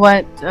to know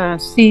what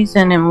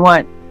season and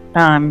what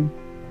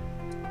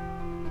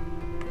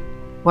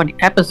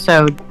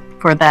episode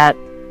for that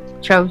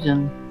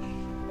Chosen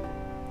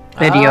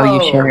video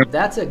you shared.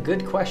 That's a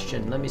good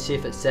question. Let me see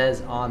if it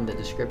says on the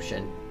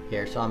description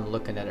here. So I'm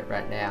looking at it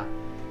right now.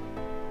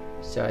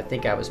 So I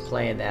think I was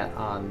playing that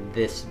on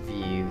this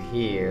view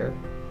here,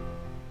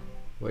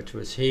 which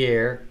was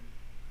here.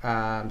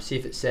 See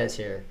if it says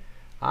here.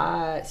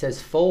 It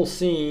says full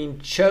scene,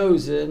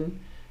 Chosen.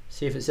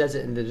 See if it says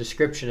it in the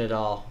description at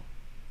all.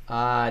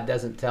 It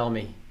doesn't tell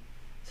me.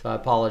 So I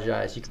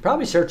apologize. You can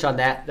probably search on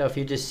that, though. If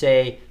you just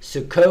say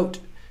Sukkot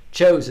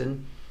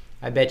Chosen,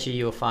 I bet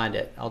you'll find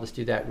it. I'll just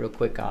do that real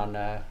quick on,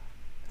 I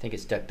think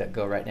it's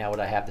DuckDuckGo right now, what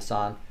I have this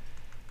on.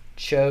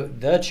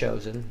 The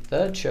Chosen,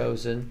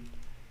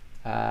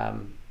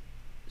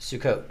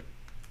 Sukkot.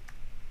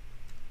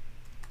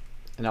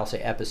 And I'll say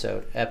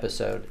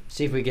episode.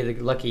 See if we get a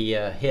lucky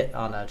hit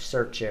on a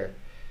search here.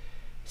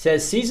 It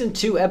says Season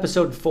 2,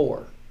 Episode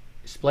 4.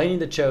 explaining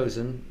the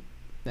chosen,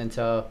 and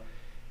so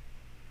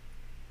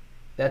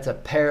that's a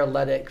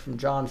paralytic from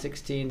John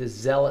 16. The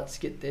zealots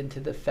get into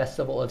the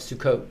festival of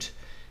Sukkot.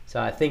 So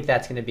I think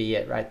that's going to be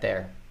it right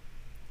there.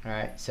 All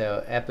right,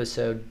 so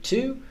episode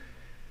 2,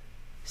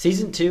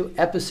 season 2,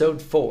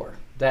 episode 4.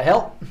 That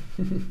help?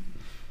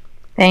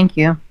 Thank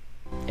you.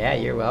 Yeah,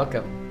 you're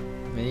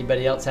welcome.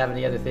 Anybody else have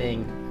any other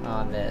thing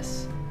on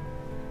this?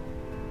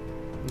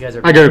 You guys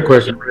are. I got a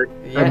question, Rick.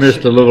 Yeah, I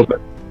missed sure. a little bit.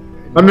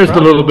 I missed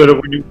a little bit of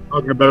when you were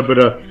talking about it,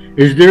 but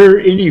is there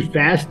any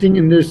fasting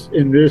in this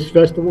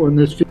festival, in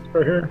this feast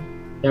right here?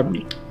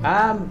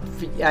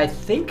 I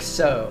think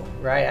so,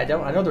 right?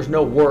 I know there's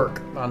no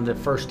work on the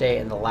first day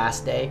and the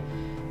last day,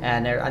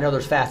 and I know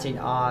there's fasting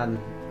on,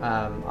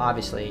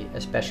 obviously,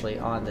 especially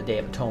on the Day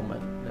of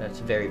Atonement. That's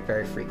very,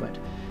 very frequent.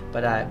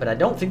 But I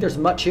don't think there's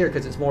much here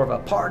because it's more of a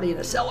party and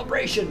a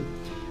celebration,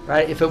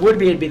 right? If it would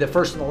be, it'd be the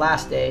first and the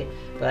last day.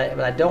 But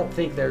I don't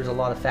think there's a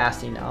lot of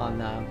fasting on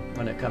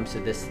when it comes to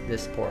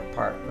this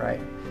part,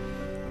 right?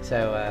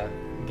 So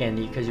again,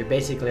 because you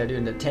basically are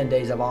doing the 10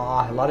 days of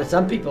awe.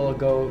 Some people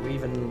go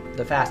even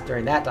the fast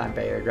during that time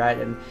period, right?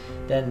 And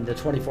then the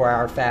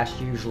 24-hour fast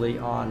usually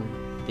on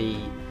the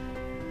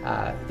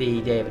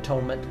Day of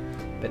Atonement.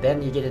 But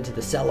then you get into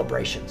the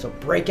celebration. So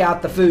break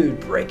out the food,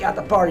 break out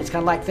the party. It's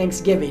kind of like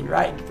Thanksgiving,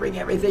 right? Bring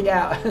everything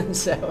out.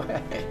 So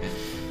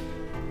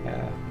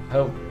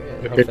hope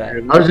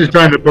that. I was just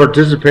trying to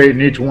participate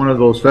in each one of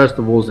those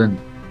festivals, and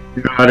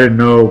I didn't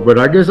know. But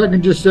I guess I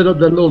can just set up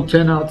that little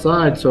tent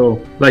outside.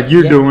 So like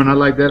you're doing, I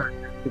like that.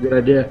 That's a good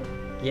idea.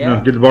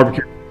 Yeah. Get the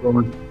barbecue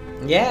going.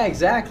 Yeah,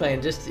 exactly,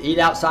 and just eat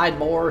outside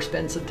more,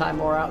 spend some time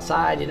more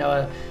outside.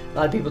 A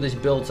lot of people just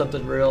build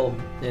something real,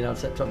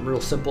 something real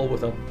simple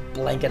with a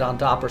blanket on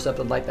top or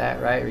something like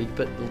that, right? Or you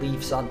put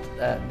leaves on,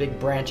 big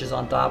branches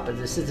on top, and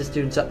this is just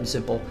doing something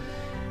simple.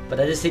 But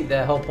I just think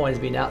the whole point is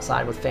being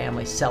outside with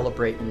family,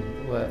 celebrating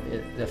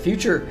the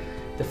future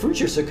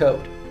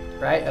Sukkot,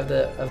 right? Of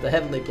the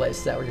heavenly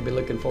place that we're gonna be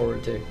looking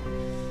forward to.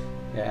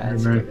 Yeah,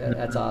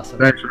 that's awesome.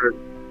 Thanks, Rick.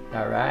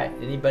 All right.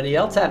 Anybody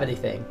else have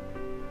anything?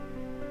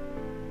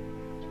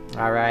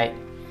 All right.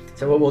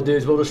 So what we'll do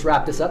is we'll just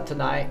wrap this up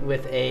tonight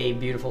with a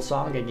beautiful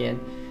song again.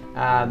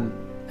 I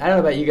don't know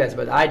about you guys,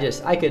 but I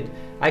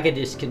could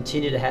just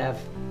continue to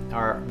have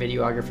our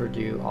videographer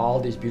do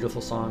all these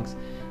beautiful songs.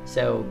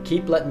 So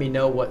keep letting me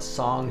know what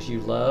songs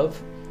you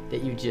love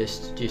that you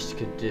just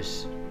could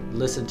just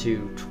listen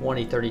to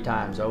 20, 30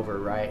 times over,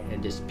 right?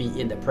 And just be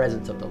in the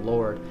presence of the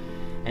Lord.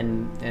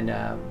 And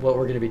what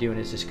we're going to be doing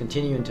is just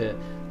continuing to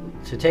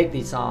take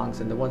these songs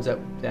and the ones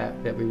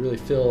that we really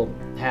feel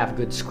have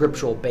good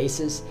scriptural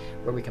basis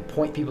where we can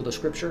point people to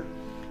scripture.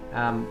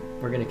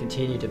 We're going to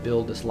continue to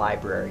build this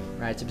library,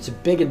 right? So it's a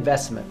big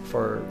investment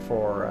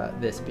for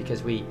this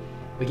because we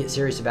get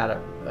serious about it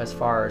as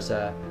far as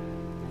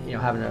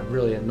having a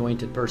really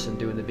anointed person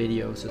doing the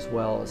videos as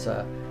well as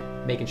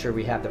making sure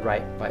we have the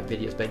right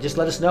videos. But just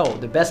let us know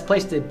the best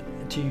place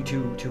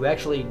to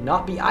actually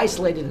not be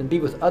isolated and be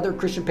with other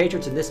Christian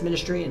patriots in this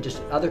ministry and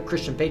just other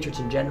Christian patriots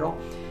in general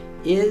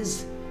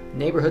is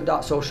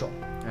neighborhood.social.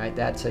 Right,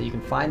 that's you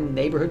can find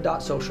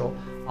neighborhood.social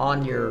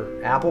on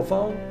your Apple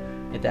phone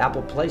at the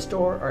Apple Play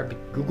Store or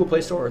Google Play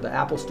Store or the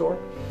Apple Store,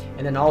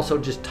 and then also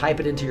just type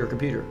it into your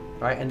computer,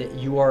 right? And the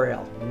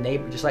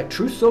URL, just like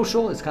Truth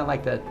Social is kind of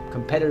like the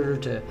competitor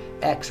to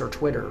X or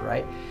Twitter,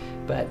 right?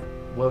 But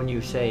when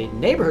you say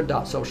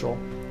neighborhood.social,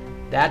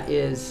 that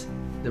is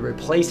the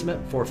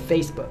replacement for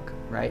Facebook,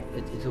 right?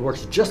 It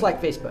works just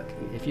like Facebook.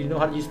 If you know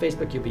how to use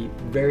Facebook, you'll be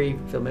very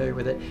familiar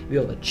with it. You'll be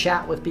able to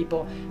chat with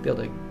people, be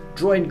able to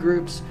join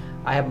groups.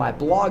 I have my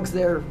blogs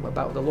there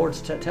about what the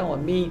Lord's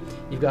telling me.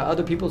 You've got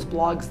other people's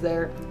blogs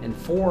there and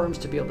forums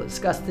to be able to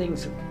discuss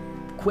things,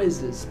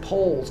 quizzes,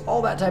 polls,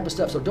 all that type of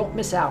stuff. So don't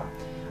miss out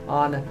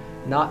on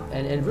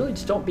and really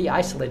just don't be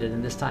isolated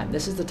in this time.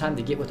 This is the time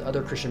to get with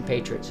other Christian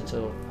patriots. And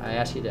so I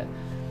ask you to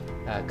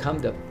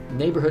come to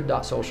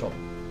neighborhood.social.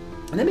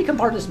 And then become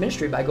part of this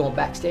ministry by going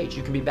backstage.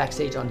 You can be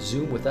backstage on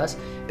Zoom with us.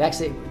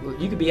 Backstage,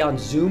 you could be on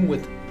Zoom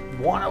with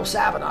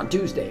 107 on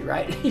Tuesday,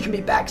 right? You can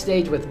be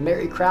backstage with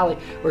Mary Crowley,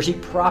 where she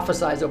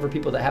prophesies over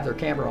people that have their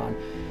camera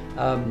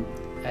on.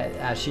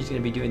 She's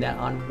going to be doing that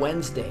on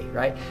Wednesday,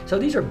 right? So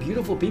these are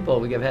beautiful people.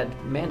 We have had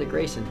Amanda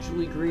Grace and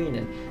Julie Green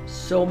and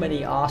so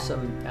many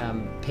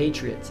awesome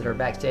patriots that are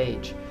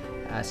backstage.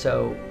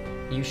 So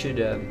you should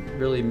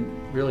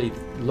really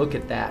look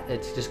at that.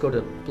 It's just go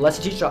to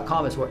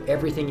blessedteach.com. Is where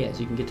everything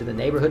is. You can get to the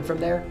neighborhood from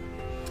there.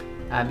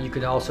 You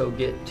can also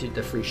get to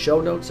the free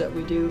show notes that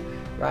we do,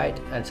 right?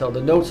 And so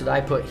the notes that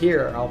I put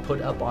here, I'll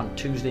put up on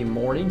Tuesday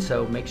morning.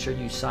 So make sure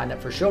you sign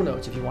up for show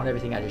notes. If you want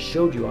everything I just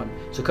showed you on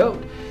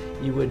Sukkot,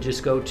 you would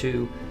just go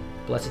to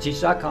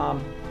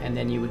blessedteach.com and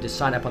then you would just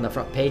sign up on the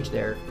front page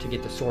there to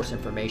get the source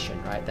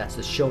information, right? That's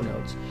the show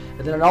notes.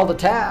 And then on all the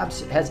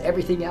tabs, it has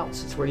everything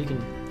else. It's where you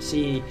can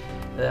see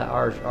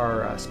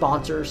our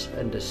sponsors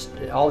and just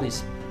all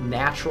these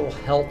natural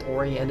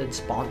health-oriented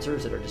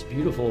sponsors that are just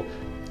beautiful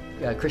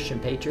Christian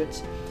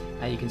patriots.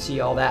 You can see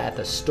all that at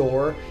the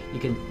store. You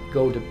can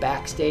go to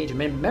Backstage.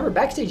 Remember,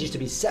 Backstage used to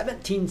be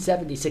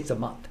 $17.76 a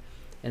month.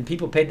 And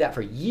people paid that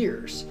for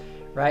years,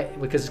 right?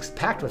 Because it's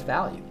packed with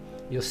value.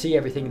 You'll see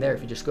everything there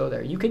if you just go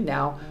there. You can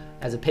now,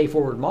 as a pay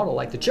forward model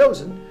like The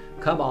Chosen,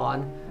 come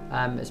on,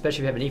 especially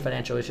if you have any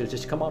financial issues,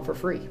 just come on for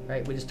free,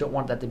 right? We just don't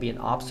want that to be an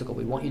obstacle.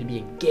 We want you to be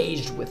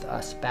engaged with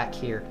us back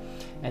here.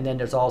 And then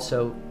there's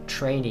also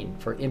training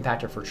for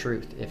Impactor for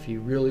Truth. If you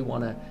really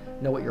want to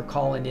know what your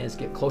calling is,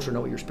 get closer,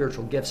 know what your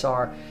spiritual gifts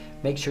are,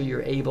 make sure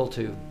you're able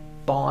to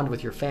bond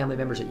with your family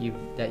members that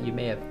you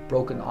may have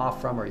broken off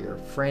from, or your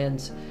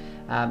friends.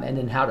 And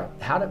then how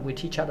to we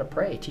teach how to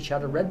pray, teach how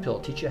to red pill,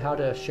 teach you how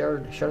to share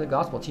the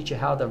gospel, teach you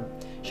how to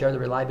share the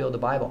reliability of the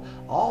Bible.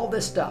 All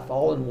this stuff,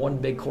 all in one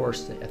big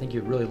course that I think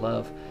you'd really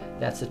love.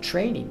 That's the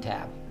training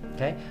tab.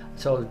 Okay,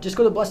 so just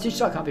go to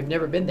blessedtoteach.com if you've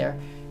never been there.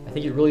 I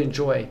think you'd really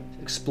enjoy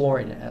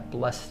exploring it at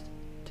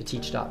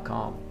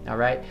blessedtoteach.com. All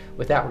right.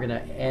 With that, we're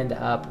going to end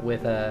up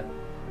with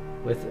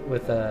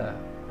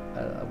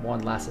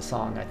one last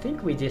song. I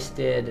think we just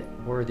did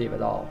 "Worthy of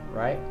It All,"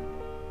 right?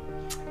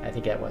 I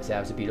think that was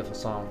a beautiful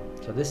song.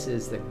 So this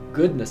is the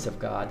goodness of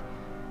God.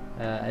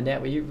 Annette,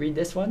 will you read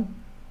this one?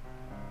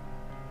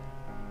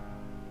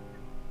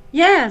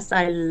 Yes,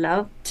 I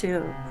love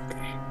to.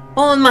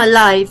 All my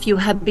life you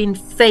have been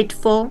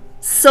faithful,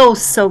 so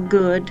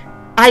good.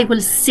 I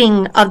will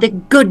sing of the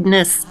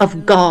goodness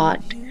of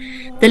God.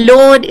 The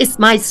Lord is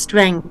my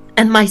strength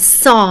and my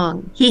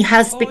song. He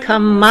has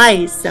become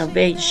my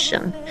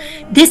salvation.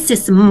 This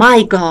is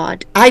my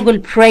God. I will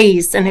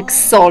praise and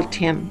exalt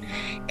him.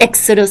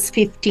 Exodus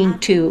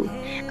 15:2.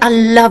 I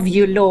love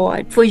you,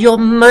 Lord, for your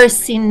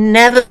mercy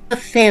never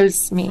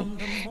fails me.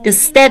 The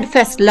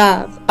steadfast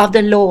love of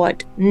the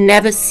Lord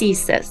never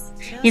ceases.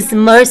 His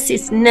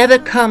mercies never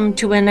come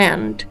to an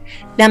end.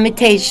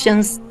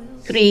 Lamentations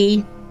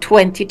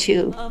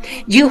 3:22.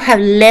 You have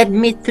led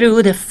me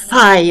through the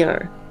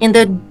fire in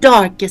the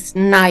darkest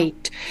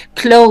night,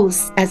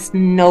 close as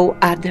no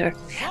other.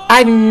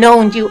 I've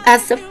known you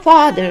as a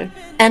father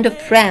and a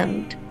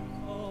friend.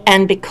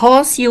 And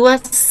because you are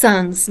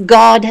sons,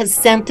 God has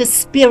sent the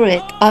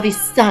Spirit of His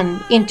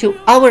Son into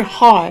our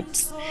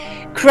hearts,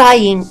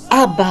 crying,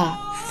 Abba,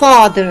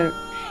 Father.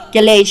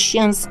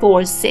 Galatians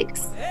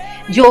 4:6.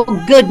 Your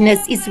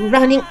goodness is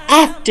running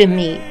after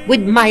me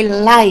with my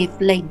life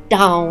laid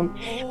down.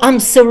 I'm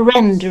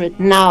surrendered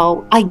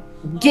now. I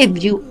give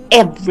you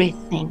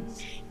everything.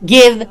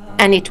 Give,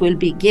 and it will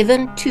be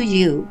given to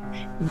you.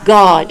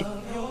 God,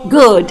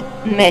 good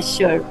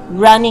measure,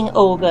 running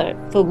over,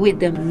 for with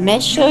the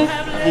measure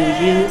you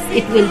use,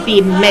 it will be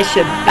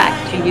measured back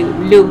to you.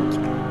 Luke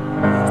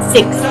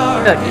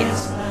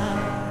 6:30.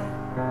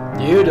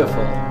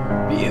 Beautiful,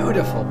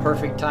 beautiful,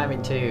 perfect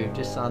timing too.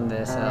 Just on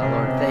this,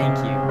 Lord, thank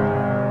you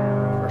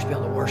for us being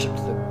able to worship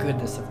the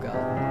goodness of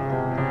God.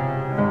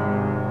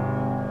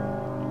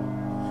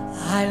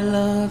 I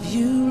love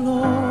you,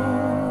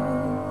 Lord,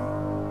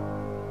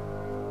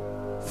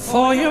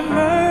 for your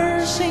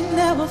mercy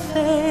never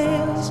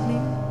fails me.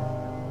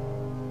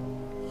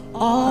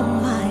 All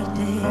my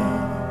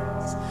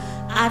days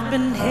I've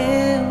been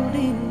held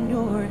in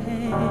your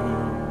hand.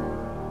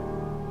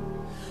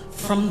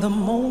 From the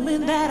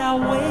moment that I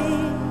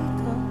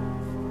wake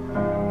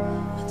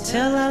up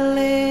till I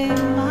lay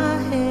my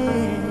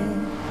head,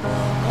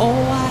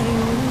 oh, I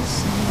will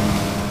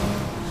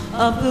sing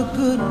of the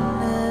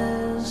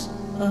goodness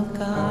of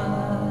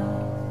God.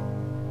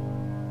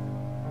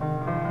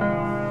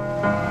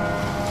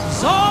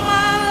 'Cause all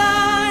my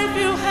life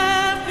you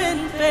have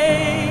been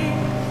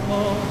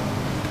faithful,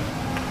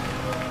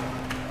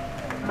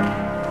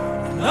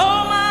 and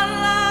all my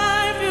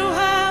life you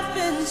have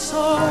been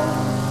so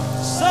good.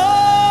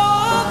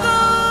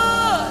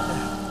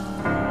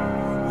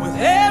 With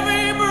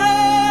every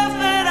breath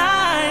that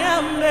I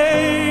am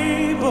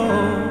able,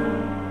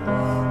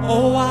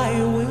 oh, I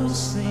will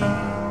sing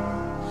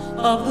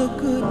of the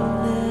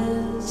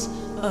goodness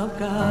of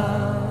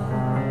God.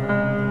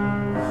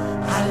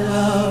 I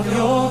love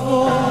your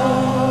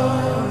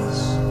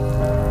voice.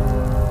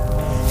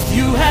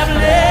 You have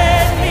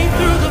led me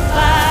through the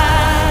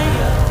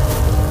fire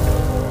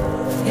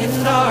in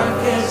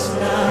darkest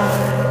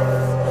night.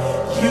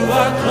 You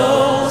are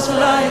close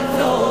like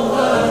no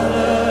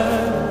other.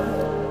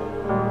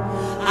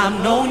 I've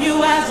known you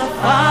as a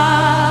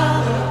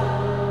father.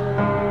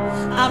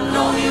 I've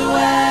known you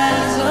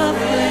as a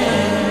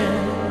friend.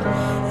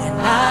 And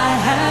I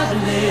have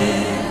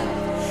lived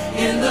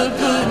in the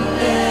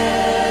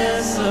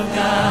goodness of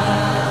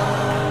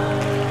God.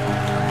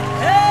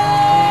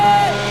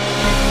 Hey!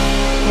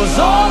 'Cause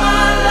all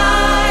my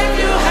life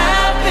you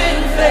have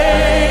been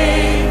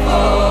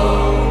faithful.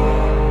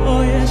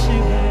 Oh yes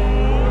you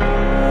have.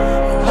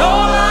 And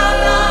all my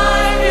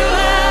life you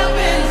have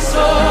been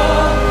so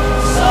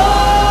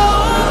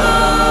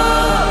good.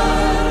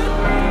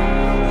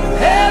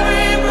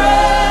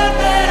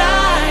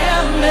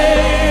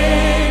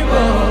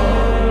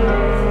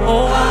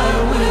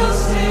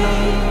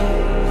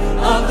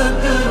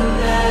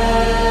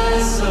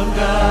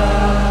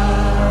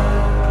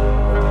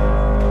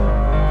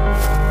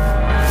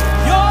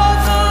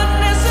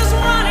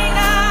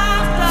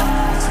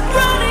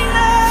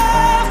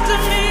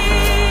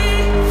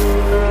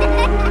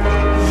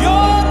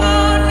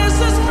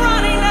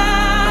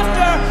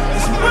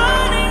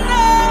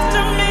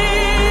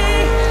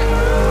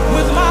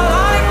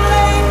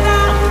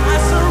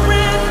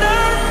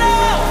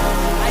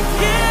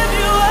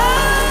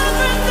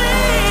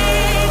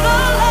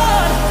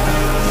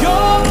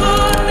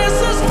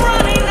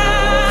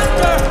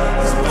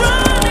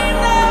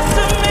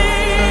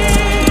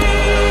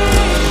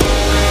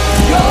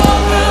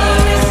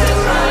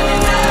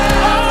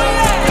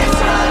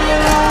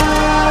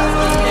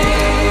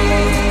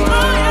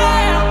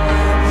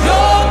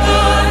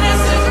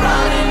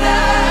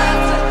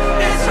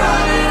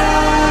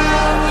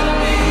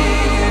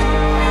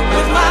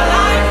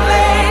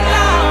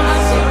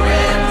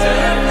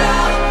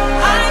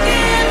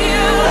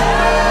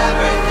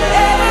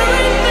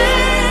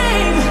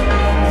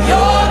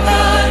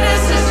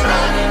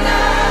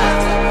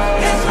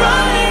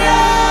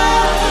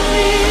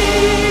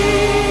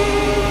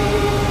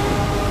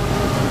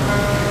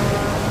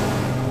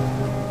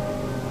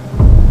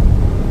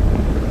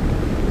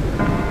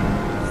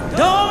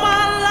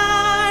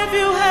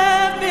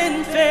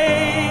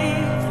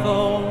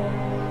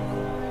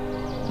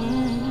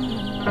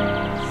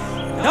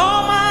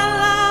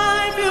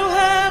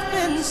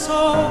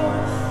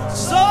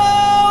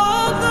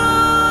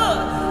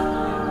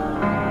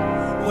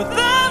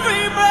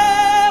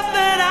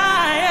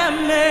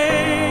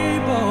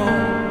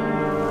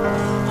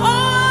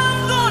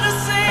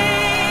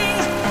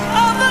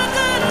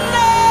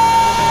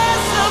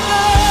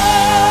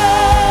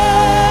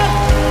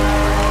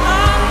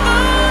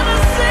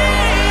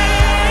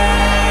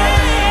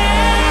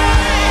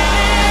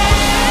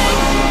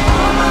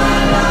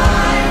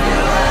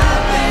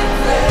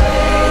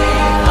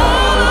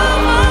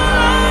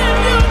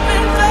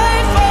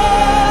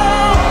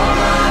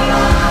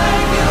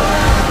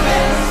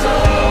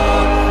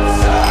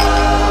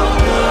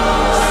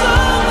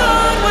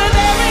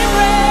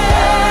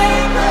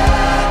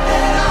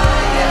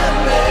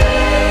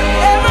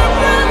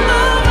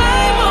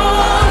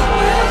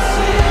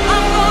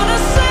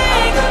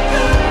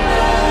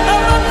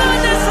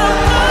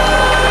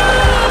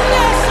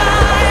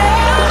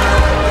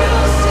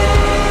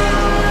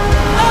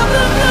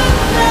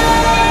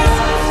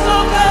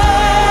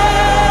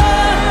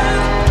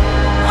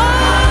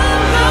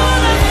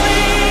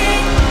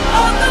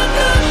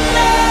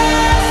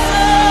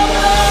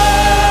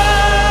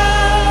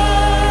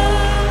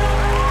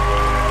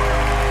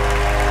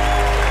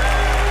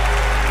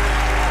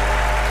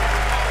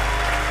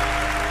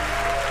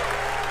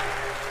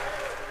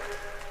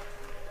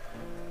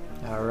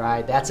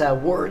 right, that's a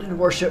word and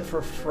worship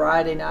for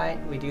Friday night.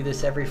 We do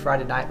this every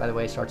Friday night, by the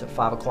way. It starts at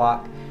 5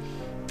 o'clock.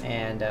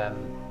 And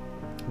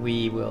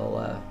we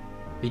will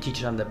be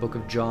teaching on the book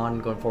of John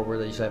going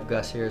forward. I usually have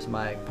Gus here as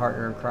my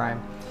partner in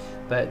crime.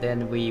 But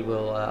then we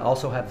will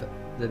also have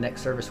the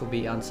next service will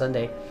be on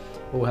Sunday.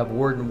 We'll have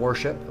word and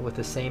worship with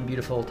the same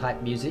beautiful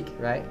type music,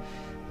 right?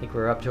 I think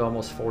we're up to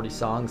almost 40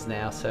 songs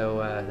now, so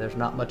there's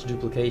not much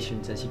duplication.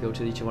 As you go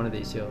to each one of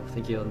these,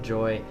 you'll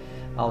enjoy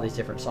all these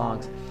different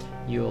songs.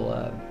 You'll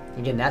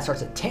again, that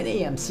starts at 10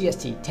 a.m.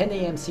 CST. 10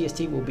 a.m.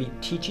 CST, we'll be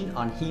teaching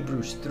on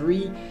Hebrews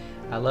 3.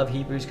 I love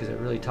Hebrews because it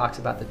really talks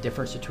about the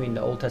difference between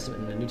the Old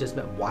Testament and the New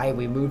Testament, why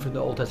we moved from the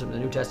Old Testament to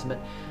the New Testament,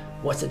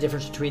 what's the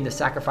difference between the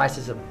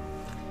sacrifices of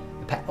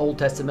the Old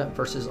Testament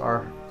versus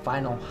our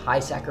final high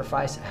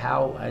sacrifice,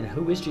 how and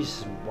who is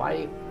Jesus,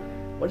 why,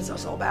 what is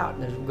this all about?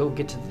 And we'll go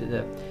get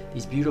to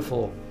these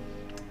beautiful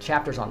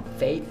chapters on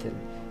faith, and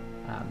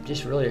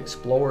just really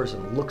explores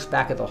and looks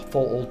back at the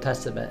full Old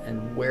Testament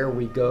and where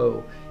we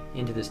go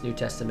into this New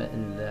Testament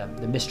and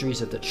the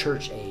mysteries of the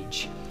church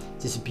age.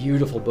 This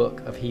beautiful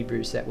book of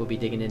Hebrews that we'll be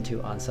digging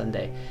into on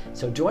Sunday.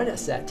 So join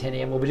us at 10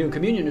 a.m. We'll be doing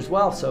communion as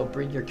well, so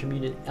bring your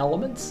communion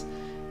elements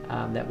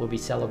that we'll be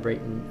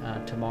celebrating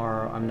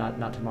tomorrow.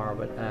 Not tomorrow,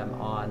 but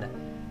on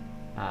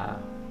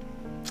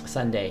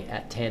Sunday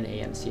at 10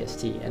 a.m.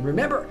 CST. And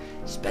remember,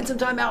 spend some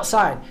time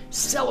outside.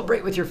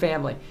 Celebrate with your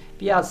family.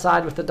 Be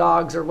outside with the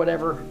dogs or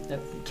whatever,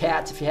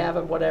 cats if you have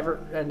them, whatever,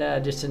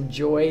 and just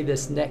enjoy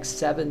this next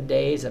 7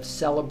 days of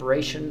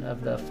celebration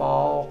of the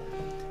fall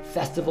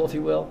festival, if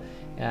you will.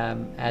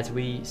 As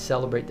we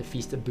celebrate the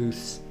Feast of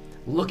Booths,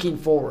 looking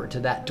forward to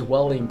that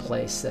dwelling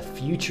place, the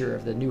future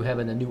of the new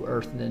heaven, the new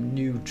earth, and the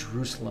new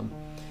Jerusalem,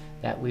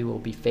 that we will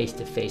be face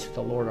to face with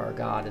the Lord our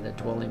God in a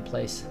dwelling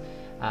place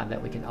that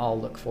we can all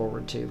look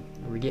forward to.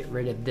 We get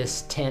rid of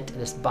this tent,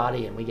 this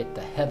body, and we get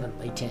the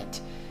heavenly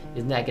tent.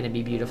 Isn't that going to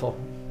be beautiful?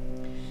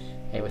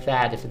 Hey, with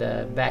that, if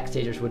the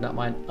backstagers would not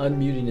mind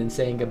unmuting and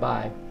saying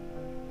goodbye.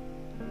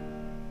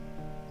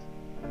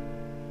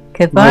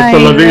 Goodbye.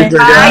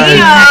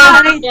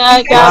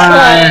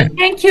 Bye.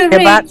 Thank you,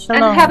 Rick,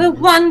 and have a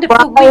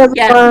wonderful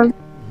weekend.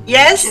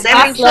 Yes,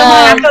 everyone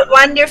have a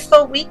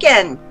wonderful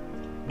weekend.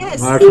 Yes.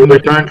 Bye from the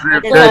country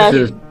of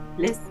Texas.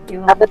 Bless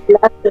you.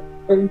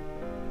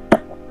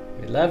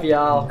 We love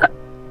y'all.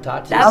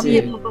 Talk to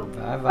you soon.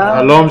 Bye-bye.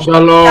 Shalom,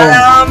 shalom.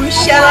 Shalom,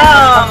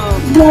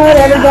 shalom. Good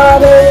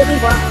everybody.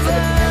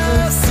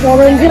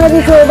 Well, enjoy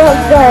this all on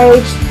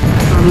stage.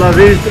 La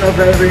vista,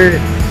 baby.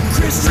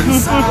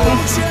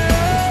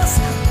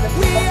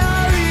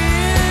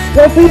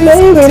 We'll be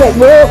leaving at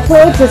work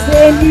for to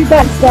seeing you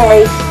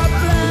backstage.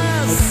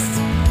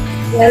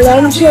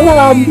 Shalom,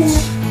 shalom.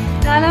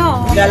 Shalom.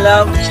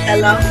 Shalom,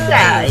 shalom,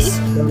 guys.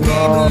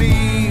 Shalom.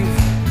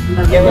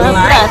 Your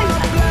life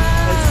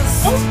was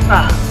so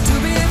fun.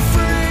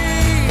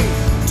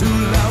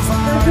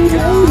 We'll be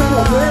leaving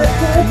at work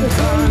for to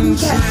seeing you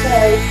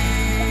backstage.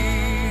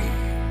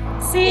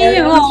 See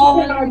you all.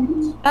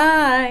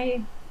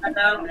 Bye.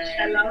 Shalom,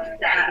 shalom,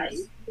 guys.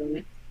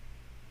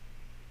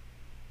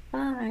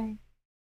 Bye.